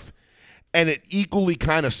life. And it equally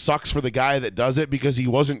kind of sucks for the guy that does it, because he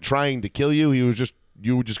wasn't trying to kill you. You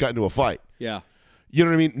just got into a fight. Yeah. You know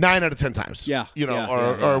what I mean? 9 out of 10 times. Yeah. You know,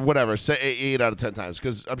 Yeah. or whatever. Say 8 out of 10 times,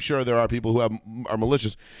 because I'm sure there are people who are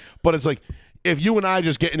malicious. But it's like, if you and I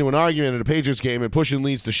just get into an argument at a Patriots game and pushing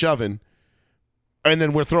leads to shoving, and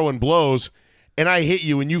then we're throwing blows, and I hit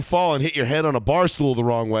you and you fall and hit your head on a bar stool the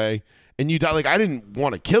wrong way, and you die. Like, I didn't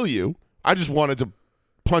want to kill you. I just wanted to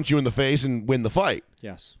punch you in the face and win the fight.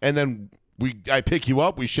 Yes. And then I pick you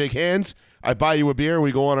up, we shake hands, I buy you a beer, and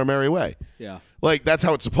we go on our merry way. Yeah. Like, that's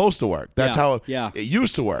how it's supposed to work. That's how it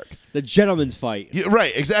used to work. The gentleman's fight. Yeah,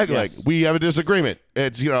 right, exactly. Yes. Like, we have a disagreement.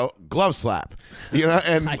 It's, glove slap. And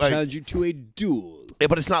I like, challenge you to a duel. yeah,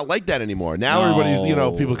 but it's not like that anymore. Now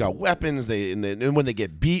everybody's, people got weapons. And when they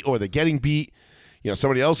get beat or they're getting beat,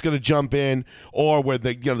 somebody else got to jump in, or where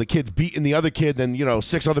the kid's beating the other kid, then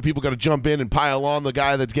 6 other people got to jump in and pile on the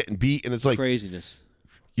guy that's getting beat, and it's like craziness.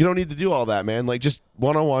 You don't need to do all that, man. Like, just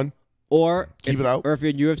one-on-one. Or keep it out. Or if you're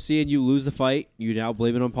in UFC and you lose the fight, you now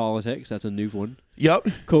blame it on politics. That's a new one. Yep.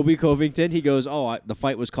 Kobe Covington, he goes, the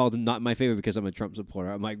fight was called not in my favor because I'm a Trump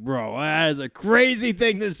supporter. I'm like, bro, that is a crazy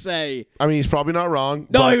thing to say. I mean, he's probably not wrong.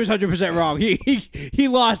 No, he was 100% wrong. He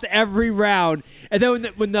lost every round, and then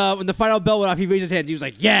when the final bell went off, he raised his hands. He was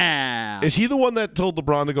like, "Yeah." Is he the one that told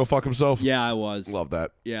LeBron to go fuck himself? Yeah, I was. Love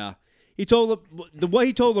that. Yeah. He told what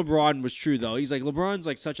he told LeBron was true though. He's like LeBron's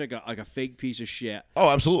like such like a fake piece of shit. Oh,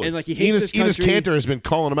 absolutely. And like he hates this Enes country. Kanter has been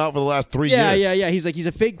calling him out for the last 3 Yeah, years. yeah. He's like he's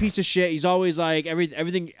a fake piece of shit. He's always like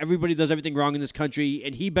everybody does everything wrong in this country,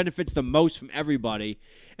 and he benefits the most from everybody.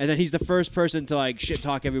 And then he's the first person to like shit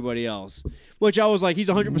talk everybody else, which I was like, he's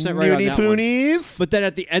 100% right on that one. Poonies. But then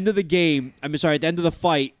at the end of the game, at the end of the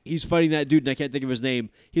fight, he's fighting that dude, and I can't think of his name.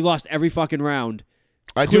 He lost every fucking round.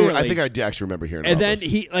 I clearly. think I do actually remember hearing And about then this.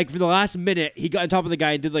 he like for the last minute, he got on top of the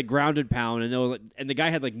guy and did like grounded pound, and the guy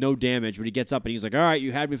had like no damage. But he gets up and he's like, "All right,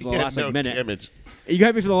 you had me for the last no like minute. damage. You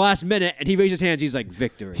had me for the last minute." And he raised his hands. He's like,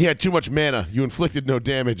 "Victory." He had too much mana. You inflicted no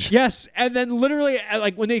damage. Yes, and then literally,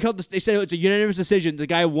 like when they said it's a unanimous decision. The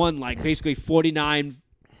guy won like basically 49.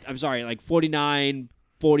 I'm sorry, like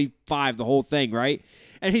 49-45, the whole thing, right?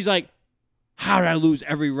 And he's like, "How did I lose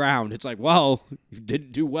every round?" It's like, well, you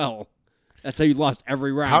didn't do well. That's how you lost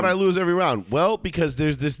every round. How did I lose every round? Well, because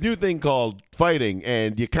there's this new thing called fighting,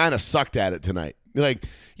 and you kind of sucked at it tonight. Like,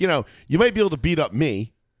 you might be able to beat up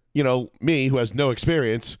me, me who has no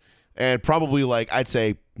experience, and probably like I'd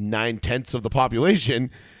say 9/10 of the population.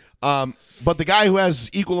 But the guy who has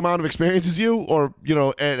equal amount of experience as you, or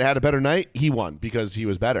and had a better night, he won because he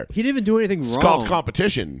was better. He didn't even do anything It's wrong. called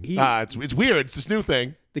competition. It's weird. It's this new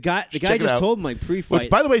thing. The guy Check it just out. told him like pre-fight. Which,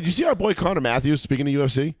 by the way, did you see our boy Connor Matthews? Speaking of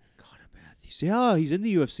UFC, Yeah, he's in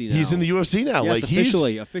the UFC now. he's in the UFC now. Yes, like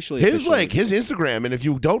officially. his Instagram, and if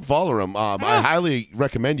you don't follow him, I highly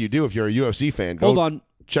recommend you do. If you're a UFC fan, go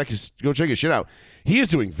check his shit out. He is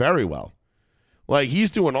doing very well. Like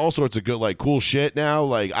he's doing all sorts of good, like cool shit now.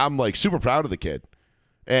 Like I'm like super proud of the kid.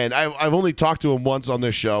 And I've only talked to him once on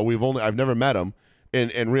this show. I've never met him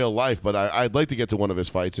in real life, but I'd like to get to one of his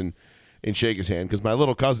fights and shake his hand because my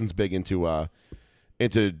little cousin's big into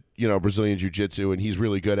Brazilian jiu-jitsu, and he's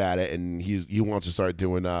really good at it, and he wants to start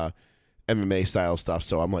doing MMA style stuff.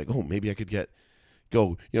 So I'm like, oh, maybe I could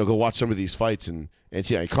go watch some of these fights and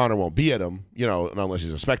see. Connor won't be at them, unless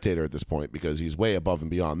he's a spectator at this point because he's way above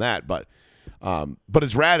and beyond that. But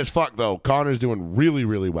it's rad as fuck though. Connor's doing really,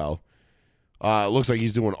 really well. It looks like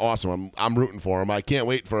he's doing awesome. I'm rooting for him. I can't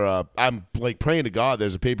wait for. I'm like praying to God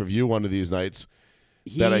there's a pay-per-view one of these nights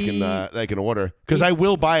that I can order because I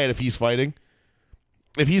will buy it if he's fighting.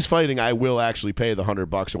 If he's fighting, I will actually pay the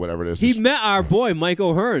 $100 or whatever it is. He met our boy Mike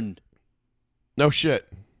O'Hearn. No shit.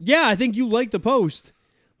 Yeah, I think you liked the post,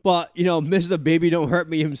 but Mr. Baby Don't Hurt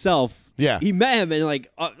Me himself. Yeah, he met him and like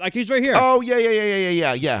he's right here. Oh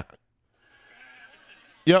yeah.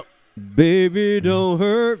 Yep. Baby, don't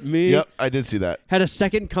hurt me. Yep, I did see that. Had a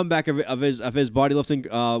second comeback of his bodybuilding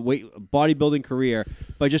bodybuilding career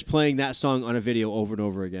by just playing that song on a video over and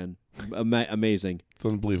over again. Amazing. It's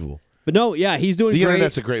unbelievable. But no, yeah, he's doing the great.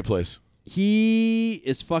 Internet's a great place. He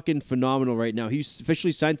is fucking phenomenal right now. He's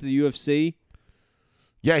officially signed to the UFC.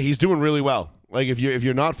 Yeah, he's doing really well. Like if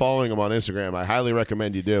you're not following him on Instagram, I highly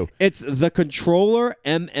recommend you do. It's the Controller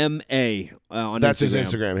MMA on That's Instagram. his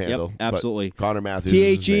Instagram handle. Yep, absolutely. Connor Matthews.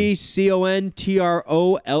 TheControllerer.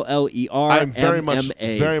 I'm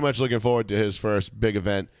very much looking forward to his first big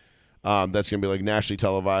event. That's gonna be like nationally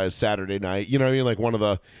televised Saturday night. You know what I mean? Like one of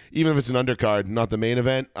the, even if it's an undercard, not the main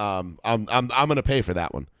event. I'm gonna pay for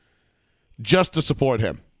that one, just to support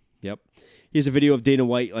him. Yep. He has a video of Dana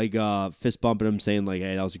White like fist bumping him, saying like,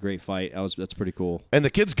 "Hey, that was a great fight. That's pretty cool." And the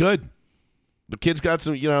kid's good. The kid's got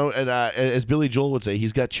some, and as Billy Joel would say,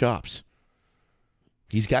 he's got chops.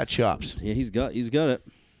 He's got chops. Yeah, he's got it.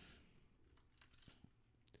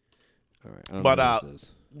 All right. I don't But know what this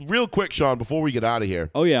is. real quick, Sean, before we get out of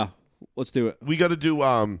here, Oh yeah, let's do it. we got to do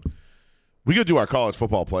our college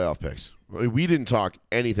football playoff picks. We didn't talk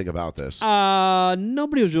anything about this.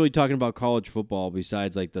 Nobody was really talking about college football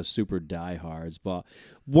besides like the super diehards. But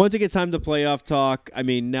once it gets time to playoff talk, I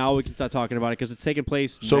mean, now we can start talking about it because it's taking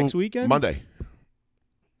place next weekend. Monday,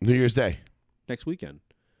 New Year's Day, Next weekend.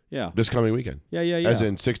 Yeah. this coming weekend. Yeah. As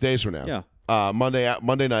in 6 days from now. Yeah.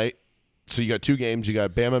 Monday night. So you got two games. You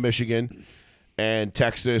got Bama, Michigan, and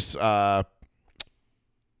Texas.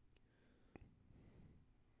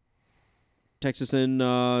 Texas and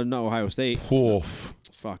not Ohio State. Oof.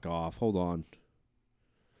 Fuck off. Hold on.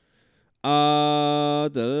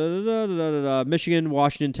 Michigan,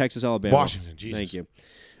 Washington, Texas, Alabama. Washington, Jesus. Thank you.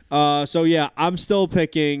 So yeah, I'm still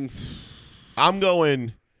picking.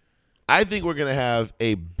 I think we're going to have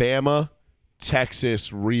a Bama-Texas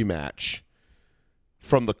rematch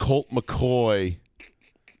from the Colt McCoy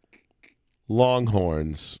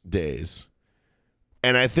Longhorns days.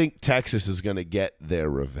 And I think Texas is going to get their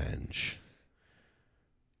revenge.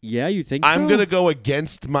 Yeah, you think I'm so? going to go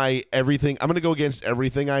against everything. I'm going to go against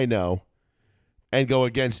everything I know and go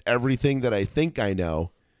against everything that I think I know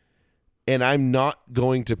and I'm not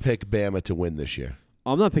going to pick Bama to win this year.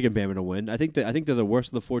 I'm not picking Bama to win. I think they're the worst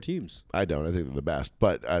of the 4 teams. I don't. I think they're the best.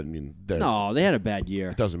 But, I mean, No, they had a bad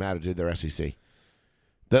year. it doesn't matter, dude. They're SEC.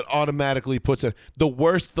 That automatically puts the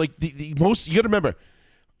worst, like the most. You got to remember,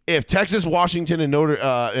 if Texas, Washington, and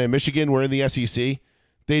and Michigan were in the SEC,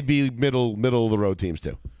 they'd be middle of the road teams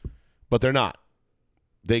too. But they're not.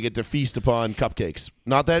 They get to feast upon cupcakes.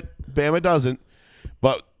 Not that Bama doesn't,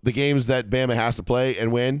 but the games that Bama has to play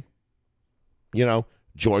and win,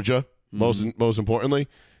 Georgia, most importantly.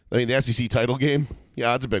 I mean, the SEC title game,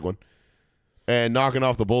 yeah, that's a big one. And knocking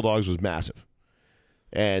off the Bulldogs was massive.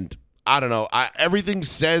 And I don't know. Everything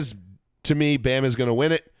says to me Bama's going to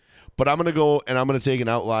win it, but I'm going to go and I'm going to take an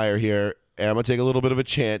outlier here, and I'm going to take a little bit of a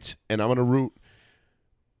chance, and I'm going to root.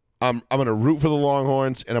 I'm going to root for the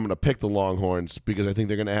Longhorns, and I'm going to pick the Longhorns because I think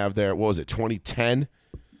they're going to have their, 2010?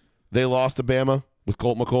 They lost to Bama with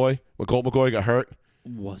Colt McCoy. When Colt McCoy got hurt.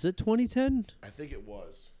 Was it 2010? I think it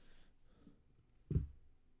was.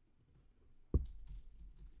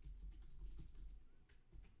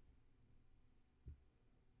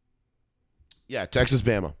 Yeah, Texas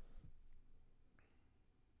Bama.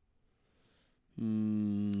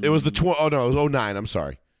 It was the it was 09. I'm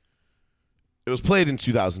sorry. It was played in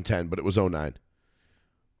 2010, but it was 09.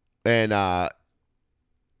 And Bama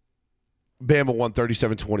won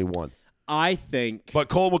 37-21. I think. But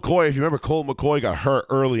Colt McCoy, if you remember, Colt McCoy got hurt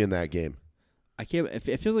early in that game. I can't.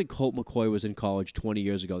 It feels like Colt McCoy was in college 20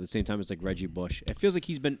 years ago, the same time as like Reggie Bush. It feels like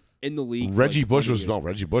he's been in the league. Reggie Bush was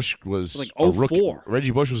like a rookie. 04.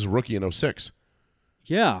 Reggie Bush was a rookie in 06.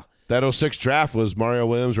 Yeah. That 06 draft was Mario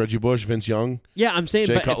Williams, Reggie Bush, Vince Young. Yeah, I'm saying,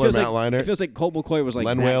 Jay but Cutler, it feels Matt like, Leinart. It feels like Colt McCoy was like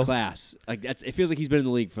Len that Whale. class. Like it feels like he's been in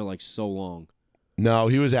the league for like so long. No,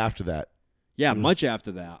 he was after that. Yeah, much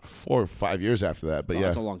after that. 4 or 5 years after that. But Well, yeah,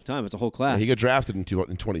 that's a long time. It's a whole class. he got drafted in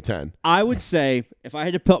 2010. I would say if I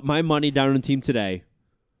had to put my money down on a team today,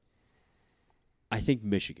 I think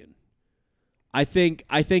Michigan. I think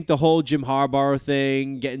the whole Jim Harbaugh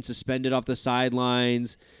thing, getting suspended off the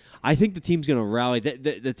sidelines. I think the team's going to rally.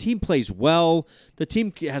 The team plays well. The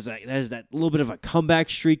team has that little bit of a comeback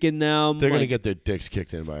streak in them. They're going to get their dicks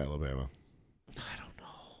kicked in by Alabama. I don't know.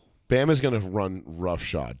 Bama's going to run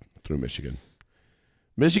roughshod through Michigan.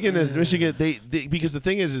 Michigan. They because the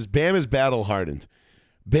thing is Bama's battle hardened.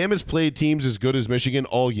 Bama's played teams as good as Michigan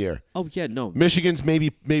all year. Oh yeah, no. Michigan's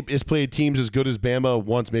maybe has played teams as good as Bama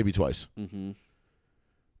once, maybe twice. Mm-hmm.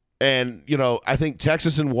 And I think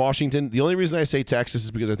Texas and Washington. The only reason I say Texas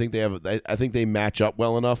is because I think they match up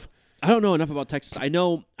well enough. I don't know enough about Texas. I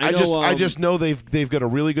just know they've got a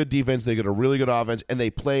really good defense. They got a really good offense, and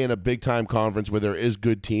they play in a big time conference where there is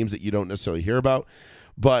good teams that you don't necessarily hear about.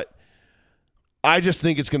 But I just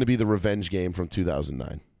think it's going to be the revenge game from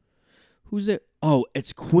 2009. Who's it? Oh,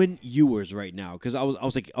 it's Quinn Ewers right now. Because I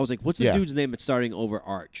was like, what's the dude's name that's starting over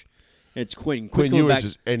Arch? And it's Quinn. Quinn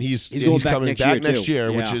Ewers, he's coming back next year,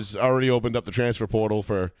 Yeah. which has already opened up the transfer portal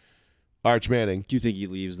for Arch Manning. Do you think he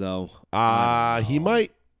leaves though? He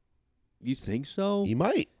might. You think so? He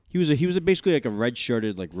might. He was basically like a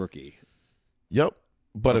red-shirted like rookie. Yep.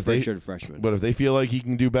 But if red-shirted freshman. But if they feel like he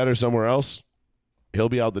can do better somewhere else, he'll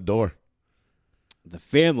be out the door. The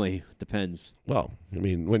family depends. Well, I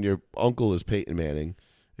mean, when your uncle is Peyton Manning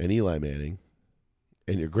and Eli Manning,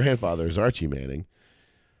 and your grandfather is Archie Manning.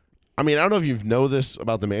 I mean, I don't know if you know this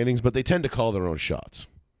about the Mannings, but they tend to call their own shots.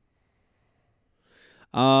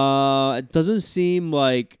 It doesn't seem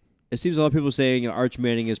like it seems a lot of people saying Arch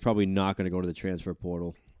Manning is probably not going to go to the transfer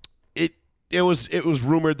portal. It was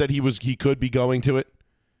rumored that he could be going to it.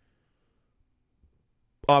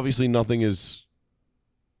 Obviously, nothing is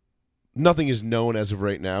known as of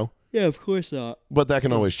right now. Yeah, of course not. But that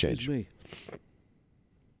can always change. Me.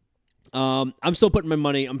 I'm still putting my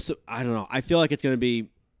money. I don't know. I feel like it's going to be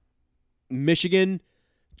Michigan.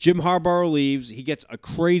 Jim Harbaugh leaves. He gets a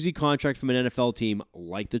crazy contract from an NFL team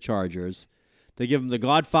like the Chargers. They give him the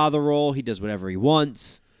Godfather role. He does whatever he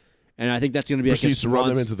wants, and I think that's going to be proceeds to run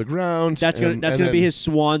them into the ground. That's going to be his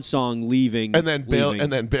swan song, leaving, and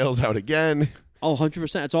then bails out again. Oh,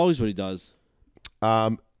 100%. That's always what he does.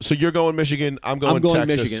 So you're going Michigan. I'm going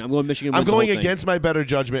Texas. Michigan. I'm going Michigan. I'm going against my better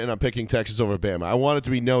judgment, and I'm picking Texas over Bama. I want it to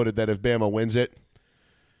be noted that if Bama wins it,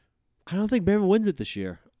 I don't think Bama wins it this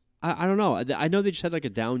year. I don't know. I know they just had like a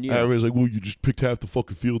down year. Everybody's like, "Well, you just picked half the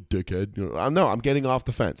fucking field, dickhead." No, I'm getting off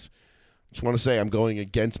the fence. Just want to say I'm going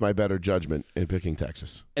against my better judgment in picking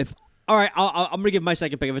Texas. All right, I'm going to give my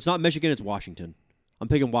second pick. If it's not Michigan, it's Washington. I'm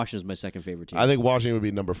picking Washington as my second favorite team. I think Washington would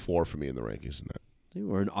be number 4 for me in the rankings in that.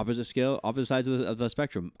 We're on opposite sides of the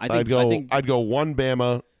spectrum. I'd go 1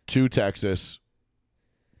 Bama, 2 Texas,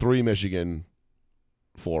 3 Michigan,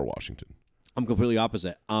 4 Washington. I'm completely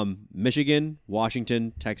opposite. Michigan,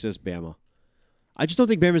 Washington, Texas, Bama. I just don't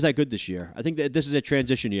think Bama's that good this year. I think that this is a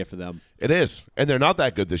transition year for them. It is, and they're not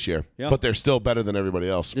that good this year, Yeah. but they're still better than everybody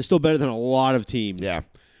else. They're still better than a lot of teams. Yeah,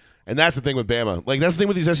 and that's the thing with Bama. Like that's the thing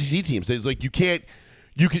with these SEC teams. It's like you can't.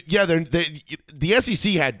 The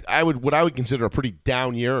SEC had what I would consider a pretty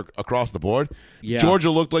down year across the board. Yeah.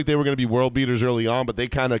 Georgia looked like they were going to be world beaters early on, but they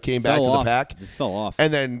kind of came back to the pack. They fell off.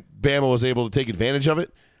 And then Bama was able to take advantage of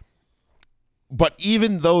it. But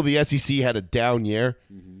even though the SEC had a down year,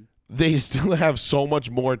 they still have so much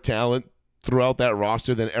more talent throughout that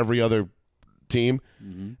roster than every other team.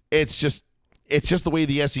 It's just the way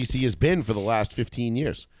the SEC has been for the last 15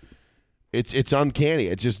 years. It's uncanny.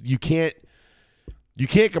 It's just you can't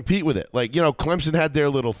compete with it. Like, Clemson had their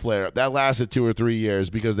little flare up. That lasted 2 or 3 years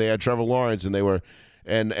because they had Trevor Lawrence and they were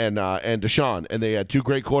and Deshaun, and they had 2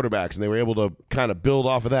 great quarterbacks, and they were able to kind of build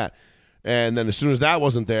off of that. And then as soon as that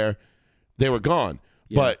wasn't there, they were gone.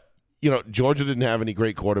 Yeah. But, Georgia didn't have any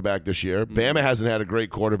great quarterback this year. Bama hasn't had a great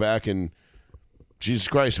quarterback in, Jesus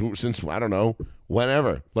Christ, since, I don't know,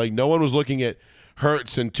 whenever. Like, no one was looking at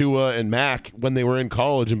Hurts and Tua and Mac when they were in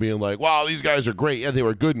college and being like, wow, these guys are great. Yeah, they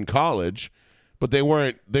were good in college, but they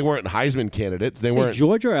weren't Heisman candidates. They weren't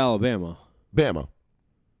Georgia or Alabama? Bama.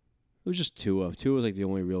 It was just Tua. Tua was like the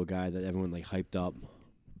only real guy that everyone like hyped up.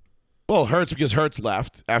 Well, Hurts, because Hurts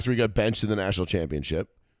left after he got benched in the national championship.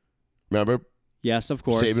 Remember? Yes, of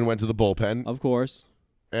course. Saban went to the bullpen. Of course.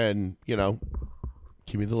 And, give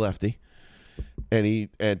me the lefty.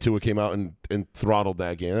 And Tua came out and throttled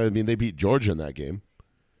that game. I mean, they beat Georgia in that game.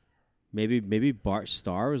 Maybe Bart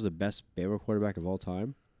Starr was the best Bama quarterback of all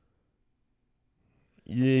time.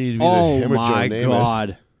 Yeah, Oh him or Joe my Namath.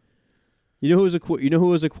 God! You know who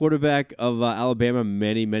was a quarterback of Alabama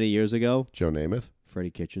many years ago? Joe Namath. Freddie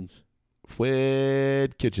Kitchens.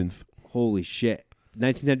 Fred Kitchens. Holy shit!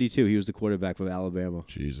 1992, he was the quarterback of Alabama.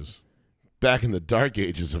 Jesus. Back in the dark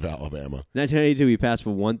ages of Alabama. 1992, he passed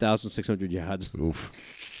for 1,600 yards. Oof.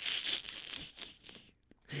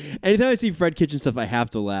 Anytime I see Fred Kitchens stuff, I have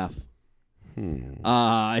to laugh.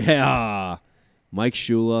 Yeah. Mike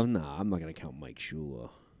Shula. Nah, I'm not gonna count Mike Shula.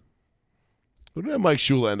 Who did Mike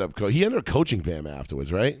Shula end up coaching? He ended up coaching Bama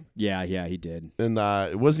afterwards, right? Yeah, he did. And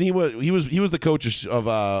wasn't he was the coach of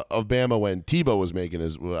Bama when Tebow was making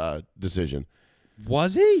his decision.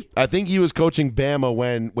 Was he? I think he was coaching Bama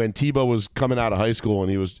when Tebow was coming out of high school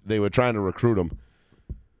and they were trying to recruit him.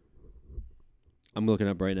 I'm looking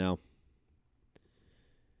up right now.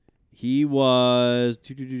 He was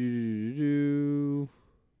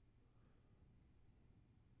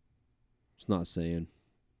It's not saying.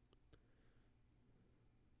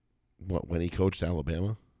 What, when he coached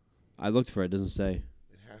Alabama? I looked for it. It doesn't say.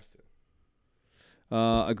 It has to.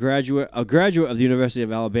 A graduate of the University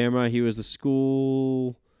of Alabama. He was the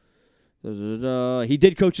school. He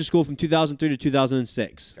did coach the school from 2003 to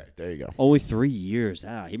 2006. Okay, there you go. Only 3 years.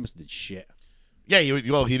 He must have did shit. Yeah, he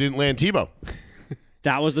didn't land Tebow.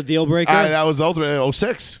 That was the deal breaker. That was ultimately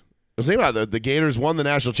 2006. I was thinking about it. The Gators won the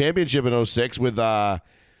national championship in 2006 with what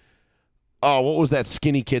was that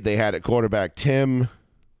skinny kid they had at quarterback? Tim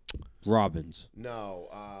Robbins. No.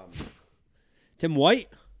 Tim White.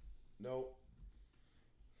 No.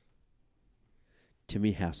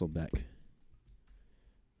 Timmy Hasselbeck.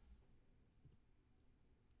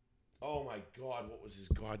 Oh my God, what was his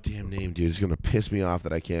goddamn name, dude? It's gonna piss me off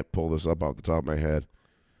that I can't pull this up off the top of my head.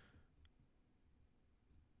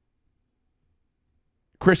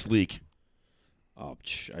 Chris Leak. Oh,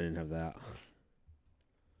 I didn't have that.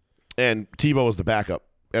 And Tebow was the backup.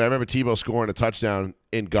 And I remember Tebow scoring a touchdown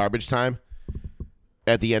in garbage time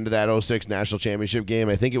at the end of that 2006 national championship game.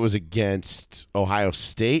 I think it was against Ohio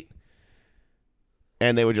State.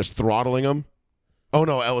 And they were just throttling him. Oh,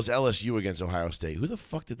 no, it was LSU against Ohio State. Who the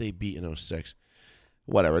fuck did they beat in 2006?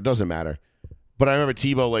 Whatever, it doesn't matter. But I remember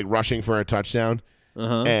Tebow, rushing for a touchdown.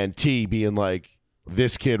 And T being like,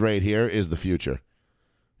 this kid right here is the future.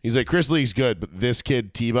 He's like, Chris Leak's good, but this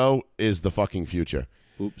kid, Tebow, is the fucking future.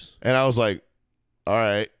 Oops. And I was like, all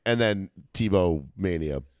right. And then Tebow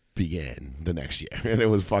mania began the next year. And it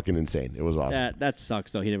was fucking insane. It was awesome. That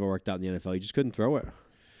sucks, though. He never worked out in the NFL. He just couldn't throw it.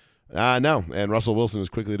 No. And Russell Wilson is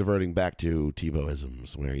quickly diverting back to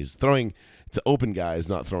Tebow-isms, where he's throwing to open guys,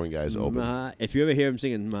 not throwing guys open. If you ever hear him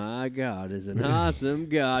singing, "My God is an awesome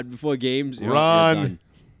God," before games, you're Run. done.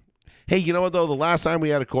 Hey, you know what, though? The last time we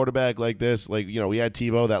had a quarterback like this, we had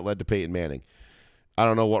Tebow, that led to Peyton Manning. I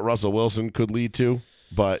don't know what Russell Wilson could lead to,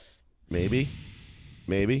 but maybe.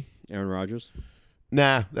 Aaron Rodgers?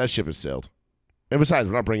 Nah, that ship has sailed. And besides,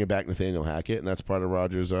 we're not bringing back Nathaniel Hackett, and that's part of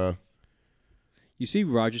Rodgers' You see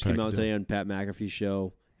Rodgers came out Packed today on Pat McAfee's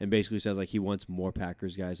show and basically says like he wants more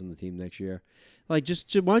Packers guys on the team next year. Like,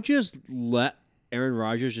 why don't you just let Aaron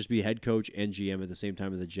Rodgers just be head coach and GM at the same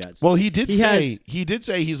time as the Jets? Well, he did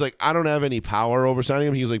say he's like, I don't have any power over signing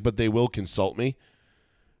him. He's like, but they will consult me.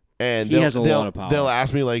 And he has a lot of power. They'll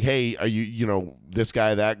ask me like, hey, are you this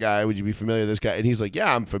guy, that guy? Would you be familiar with this guy? And he's like,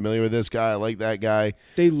 yeah, I'm familiar with this guy. I like that guy.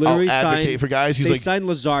 They literally I'll advocate for guys. He's they like, signed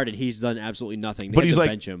Lazard, and he's done absolutely nothing. They but had he's to like,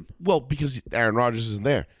 bench him. well, because Aaron Rodgers isn't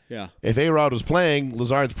there. Yeah. If A-Rod was playing,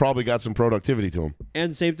 Lazard's probably got some productivity to him.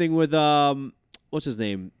 And same thing with what's his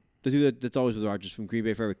name? The dude that's always with Rodgers from Green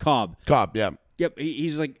Bay forever, Cobb. Cobb, yeah. Yep,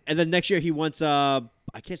 he's like, and then next year he wants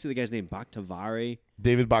I can't see the guy's name,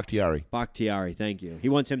 David Bakhtiari. Bakhtiari, thank you. He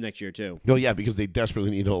wants him next year too. No, yeah, because they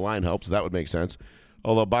desperately need O-line help, so that would make sense.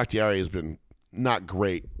 Although Bakhtiari has been not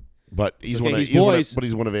great, but he's one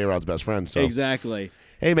of A-Rod's best friends. So. Exactly.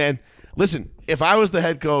 Hey man, listen, if I was the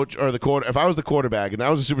head coach or if I was the quarterback and I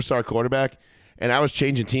was a superstar quarterback and I was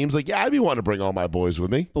changing teams, like yeah, I'd be wanting to bring all my boys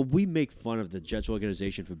with me. But we make fun of the Jets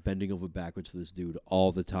organization for bending over backwards for this dude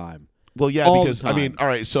all the time. Well, yeah, all because I mean, all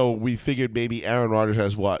right, so we figured maybe Aaron Rodgers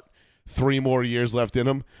has what? 3 more years left in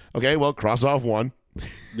him. Okay, well, cross off 1.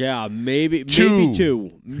 Yeah, maybe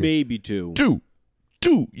 2. Maybe 2.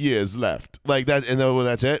 2 years left. Like that, and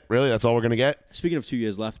that's it? Really? That's all we're going to get? Speaking of 2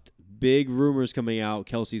 years left, big rumors coming out.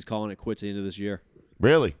 Kelsey's calling it quits at the end of this year.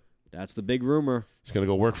 Really? That's the big rumor. He's going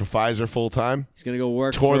to go work for Pfizer full time? He's going to go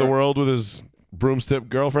work Tour the world with his broomstick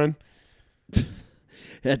girlfriend?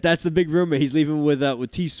 That's the big rumor. He's leaving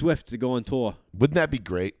with T Swift to go on tour. Wouldn't that be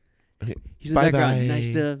great? He's in the background. Nice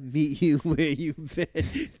to meet you where you've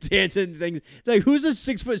been. Dancing things. Like, who's this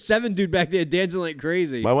 6'7" dude back there dancing like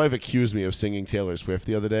crazy? My wife accused me of singing Taylor Swift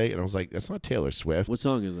the other day, and I was like, that's not Taylor Swift. What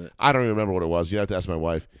song is it? I don't even remember what it was. You'd have to ask my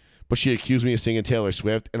wife. But she accused me of singing Taylor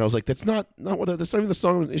Swift, and I was like, that's not even the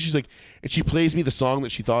song. And she's like, and she plays me the song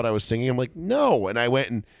that she thought I was singing. I'm like, no. And I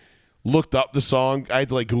went and looked up the song. I had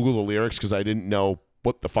to like Google the lyrics because I didn't know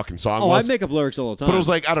what the fucking song was. I make up lyrics all the time. But it was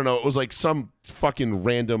like, I don't know, it was like some fucking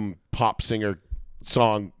random pop singer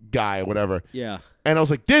song guy or whatever. Yeah. And I was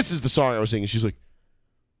like, this is the song I was singing. She's like,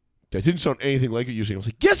 that didn't sound anything like it you sing. I was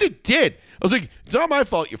like, yes, it did. I was like, it's not my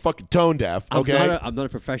fault you're fucking tone deaf, okay? I'm not a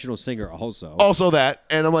professional singer also. Also that.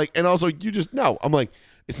 And I'm like, and also you just, no. I'm like,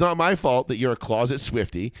 it's not my fault that you're a closet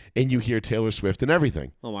Swiftie and you hear Taylor Swift and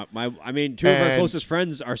everything. Oh, I mean, 2 of our closest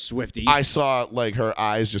friends are Swifties. I saw like her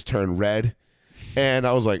eyes just turn red. And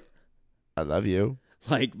I was like, I love you.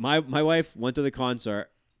 Like, my wife went to the concert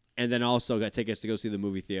and then also got tickets to go see the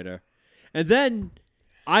movie theater. And then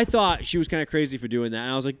I thought she was kind of crazy for doing that.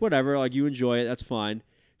 And I was like, whatever, like, you enjoy it. That's fine.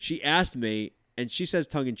 She asked me, and she says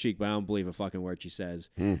tongue-in-cheek, but I don't believe a fucking word she says.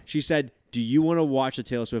 She said, do you want to watch the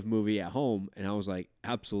Taylor Swift movie at home? And I was like,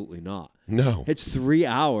 absolutely not. No. It's 3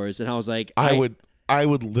 hours. And I was like, I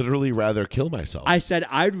would literally rather kill myself. I said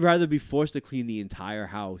I'd rather be forced to clean the entire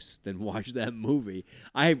house than watch that movie.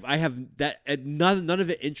 I have that none of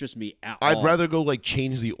it interests me at all. I'd rather go like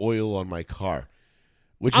change the oil on my car,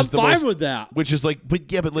 which I'm is the fine most, with that. Which is like, but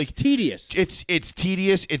like it's tedious. It's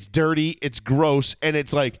tedious. It's dirty. It's gross, and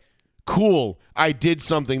it's like cool. I did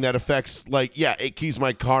something that affects like it keeps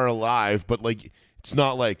my car alive, but like it's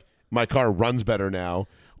not like my car runs better now.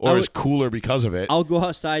 Or is cooler because of it. I'll go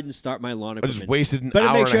outside and start my lawn I equipment. just wasted an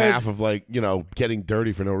hour and a half of like, getting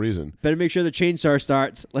dirty for no reason. Better make sure the chainsaw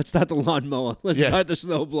starts. Let's start the lawnmower. Let's start the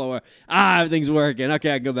snowblower. Everything's working.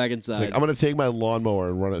 Okay, I can go back inside. It's like, I'm going to take my lawnmower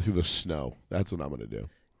and run it through the snow. That's what I'm going to do.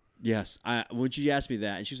 Yes. When she asked me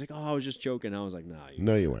that, and she was like, oh, I was just joking. I was like, nah.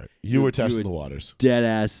 No, you weren't. You were testing the waters. Dead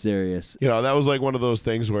ass serious. That was like one of those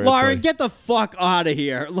things where Lauren, it's like, get the fuck out of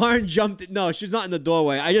here. Lauren jumped. No, she's not in the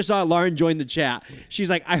doorway. I just saw Lauren join the chat. She's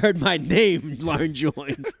like, I heard my name. Lauren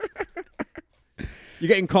joins. You're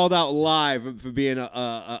getting called out live for being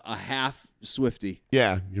a half Swiftie.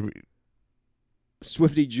 Yeah.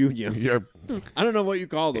 Swiftie Jr. You're I don't know what you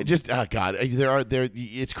call them. just God,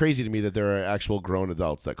 it's crazy to me that there are actual grown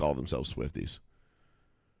adults that call themselves Swifties.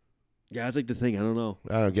 Yeah, that's like the thing. I don't know.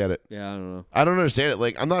 I don't get it. Yeah, I don't know. I don't understand it.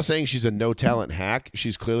 Like, I'm not saying she's a no talent hack.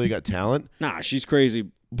 She's clearly got talent. Nah, she's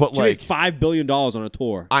crazy. But she made $5 billion on a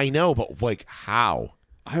tour. I know, but like how?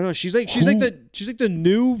 I don't know. She's like the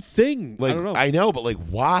new thing. Like, I don't know. I know, but like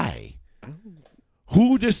why?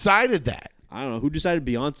 Who decided that? I don't know. Who decided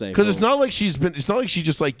Beyonce? Because it's not like she's been. It's not like she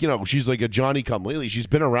just like she's like a Johnny come lately. She's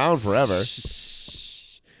been around forever.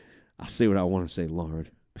 I'll say what I want to say, Lauren.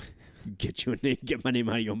 Get my name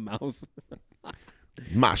out of your mouth.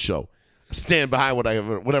 My show. I stand behind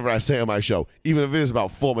whatever I say on my show, even if it is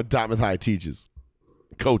about former Dartmouth High teachers,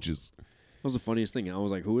 coaches. That was the funniest thing. I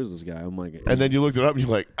was like, "Who is this guy?" I'm like, and then you looked it up, and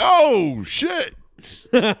you're like, "Oh shit,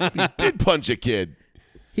 he did punch a kid."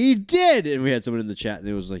 He did, and we had someone in the chat, and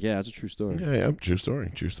it was like, "Yeah, that's a true story." Yeah, true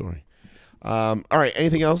story. All right,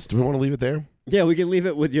 anything else? Do we want to leave it there? Yeah, we can leave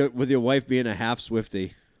it with your wife being a half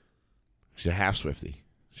Swiftie. She's a half Swiftie.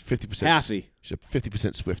 She's 50%. Halfy. She's a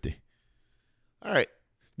 50% Swiftie. All right.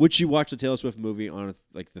 Would she watch the Taylor Swift movie on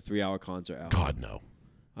like the 3-hour concert album? God, no.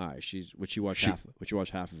 All right, would she watch half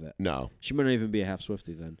of it? No. She might not even be a half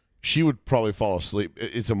Swiftie then. She would probably fall asleep.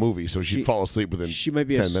 It's a movie, so she'd fall asleep within She might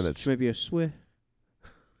be 10 minutes. She might be a Swift.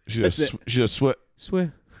 She's a Swift.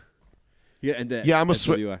 Swift. Yeah, and Yeah, I'm a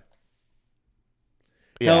Swift.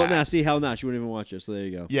 Hell no, see, hell no. She wouldn't even watch it, so there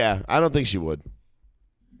you go. Yeah, I don't think she would.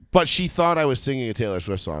 But she thought I was singing a Taylor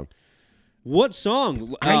Swift song. What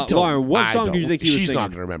song? I don't. Lauren, what I song don't. do you think he was She's singing? not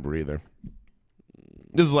going to remember either.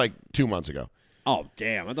 This is like 2 months ago. Oh,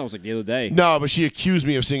 damn. I thought it was like the other day. No, but she accused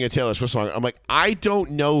me of singing a Taylor Swift song. I'm like, I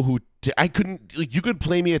don't know who. I couldn't. Like, you could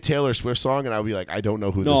play me a Taylor Swift song, and I'd be like, I don't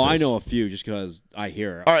know who this is. No, I know a few just because I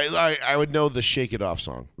hear it. All right, I would know the Shake It Off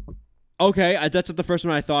song. Okay, that's not the first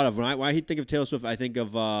one I thought of. When I think of Taylor Swift, I think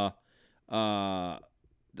of I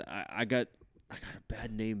got a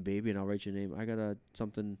bad name, baby, and I'll write your name. I got a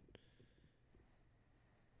something.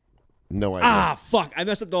 No idea. Ah, fuck! I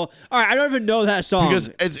messed up the whole. All right, I don't even know that song Because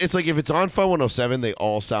it's like if it's on Fun 107, they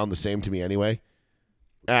all sound the same to me anyway.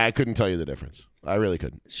 I couldn't tell you the difference. I really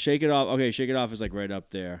couldn't. Shake It Off. Okay, Shake It Off is like right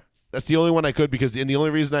up there. That's the only one I could and the only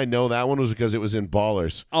reason I know that one was because it was in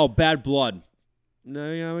Ballers. Oh, Bad Blood.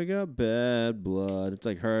 No, yeah, we got Bad Blood. It's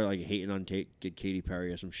like her like hating on Katy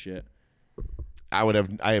Perry or some shit. I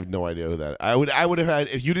have no idea who that. I would have had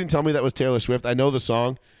if you didn't tell me that was Taylor Swift. I know the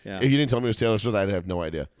song. Yeah. If you didn't tell me it was Taylor Swift, I'd have no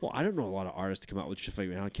idea. Well, I don't know a lot of artists to come out with shit like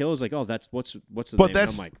that. Killer's like, oh, that's what's the But name?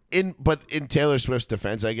 that's And I'm like, in Taylor Swift's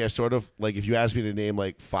defense, I guess, sort of like if you asked me to name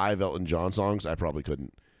like 5 Elton John songs, I probably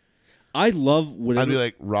couldn't. I love whatever. I'd be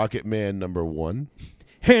like Rocket Man #1,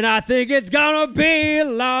 and I think it's gonna be a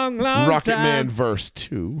long, long Rocket time. Man verse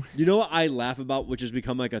 2. You know what I laugh about, which has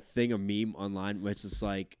become like a thing, a meme online, which is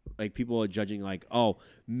like people are judging like, oh,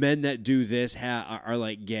 men that do this are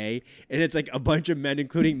like gay, and it's like a bunch of men,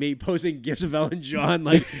 including me, posting gifs of Elton John,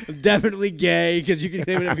 like I'm definitely gay because you can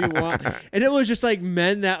say whatever you want, and it was just like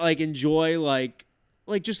men that like enjoy like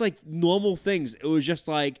just like normal things. It was just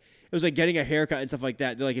like. It was like getting a haircut and stuff like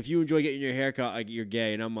that. They're like, if you enjoy getting your haircut, like you're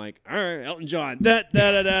gay. And I'm like, all right, Elton John. Da,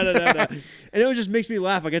 da, da, da, da, da. And it just makes me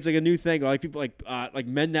laugh. Like it's like a new thing. Or like people like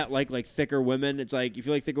men that like thicker women. It's like if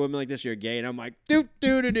you like thicker women like this, you're gay. And I'm like, do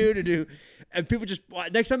do do do do do. And people just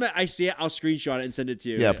next time I see it, I'll screenshot it and send it to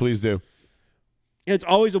you. Yeah, please do. And it's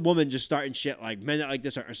always a woman just starting shit like men that like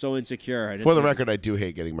this are so insecure. And For the like, record, I do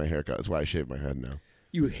hate getting my haircut. That's why I shave my head now.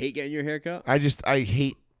 you hate getting your haircut. I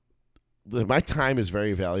hate. My time is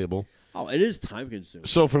very valuable. Oh, it is time consuming.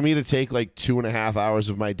 So for me to take like 2.5 hours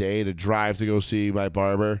of my day to drive to go see my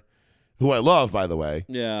barber, who I love, by the way,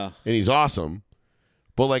 Yeah. and he's awesome,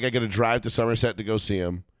 but like I got to drive to Somerset to go see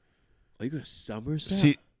him. Are you going to Somerset?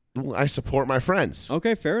 See, I support my friends.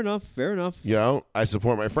 Okay, fair enough. Fair enough. You know, I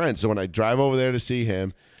support my friends. So when I drive over there to see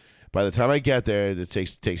him, by the time I get there, it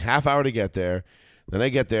takes half hour to get there. Then I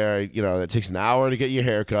get there, you know, it takes an hour to get your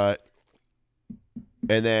hair cut.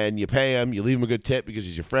 And then you pay him, you leave him a good tip because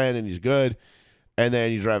he's your friend and he's good. And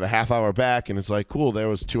then you drive a half hour back and it's like, cool, there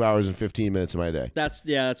was 2 hours and 15 minutes of my day. That's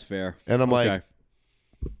fair. And I'm Okay. like,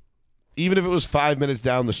 even if it was 5 minutes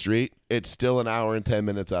down the street, it's still an hour and 10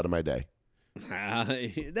 minutes out of my day.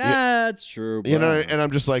 That's true. You know, and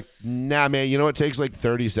I'm just like, nah, man, you know what takes like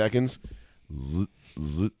 30 seconds? Zzz,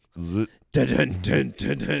 zzz, zzz. Dun, dun,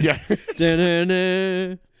 dun, dun, Yeah. dun, dun,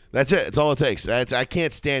 dun. That's it. It's all it takes. I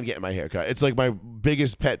can't stand getting my hair cut. It's like my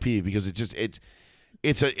biggest pet peeve because it's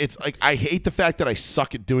like I hate the fact that I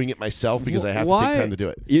suck at doing it myself because I have to take time to do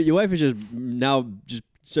it. Your wife is just now just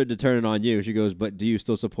started to turn it on you. She goes, but do you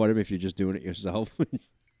still support him if you're just doing it yourself?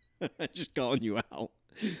 Just calling you out.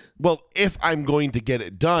 Well, if I'm going to get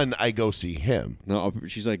it done, I go see him. No,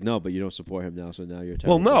 she's like, no, but you don't support him now, so now you're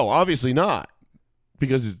Well, telling no, obviously not.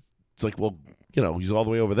 Because it's like, well, you know, he's all the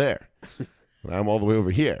way over there. And I'm all the way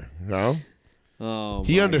over here, you know? Oh,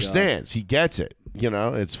 He my understands. He gets it. You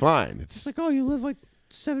know, it's fine. It's like, oh, you live like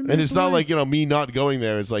 7 minutes And it's not away. like, you know, me not going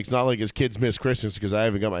there. It's like it's not like his kids miss Christmas because I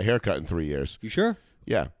haven't got my hair cut in 3 years. You sure?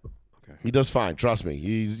 Yeah. Okay. He does fine. Trust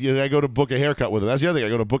me. I go to book a haircut with him. That's the other thing. I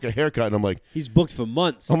go to book a haircut and I'm like, He's booked for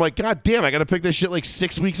months. God damn, I got to pick this shit like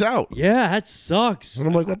 6 weeks out. Yeah, that sucks. And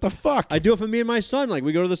I'm like, what the fuck? I do it for me and my son. Like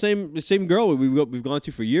we go to the same girl we've gone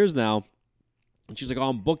to for years now, and she's like, "Oh,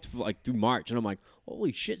 I'm booked for like through March," and I'm like,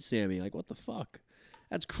 "Holy shit, Sammy! Like what the fuck?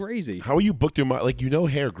 That's crazy." How are you booked through my, like, you know,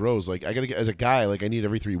 hair grows. Like, I got to get, as a guy, like, I need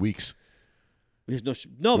every 3 weeks. There's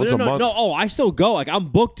no, Once a month. no. Oh, I still go. Like I'm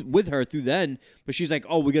booked with her through then, but she's like,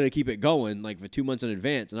 "Oh, we gotta keep it going like for 2 months in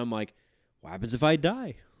advance." And I'm like, "What happens if I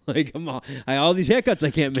die? Like, come on, I all these haircuts I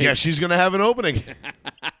can't make." Yeah, she's gonna have an opening.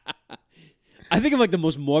 I think of like the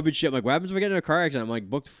most morbid shit. I'm like, what happens if I get in a car accident? I'm like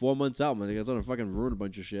booked 4 months out. I'm like, it's gonna fucking ruin a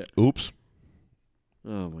bunch of shit. Oops.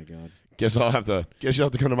 Oh my god. Guess you'll have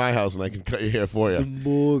to come to my house and I can cut your hair for The you.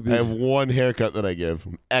 morbid. I have one haircut that I give.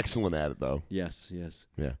 I'm excellent at it though. Yes.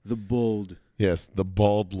 Yeah. The bold. Yes, the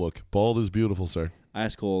bald look. Bald is beautiful, sir. I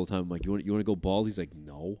ask Cole all the time. I'm like, you want to go bald? He's like,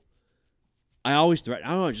 no. I always threaten. I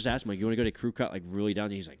don't know. I just ask him like, you want to go to crew cut like really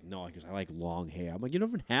down? He's like, no, because I like long hair. I'm like, you don't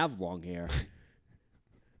even have long hair.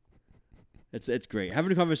 It's great.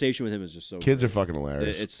 Having a conversation with him is just so. Kids great. are fucking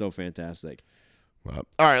hilarious. It's so fantastic. All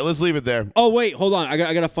right, let's leave it there. Oh wait, hold on. I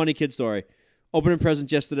got a funny kid story. Opening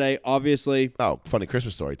presents yesterday. Obviously, Oh, funny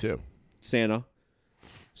Christmas story too. Santa.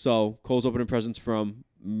 So Cole's opening presents from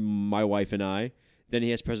my wife and I. Then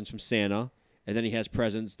he has presents from Santa, and then he has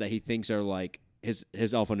presents that he thinks are like his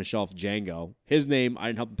elf on the shelf, Django. His name, I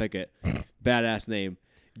didn't help him pick it. Badass name.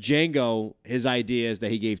 Django, his ideas that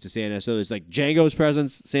he gave to Santa. So there's like Django's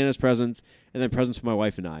presents, Santa's presents, and then presents for my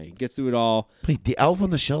wife and I. He gets through it all. Wait, the elf on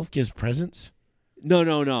the shelf gives presents? No.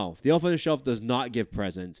 The elf on the shelf does not give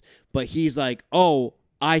presents, but he's like, oh,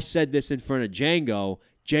 I said this in front of Django.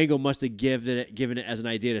 Django must have given it as an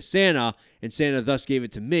idea to Santa, and Santa thus gave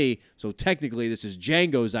it to me. So technically, this is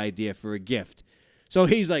Django's idea for a gift. So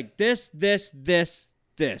he's like, this. He's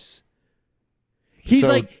So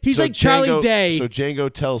like Django, Charlie Day. So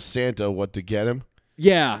Django tells Santa what to get him,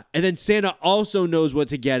 Yeah, and then Santa also knows what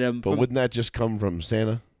to get him. but wouldn't that just come from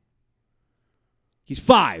Santa? He's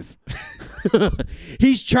 5.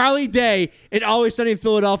 He's Charlie Day in Always Sunny in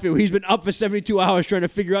Philadelphia, where he's been up for 72 hours trying to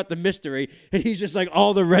figure out the mystery, and he's just like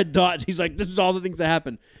all the red dots. He's like, this is all the things that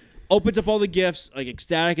happen. Opens up all the gifts, like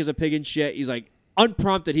ecstatic as a pig in shit. He's like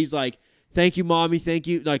unprompted. He's like, thank you, Mommy. Thank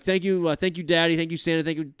you. Like, thank you, Daddy. Thank you, Santa.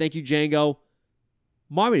 Thank you, Django.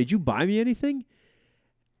 Mommy, did you buy me anything?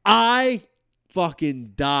 I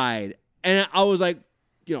fucking died. And I was like,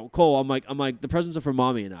 Cole, I'm like, the presents are for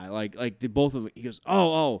Mommy and I. Like the both of them. He goes,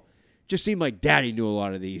 oh. Just seemed like Daddy knew a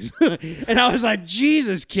lot of these. And I was like,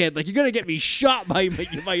 Jesus, kid. Like, you're going to get me shot by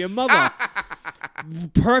your mother.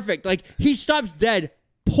 Perfect. Like, he stops dead,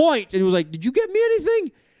 points, and he was like, did you get me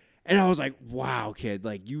anything? And I was like, wow, kid.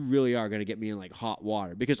 Like, you really are going to get me in, like, hot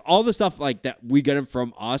water. Because all the stuff, like, that we get him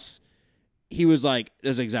from us, he was like,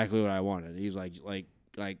 that's exactly what I wanted. He's like,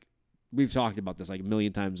 we've talked about this, like, a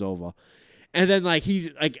million times over. And then, like,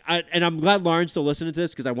 he's, like, and I'm glad Lauren's still listening to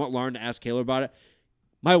this because I want Lauren to ask Kayla about it.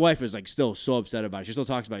 My wife is, like, still so upset about it. She still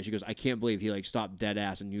talks about it. She goes, I can't believe he, like, stopped dead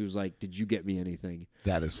ass. And he was like, did you get me anything?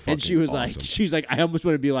 That is fucking And she was awesome. like, she's like, I almost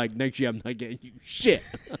want to be like, next year I'm not getting you shit.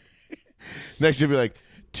 Next year, be like,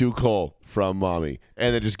 to Cole from Mommy,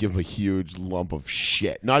 and then just give him a huge lump of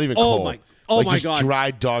shit. Not even Oh coal. my just God.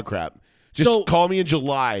 dried dog crap. Just So- call me in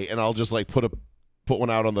July, and I'll just like put some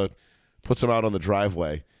out on the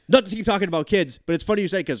driveway. Not to keep talking about kids, but it's funny you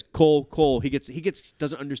say because Cole, he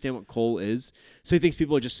doesn't understand what Cole is, so he thinks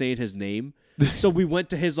people are just saying his name. So we went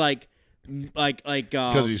to his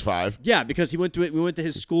Because he's 5. yeah, because we went to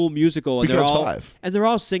his school musical, and Because they're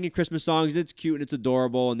all singing Christmas songs. And it's cute and it's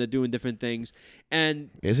adorable, and they're doing different things. And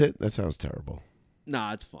Is it? That sounds terrible.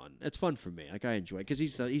 nah, it's fun. It's fun for me. Like I enjoy it because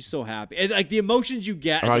he's so happy. And like the emotions you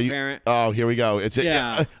get as a parent. Oh, here we go.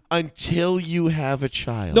 Yeah. Until you have a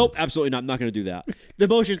child. Nope, absolutely not. I'm not going to do that. The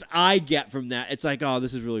emotions I get from that, it's like, oh,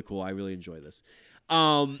 this is really cool. I really enjoy this.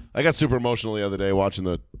 I got super emotional the other day watching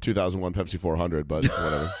the 2001 Pepsi 400, but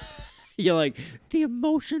whatever. You're like, the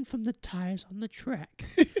emotion from the tires on the track.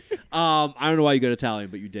 I don't know why you got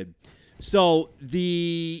Italian, but you did. So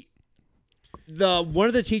the one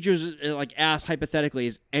of the teachers like asked hypothetically,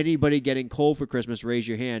 is anybody getting coal for Christmas? Raise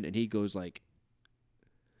your hand. And he goes like,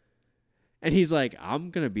 and he's like, I'm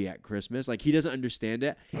going to be at Christmas. Like he doesn't understand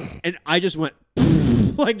it. And I just went,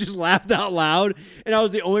 like just laughed out loud. And I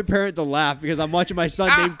was the only parent to laugh because I'm watching my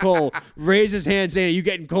son named Cole raise his hand saying, are you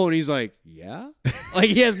getting coal? And he's like, yeah. Like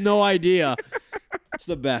he has no idea. It's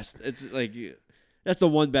the best. It's like, that's the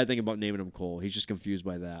one bad thing about naming him Cole. He's just confused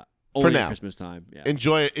by that. Only now. at Christmas time. Yeah.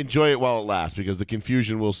 Enjoy it while it lasts, because the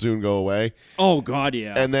confusion will soon go away, Oh God,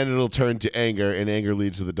 yeah. and then it'll turn to anger, and anger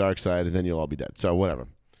leads to the dark side, and then you'll all be dead. So whatever.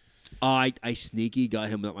 I sneaky got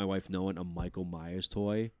him without my wife knowing a Michael Myers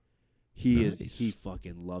toy. He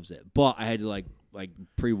fucking loves it. But I had to like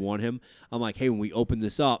pre-warn him. I'm like, hey, when we open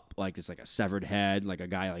this up, like it's like a severed head, like a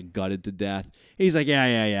guy like gutted to death. He's like,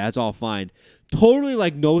 yeah, it's all fine. Totally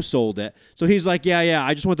like no sold it. So he's like, yeah,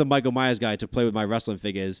 I just want the Michael Myers guy to play with my wrestling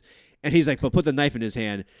figures. And he's like, but put the knife in his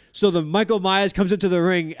hand. So the Michael Myers comes into the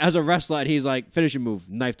ring as a wrestler, and he's like, finishing move,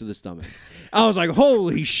 knife to the stomach. I was like,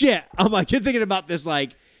 holy shit. I'm like, you're thinking about this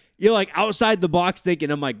like, you're like outside the box thinking.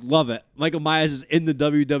 I'm like, love it. Michael Myers is in the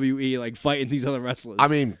WWE, like fighting these other wrestlers. I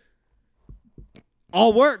mean,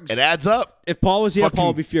 all works. it adds up. If Paul was here, Fucking- Paul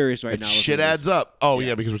would be furious right It now. shit listening to adds up. Oh,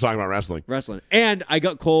 yeah, because we're talking about wrestling. wrestling. And I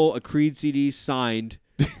got Cole a Creed CD signed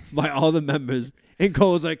by all the members. And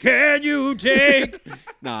Cole's like, can you take?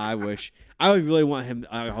 Nah, I wish. I would really want him,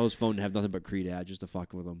 his phone to have nothing but Creed ads just to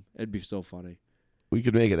fuck with him. It'd be so funny. We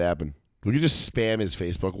could make it happen. We could just spam his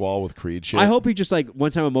Facebook wall with Creed shit. I hope he just like,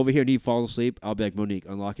 one time I'm over here and he falls asleep, I'll be like, Monique,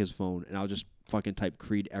 unlock his phone. And I'll just fucking type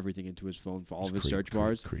Creed everything into his phone for all of his search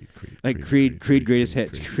bars. Creed, Like Creed greatest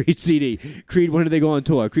hits, Creed CD, Creed when did they go on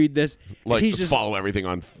tour, Creed this. Like, He's just, follow everything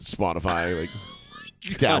on Spotify. Like,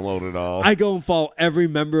 download it all. I go and follow every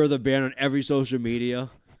member of the band on every social media.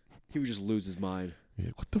 He would just lose his mind.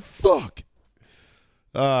 Yeah, what the fuck?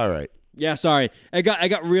 All right. Yeah, sorry. I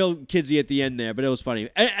got real kidsy at the end there, but it was funny.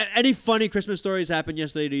 Any funny Christmas stories happened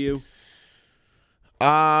yesterday to you?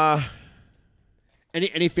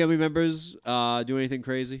 Any family members do anything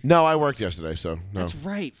crazy? No, I worked yesterday, so no. That's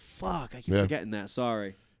right. Fuck, I keep Yeah. forgetting that.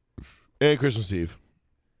 Sorry. And Christmas Eve.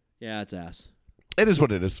 Yeah, it's ass. It is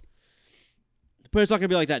what it is. But it's not gonna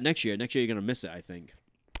be like that next year. Next year you're gonna miss it, I think.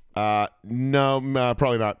 No,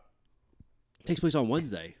 probably not. It takes place on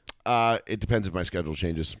Wednesday. It depends if my schedule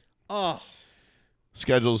changes. Oh,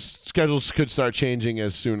 Schedules could start changing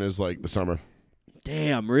as soon as like the summer.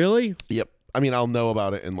 damn! Really? Yep. I mean, I'll know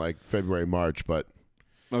about it in like February, March, but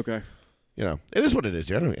Okay. you know, it is what it is.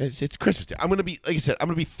 Dude. I don't, it's Christmas Day. I'm gonna be, like I said, I'm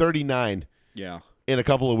gonna be 39 Yeah. in a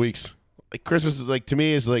couple of weeks. Like Christmas is like, to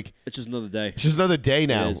me, is like, It's just another day. it's just another day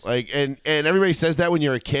now. is. Like, and everybody says that when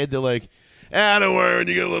you're a kid. They're like, don't worry, when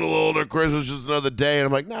you get a little older, Christmas is just another day. And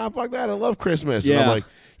I'm like, nah, fuck that. I love Christmas. And I'm Yeah. like,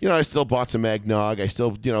 you know, I still bought some eggnog. I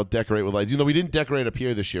still, you know, decorate with lights. You know, we didn't decorate up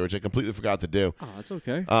here this year, which I completely forgot to do. Oh, that's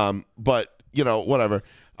okay. But you know, whatever.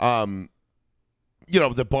 You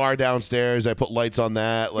know, the bar downstairs, I put lights on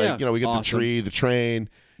that. Like, Yeah, you know, we get awesome. the tree, the train,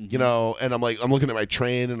 you know, and I'm looking at my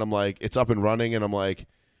train and I'm like, it's up and running. And I'm like,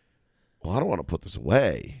 well, I don't want to put this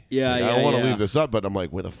away. Yeah, Like, I yeah, don't want to yeah. leave this up, but I'm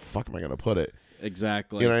like, where the fuck am I going to put it?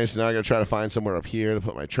 Exactly. You know, so now I got to try to find somewhere up here to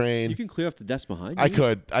put my train. You can clear off the desk behind you. I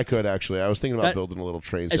could actually. I was thinking about That- building a little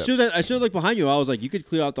train As set. soon as I looked behind you, I was like, you could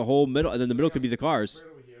clear out the whole middle, and then the middle could be the cars.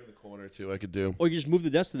 Right over here in the corner too, I could do. Or you just move the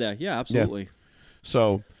desk to there. Yeah, absolutely.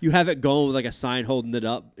 So You have it going with like a sign holding it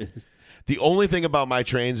up. the only thing about my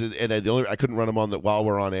trains, and I couldn't run them on while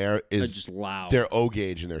we're on air, It's is just loud. they're O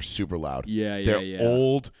gauge and they're super loud. Yeah, yeah, They're yeah.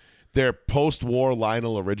 old. They're post-war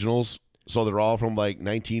Lionel originals, so they're all from like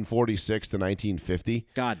 1946 to 1950,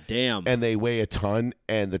 God damn. and they weigh a ton.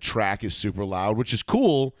 And the track is super loud, which is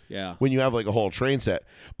cool. Yeah. When you have like a whole train set.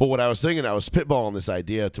 But what I was thinking, I was spitballing this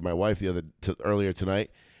idea to my wife earlier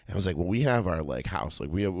tonight. And I was like, when we have our like house, like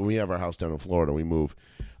when we have our house down in Florida, we move.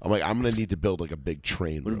 I'm like, I'm gonna need to build like a big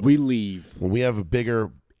train room. When we leave. When we have a bigger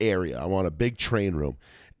area, I want a big train room,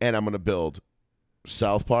 and I'm gonna build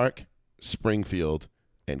South Park, Springfield,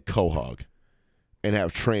 and Quahog, and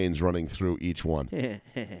have trains running through each one.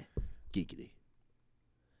 Geekity.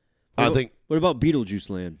 I think What about Beetlejuice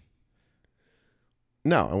Land?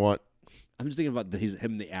 no, I want. I'm just thinking about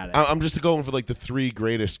him in the attic. I'm just going for like the 3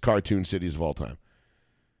 greatest cartoon cities of all time: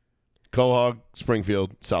 Quahog,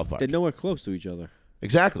 Springfield, South Park. They're nowhere close to each other.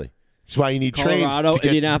 Exactly. That's why you need trains Colorado, to get.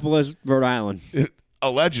 Indianapolis, Rhode Island.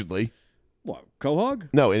 Allegedly, What? Quahog?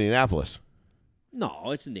 no, Indianapolis.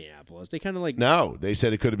 No, it's Indianapolis. They kind of like. No, they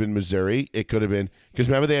said it could have been Missouri. It could have been because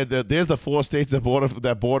remember they had there's the 4 states that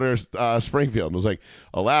border Springfield. It was like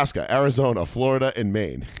Alaska, Arizona, Florida, and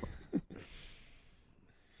Maine.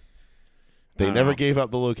 They don't never know. gave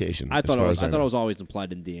up the location. I as thought far it was. as I thought it know. was always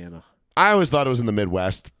implied Indiana. I always thought it was in the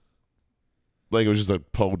Midwest. Like it was just a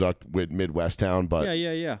podunk with Midwest town, but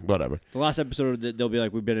Yeah. whatever. The last episode, they'll be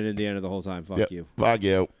like, "We've been in Indiana the whole time. Fuck Yep. you." Fuck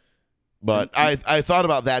you. But I thought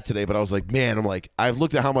about that today, but I was like, man, I've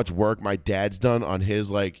looked at how much work my dad's done on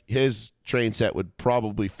his train set would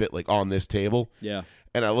probably fit like on this table. Yeah.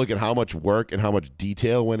 And I look at how much work and how much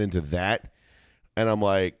detail went into that, and I'm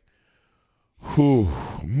like, whew,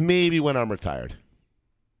 maybe when I'm retired.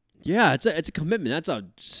 Yeah, it's a commitment. That's a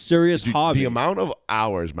serious Dude, hobby. the amount of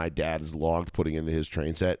hours my dad has logged putting into his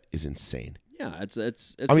train set is insane. Yeah, it's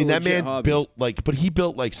I mean, a that legit man hobby. he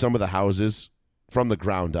built like some of the houses from the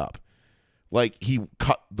ground up. Like he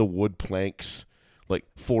cut the wood planks, like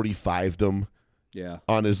 45'd them Yeah.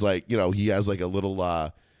 on his he has like a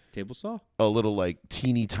little Table saw? like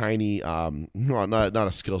teeny tiny no, not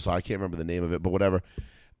a skill saw. I can't remember the name of it, but whatever.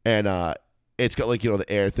 And It's got like, the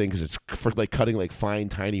air thing because it's for like cutting like fine,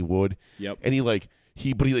 tiny wood. Yep. And he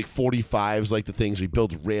 45s like the things. He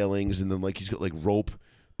builds railings, and then like he's got like rope,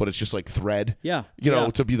 but it's just like thread. Yeah.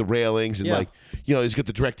 To be the railings, and Yeah. he's got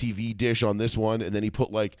the DirecTV dish on this one, and then he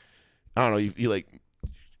put like, I don't know, he like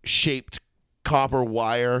shaped copper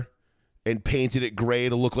wire and painted it gray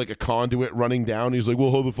to look like a conduit running down. He's like,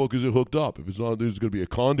 well, how the fuck is it hooked up? If it's not, there's going to be a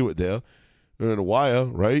conduit there and then a wire,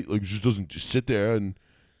 right? Like, it just doesn't just sit there. And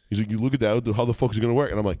he's like, you look at that, how the fuck is it going to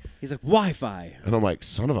work? And I'm like, He's like, Wi-Fi. and I'm like,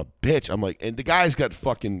 son of a bitch. I'm like, and the guy's got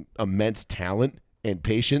fucking immense talent and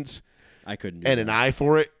patience I couldn't do and that. an eye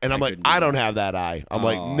for it. And I'm like, couldn't do I don't that. have that eye. I'm Oh,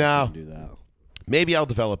 like, I no, couldn't do that. maybe I'll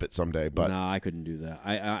develop it someday, but. No, I couldn't do that.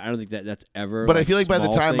 I don't think that's ever. But I feel like by the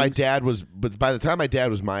small time my things. dad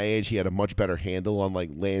was my age, he had a much better handle on like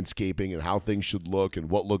landscaping and how things should look and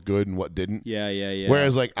what looked good and what didn't. Yeah.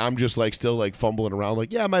 Whereas like I'm just like still like fumbling around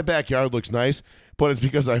like, yeah, my backyard looks nice, but it's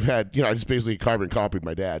because I've had, I just basically carbon copied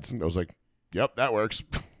my dad's, and I was like, yep, that works.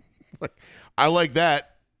 Like, I like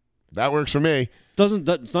that. That works for me.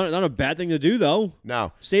 It's not a bad thing to do though.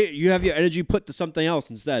 No, Say you have your energy put to something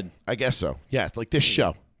else instead. I guess so. Yeah, like this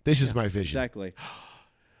show. This is my vision. Exactly.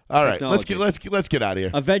 All right, let's Technology. get out of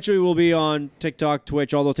here. Eventually, we'll be on TikTok,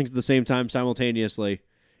 Twitch, all those things at the same time, simultaneously,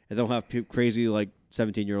 and they'll have crazy like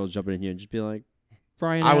 17-year-olds jumping in here and just be like,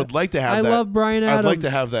 Brian. I would like to have I that. love Brian Adams. I'd like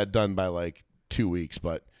to have that done by like 2 weeks,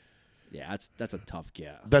 but Yeah, that's a tough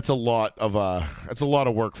get. that's a lot of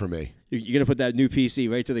work for me. You're gonna put that new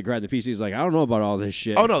PC right to the ground. The PC's like, I don't know about all this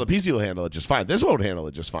shit. Oh no, the PC will handle it just fine. This won't handle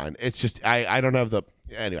it just fine. It's just I don't have the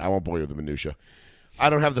anyway. I won't bore you with the minutia. I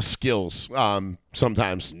don't have the skills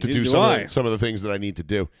sometimes to Neither do do some I. of the things that I need to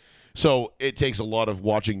do. So it takes a lot of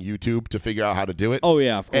watching YouTube to figure out how to do it. Oh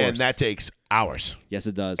yeah, of course. And that takes hours. yes,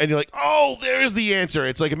 it does. And you're like, oh, there's the answer.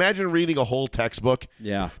 It's like imagine reading a whole textbook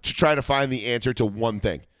yeah. to try to find the answer to one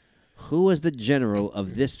thing. Who was the general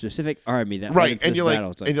of this specific army that went Right. into And this you're like,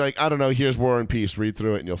 battle? It's and you're like, I don't know, here's War and Peace. Read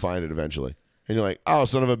through it and you'll find it eventually. And you're like, oh,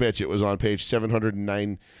 son of a bitch, it was on page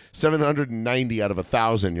 790 out of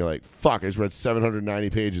 1,000. You're like, fuck, I just read 790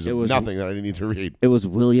 pages of nothing that I didn't need to read. It was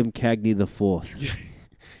William Cagney the Fourth. It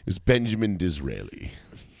was Benjamin Disraeli.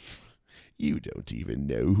 You don't even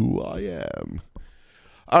know who I am.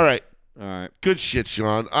 All right. All right. Good shit,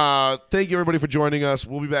 Sean. Thank you, everybody, for joining us.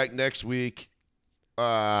 We'll be back next week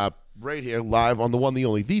right here, live on the one, the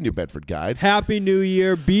only, the New Bedford Guide. Happy New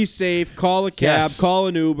Year. Be safe. Call a cab. Yes. Call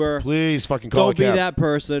an Uber. Please fucking call Don't a be cab. that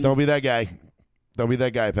person. Don't be that guy. Don't be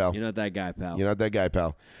that guy, pal. You're not that guy, pal. You're not that guy,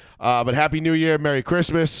 pal. But Happy New Year. Merry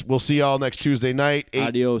Christmas. We'll see y'all next Tuesday night.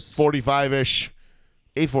 Adios. 8:45-ish.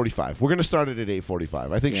 8:45. We're going to start it at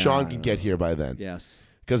 8:45. I think Yeah, Sean I can get here by then. Yes.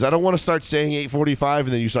 Because I don't want to start saying 8:45 and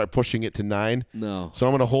then you start pushing it to 9. No. So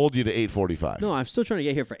I'm going to hold you to 8:45. No, I'm still trying to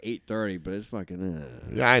get here for 8:30, but it's fucking.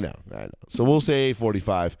 Yeah, I know. So we'll say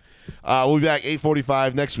 8:45. We'll be back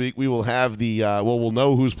 8:45 next week. We will have the we'll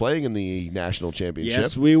know who's playing in the national championship.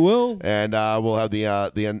 Yes, we will. And we'll have the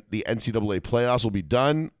NCAA playoffs will be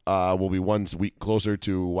done. We'll be 1 week closer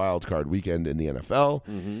to Wild Card Weekend in the NFL.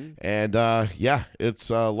 Mm-hmm. And yeah, it's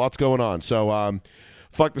lots going on. So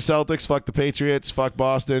fuck the Celtics, fuck the Patriots, fuck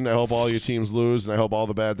Boston. I hope all your teams lose, and I hope all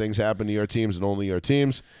the bad things happen to your teams and only your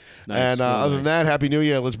teams. Nice. And Real other than nice. that, Happy New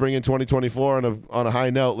Year. Let's bring in 2024 on a high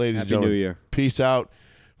note, ladies and Happy gentlemen. New Year. Peace out.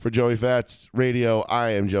 For Joey Fats Radio, I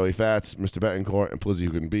am Joey Fats, Mr. Betancourt, and Plizzy, who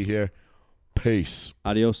couldn't be here. Peace.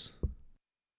 Adios.